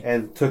 Maybe.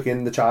 And took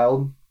in the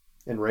child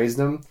and raised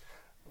them,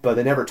 but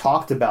they never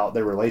talked about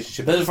their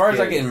relationship. But as far as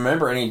I can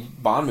remember, any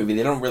Bond movie,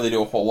 they don't really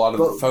do a whole lot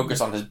of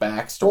focus on his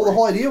backstory. Well, the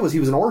whole idea was he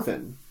was an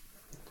orphan.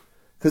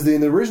 Because in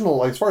the original,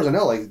 like, as far as I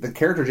know, like the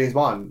character James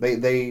Bond,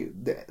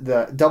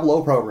 the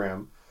 00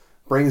 program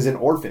brings in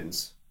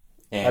orphans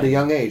at a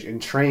young age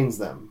and trains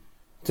them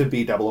to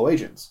be 00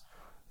 agents.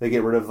 They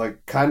get rid of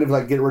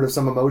get rid of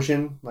some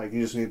emotion, like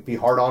you just need to be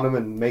hard on them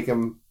and make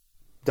them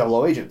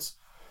 00 agents.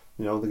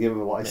 You know, they give them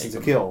a license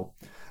to kill.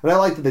 But I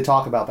like that they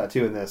talk about that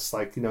too in this.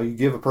 Like, you know, you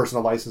give a person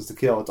a license to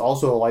kill. It's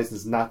also a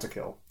license not to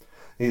kill.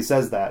 And he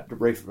says that.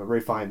 Ray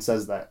Fiennes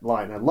says that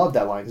line. And I love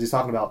that line because he's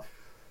talking about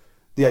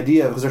the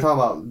idea, because they're talking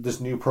about this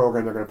new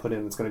program they're going to put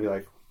in that's going to be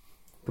like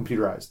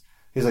computerized.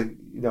 He's like,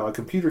 you know, a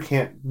computer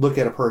can't look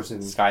at a person.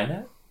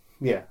 Skynet?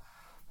 Yeah.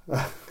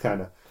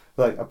 Kind of.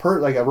 Like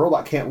a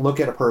robot can't look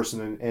at a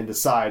person and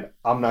decide,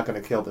 I'm not going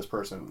to kill this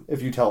person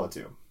if you tell it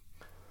to.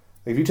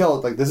 If you tell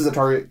it, like, this is a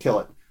target, kill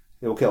it.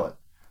 It will kill it.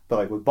 But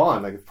like with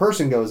Bond, like if a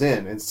person goes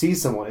in and sees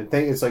someone and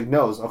it's like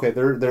knows, okay,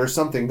 there's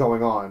something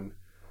going on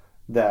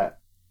that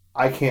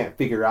I can't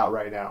figure out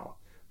right now.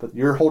 But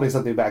you're holding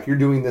something back. You're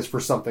doing this for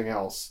something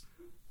else.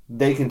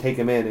 They can take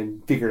him in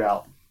and figure it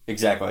out.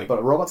 Exactly.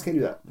 But robots can't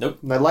do that. Nope.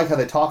 And I like how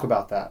they talk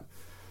about that.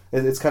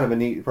 It's kind of a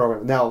neat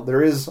program. Now,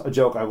 there is a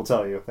joke I will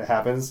tell you that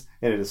happens,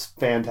 and it is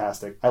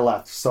fantastic. I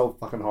laughed so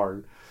fucking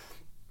hard.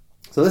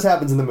 So this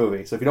happens in the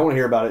movie. So if you don't want to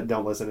hear about it,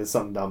 don't listen. It's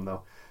something dumb,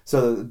 though.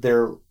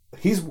 So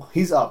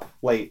he's up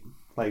late,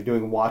 like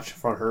doing watch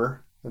from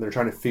her, and they're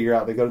trying to figure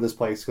out. They go to this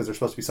place because there's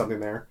supposed to be something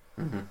there,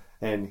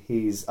 and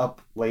he's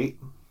up late,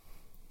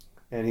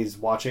 and he's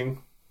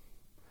watching,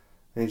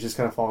 and he's just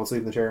kind of falling asleep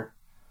in the chair,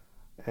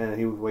 and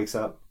he wakes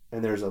up,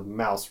 and there's a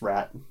mouse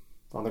rat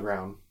on the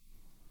ground,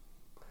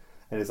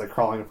 and he's like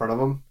crawling in front of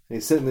him, and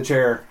he's sitting in the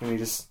chair, and he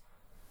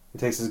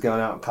takes his gun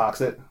out and cocks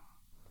it,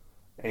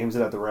 aims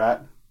it at the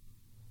rat.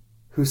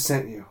 Who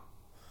sent you?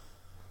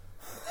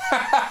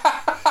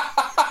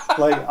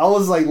 Like, I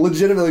was like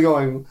legitimately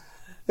going,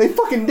 they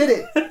fucking did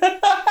it.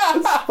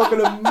 It's fucking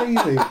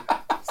amazing.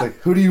 It's like,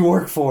 who do you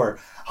work for?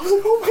 I was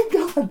like, oh my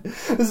god,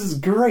 this is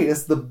great.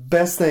 It's the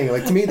best thing.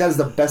 Like, to me, that is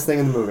the best thing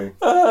in the movie.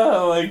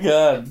 Oh my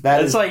god.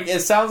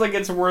 It sounds like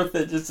it's worth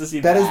it just to see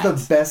that. That is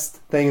the best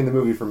thing in the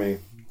movie for me.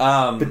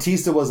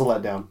 Batista was a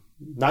letdown.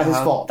 Not his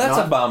fault. That's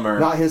a bummer.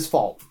 Not his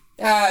fault.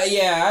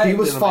 Yeah, he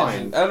was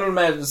fine. I don't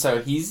imagine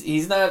so.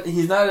 He's not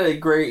a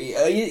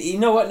great. You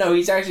know what? No,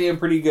 he's actually a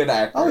pretty good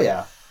actor. Oh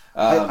yeah.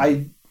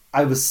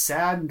 I was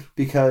sad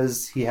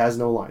because he has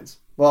no lines.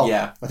 Well,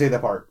 yeah. I take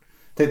that part.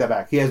 Take that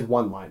back. He has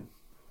one line.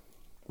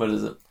 What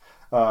is it?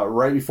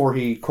 Right before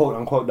he quote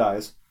unquote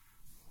dies,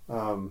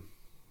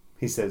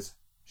 he says,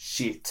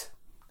 "Shit."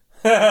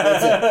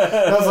 That's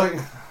it. I was like,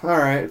 all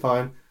right,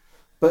 fine.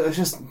 But it's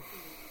just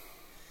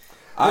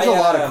there's a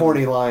lot of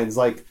corny lines.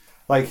 Like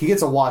he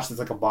gets a watch that's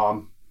like a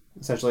bomb,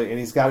 essentially, and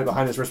he's got it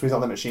behind his wrist when he's on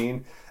the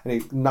machine, and he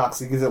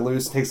gets it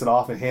loose, takes it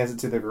off, and hands it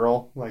to the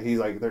girl. Like he's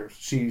like, there,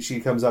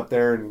 she comes up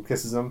there and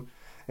kisses him,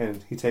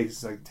 and he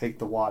takes take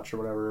the watch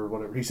or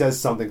whatever. He says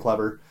something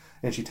clever,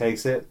 and she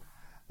takes it,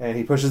 and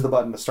he pushes the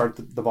button to start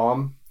the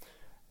bomb,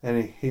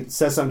 and he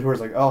says something to her,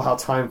 like, "Oh, how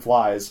time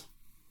flies."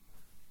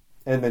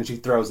 And then she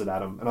throws it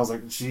at him. And I was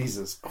like,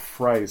 Jesus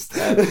Christ.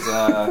 That's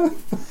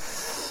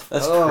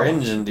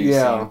cringe-inducing.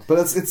 Yeah, but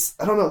it's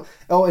I don't know.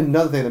 Oh,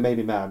 another thing that made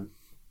me mad.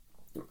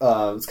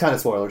 It's kind of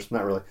spoilers,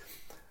 not really.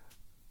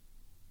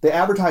 They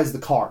advertised the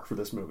car for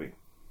this movie.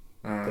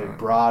 They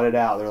brought it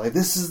out. They're like,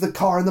 this is the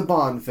car in the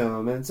Bond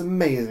film, and it's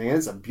amazing, and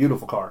it's a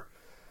beautiful car.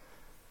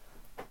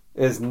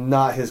 It's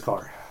not his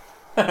car.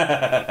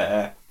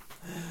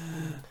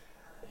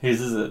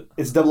 Whose is it?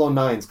 It's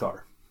 009's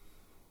car.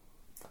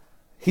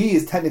 He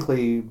is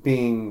technically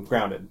being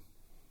grounded.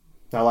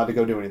 Not allowed to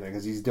go do anything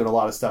because he's doing a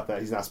lot of stuff that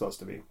he's not supposed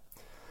to be.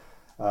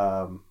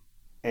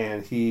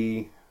 And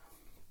he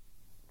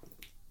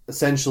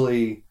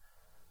essentially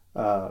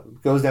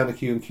goes down to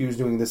Q, and Q's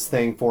doing this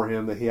thing for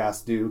him that he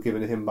has to do,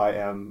 given to him by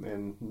M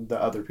and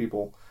the other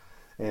people.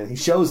 And he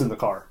shows him the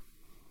car.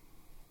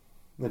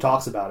 And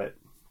talks about it.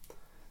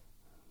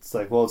 It's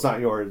like, well, it's not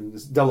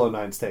yours.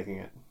 009's taking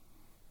it.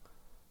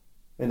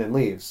 And then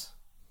leaves.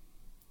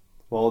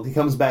 Well, he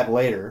comes back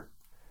later.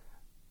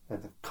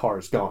 And the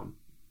car's gone.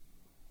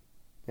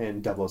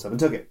 And 007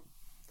 took it.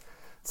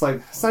 It's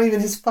like, it's not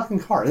even his fucking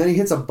car. And then he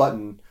hits a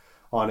button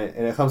on it,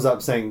 and it comes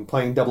up saying,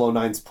 playing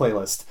 009's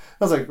playlist.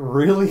 I was like,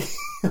 really?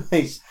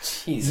 Like,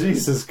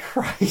 Jesus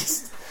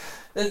Christ.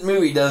 This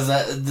movie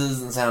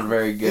doesn't sound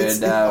very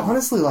good.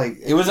 Honestly, like...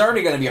 It was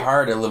already going to be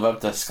hard to live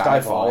up to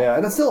Skyfall. Yeah,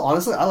 and it's still,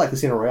 honestly, I like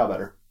Casino Royale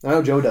better. I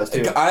know Joe does,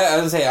 too. I was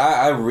going to say,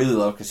 I really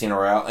love Casino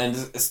Royale, and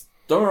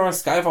don't get me wrong,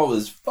 Skyfall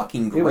was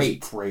fucking great.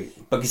 It was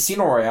great. But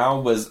Casino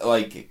Royale was,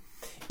 like...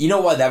 You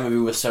know why that movie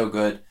was so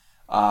good?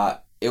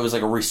 It was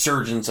like a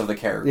resurgence of the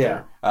character.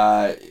 Yeah.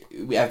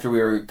 After we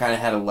were kind of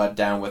had a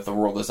letdown with The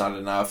World Is Not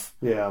Enough.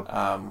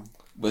 Yeah.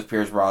 With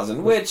Pierce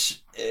Brosnan,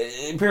 which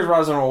Pierce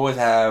Brosnan will always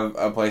have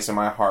a place in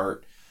my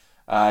heart.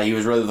 He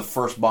was really the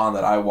first Bond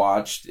that I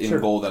watched in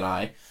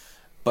GoldenEye.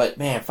 But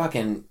man,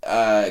 fucking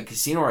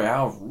Casino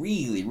Royale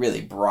really,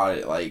 really brought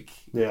it. Like,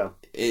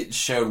 it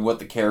showed what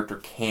the character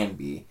can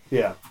be.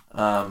 Yeah.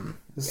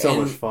 It's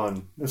so much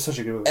fun. It was such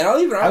a good movie.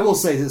 And I will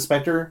say,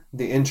 Spectre,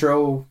 the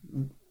intro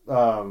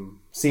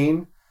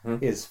scene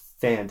is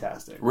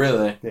fantastic.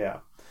 Really? Yeah.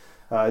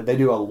 They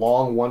do a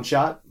long one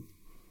shot,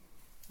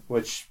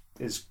 which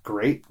is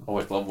great.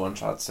 Always love one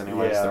shots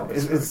anyway. Yeah, so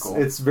it's really cool.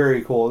 It's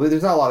very cool.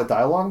 There's not a lot of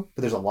dialogue,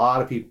 but there's a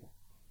lot of people.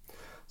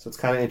 So it's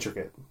kind of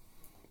intricate.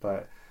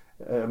 But,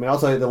 I mean, I'll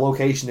tell you, the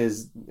location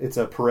it's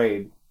a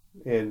parade.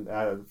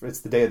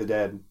 It's the Day of the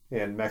Dead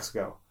in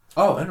Mexico.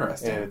 Oh,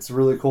 interesting. And it's a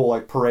really cool,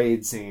 like,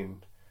 parade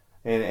scene.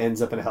 And it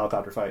ends up in a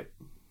helicopter fight.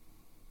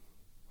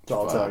 That's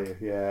all I'll tell you.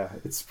 Yeah,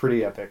 it's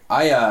pretty epic.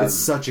 It's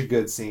such a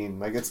good scene.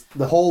 Like,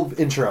 the whole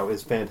intro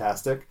is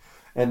fantastic.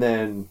 And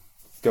then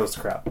goes to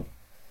crap.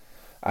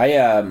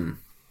 I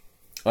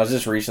was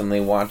just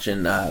recently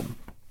watching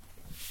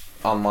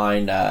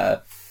online I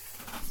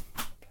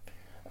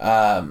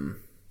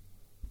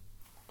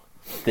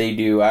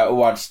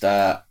watched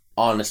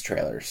Honest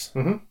Trailers.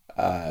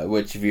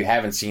 Which, if you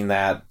haven't seen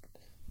that,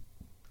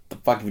 the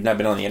fuck have you not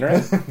been on the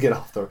internet? Get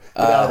out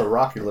of the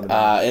rock you're living in.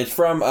 It's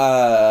from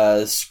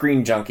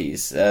Screen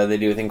Junkies. They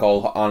do a thing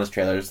called Honest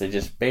Trailers. They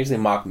just basically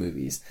mock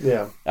movies.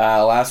 Yeah.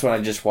 Last one I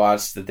just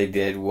watched that they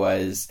did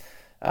was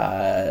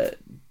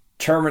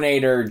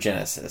Terminator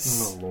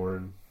Genesis. Oh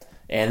Lord.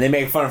 And they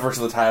make fun of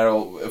the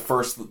title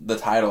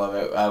of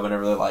it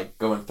whenever they're like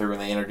going through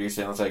and they introduce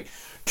it, and it's like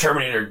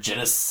Terminator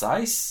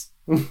Genesis.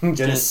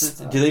 Genesis.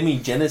 Do they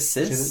mean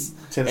Genesis?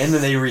 And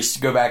then they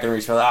go back and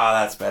respell.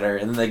 That's better.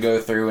 And then they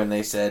go through and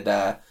they said,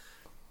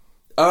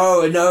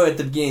 "Oh no!" At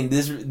the beginning,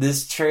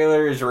 this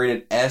trailer is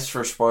rated S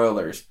for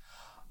spoilers.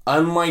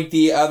 Unlike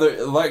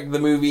the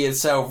movie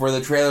itself, where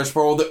the trailer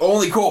spoiled the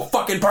only cool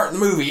fucking part in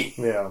the movie.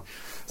 Yeah.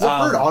 So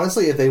I've heard,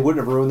 honestly, if they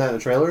wouldn't have ruined that in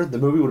the trailer, the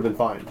movie would have been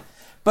fine.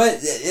 But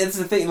it's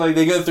the thing, like,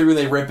 they go through and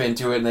they rip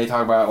into it and they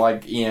talk about,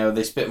 like, you know,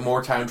 they spent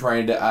more time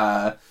trying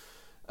to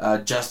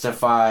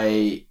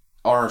justify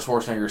Arnold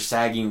Schwarzenegger's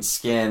sagging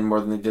skin more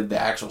than they did the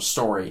actual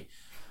story.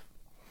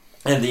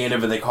 And at the end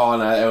of it, they call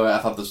it, I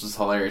thought this was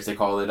hilarious, they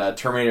call it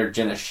Terminator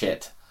Jenna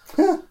shit.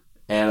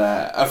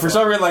 And for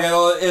some reason, like,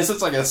 it's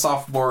just like a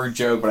sophomore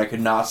joke, but I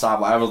could not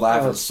stop. I was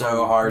laughing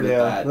so hard at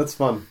that. Yeah, that's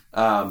fun.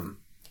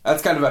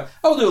 That's kind of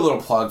I'll do a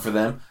little plug for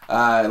them,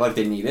 like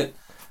they need it.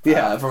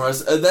 Yeah. From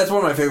us. That's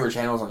one of my favorite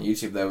channels on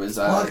YouTube, though. Is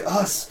Fuck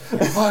us.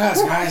 Fuck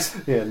us, guys.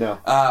 Yeah, no.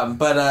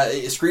 But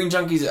Screen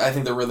Junkies, I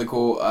think they're really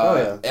cool.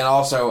 And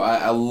also,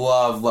 I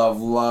love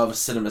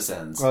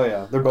CinemaSins. Oh,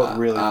 yeah. They're both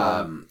really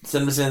fun.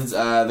 CinemaSins,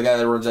 the guy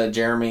that runs that,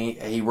 Jeremy,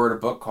 he wrote a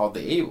book called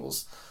The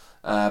Ables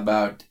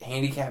about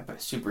handicapped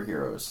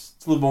superheroes.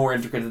 It's a little more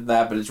intricate than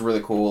that, but it's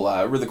really cool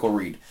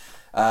read.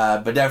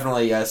 But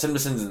definitely,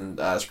 CinemaSins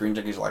and Screen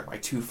Junkies are like my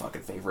two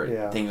fucking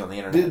favorite things on the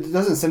internet.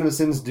 Doesn't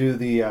CinemaSins do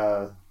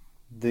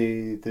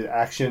the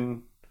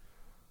action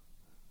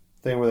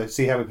thing where they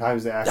see how many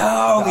times they actually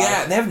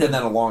yeah, they haven't done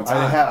that in a long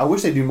time. I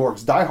wish they'd do more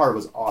because Die Hard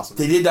was awesome.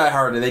 They did Die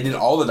Hard, and they did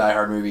all the Die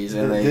Hard movies.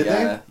 And did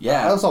they?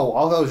 Yeah. I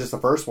thought that was just the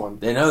first one.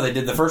 They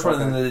did the first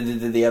one, and then they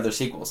did the other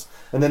sequels.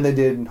 And then they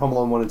did Home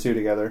Alone 1 and 2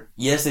 together.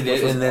 Yes, they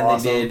did. And then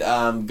they did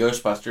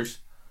Ghostbusters.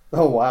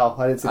 Oh, wow.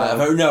 I didn't see that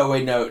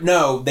one.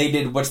 No, they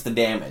did What's the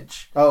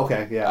Damage? Oh,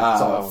 okay, yeah.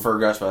 For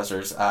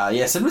Ghostbusters.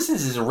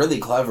 CinemaSins is really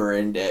clever,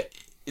 and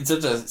it's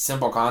such a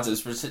simple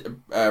concept,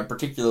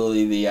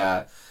 particularly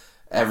the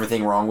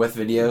everything wrong with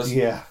videos.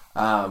 Yeah.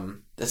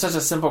 It's such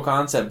a simple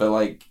concept, but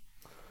like,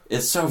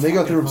 it's so they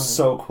go through them funny.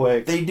 so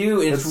quick. They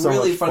do, and it's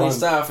really funny fun.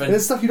 stuff. And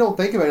it's stuff you don't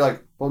think about. You're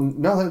like, well,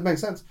 no, that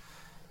makes sense.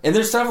 And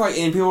there's stuff like,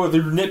 and people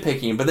they're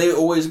nitpicking, but they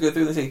always go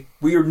through and say,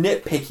 we are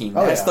nitpicking.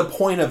 That's the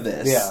point of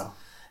this. Yeah.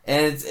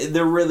 And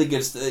they're really good.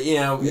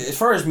 As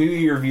far as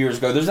movie reviewers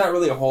go, there's not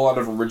really a whole lot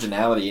of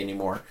originality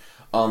anymore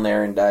on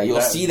there, and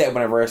you'll see that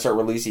whenever I start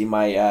releasing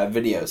my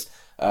videos.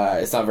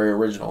 It's not very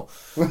original,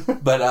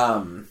 but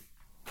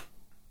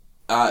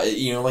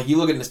like you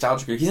look at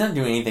Nostalgia Creek, he's not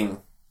doing anything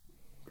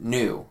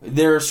new.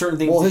 There are certain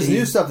things. Well, his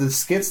new stuff, the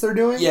skits they're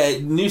doing,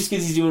 new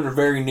skits he's doing are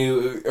very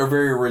new, or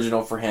very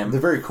original for him.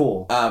 They're very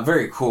cool.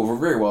 Very cool,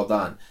 very well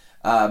done.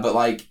 But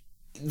like,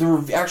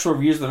 the actual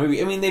reviews of the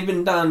movie, I mean, they've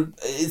been done.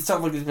 It's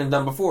stuff like it's been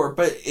done before,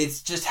 but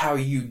it's just how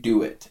you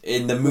do it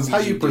in the movie. It's how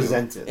you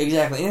present it,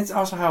 exactly, and it's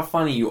also how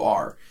funny you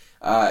are.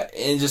 And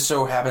it just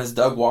so happens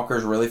Doug Walker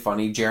is really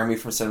funny. Jeremy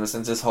from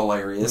CinemaSins is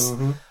hilarious,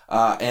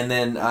 and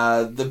then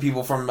the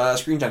people from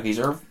Screen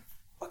Junkies are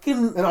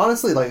fucking. And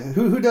honestly, like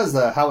who does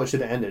the How It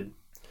Should Have Ended?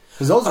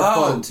 Because those are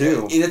fun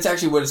too. That's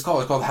actually what it's called.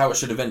 It's called How It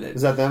Should Have Ended.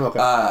 Is that them?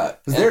 Okay.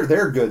 Because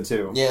they're good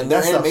too. Yeah, and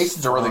their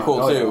animations are really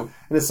cool too. Yeah.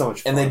 And it's so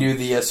much fun. And they do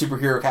the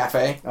Superhero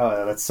Cafe. Oh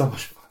yeah, that's so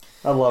much fun.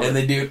 I love it. And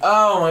they do.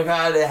 Oh my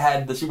god! It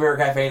had the Superhero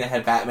Cafe and it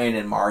had Batman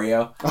and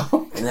Mario.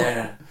 Oh, and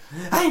then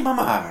I'm a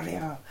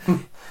Mario.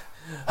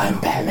 I'm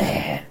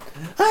Batman.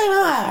 I'm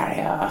a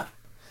Mario.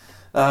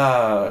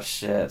 Oh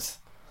shit!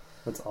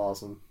 That's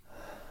awesome.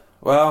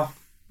 Well,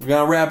 we're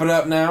gonna wrap it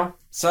up now.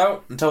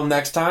 So until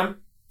next time,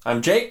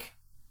 I'm Jake.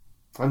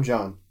 I'm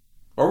John.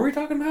 What were we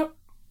talking about?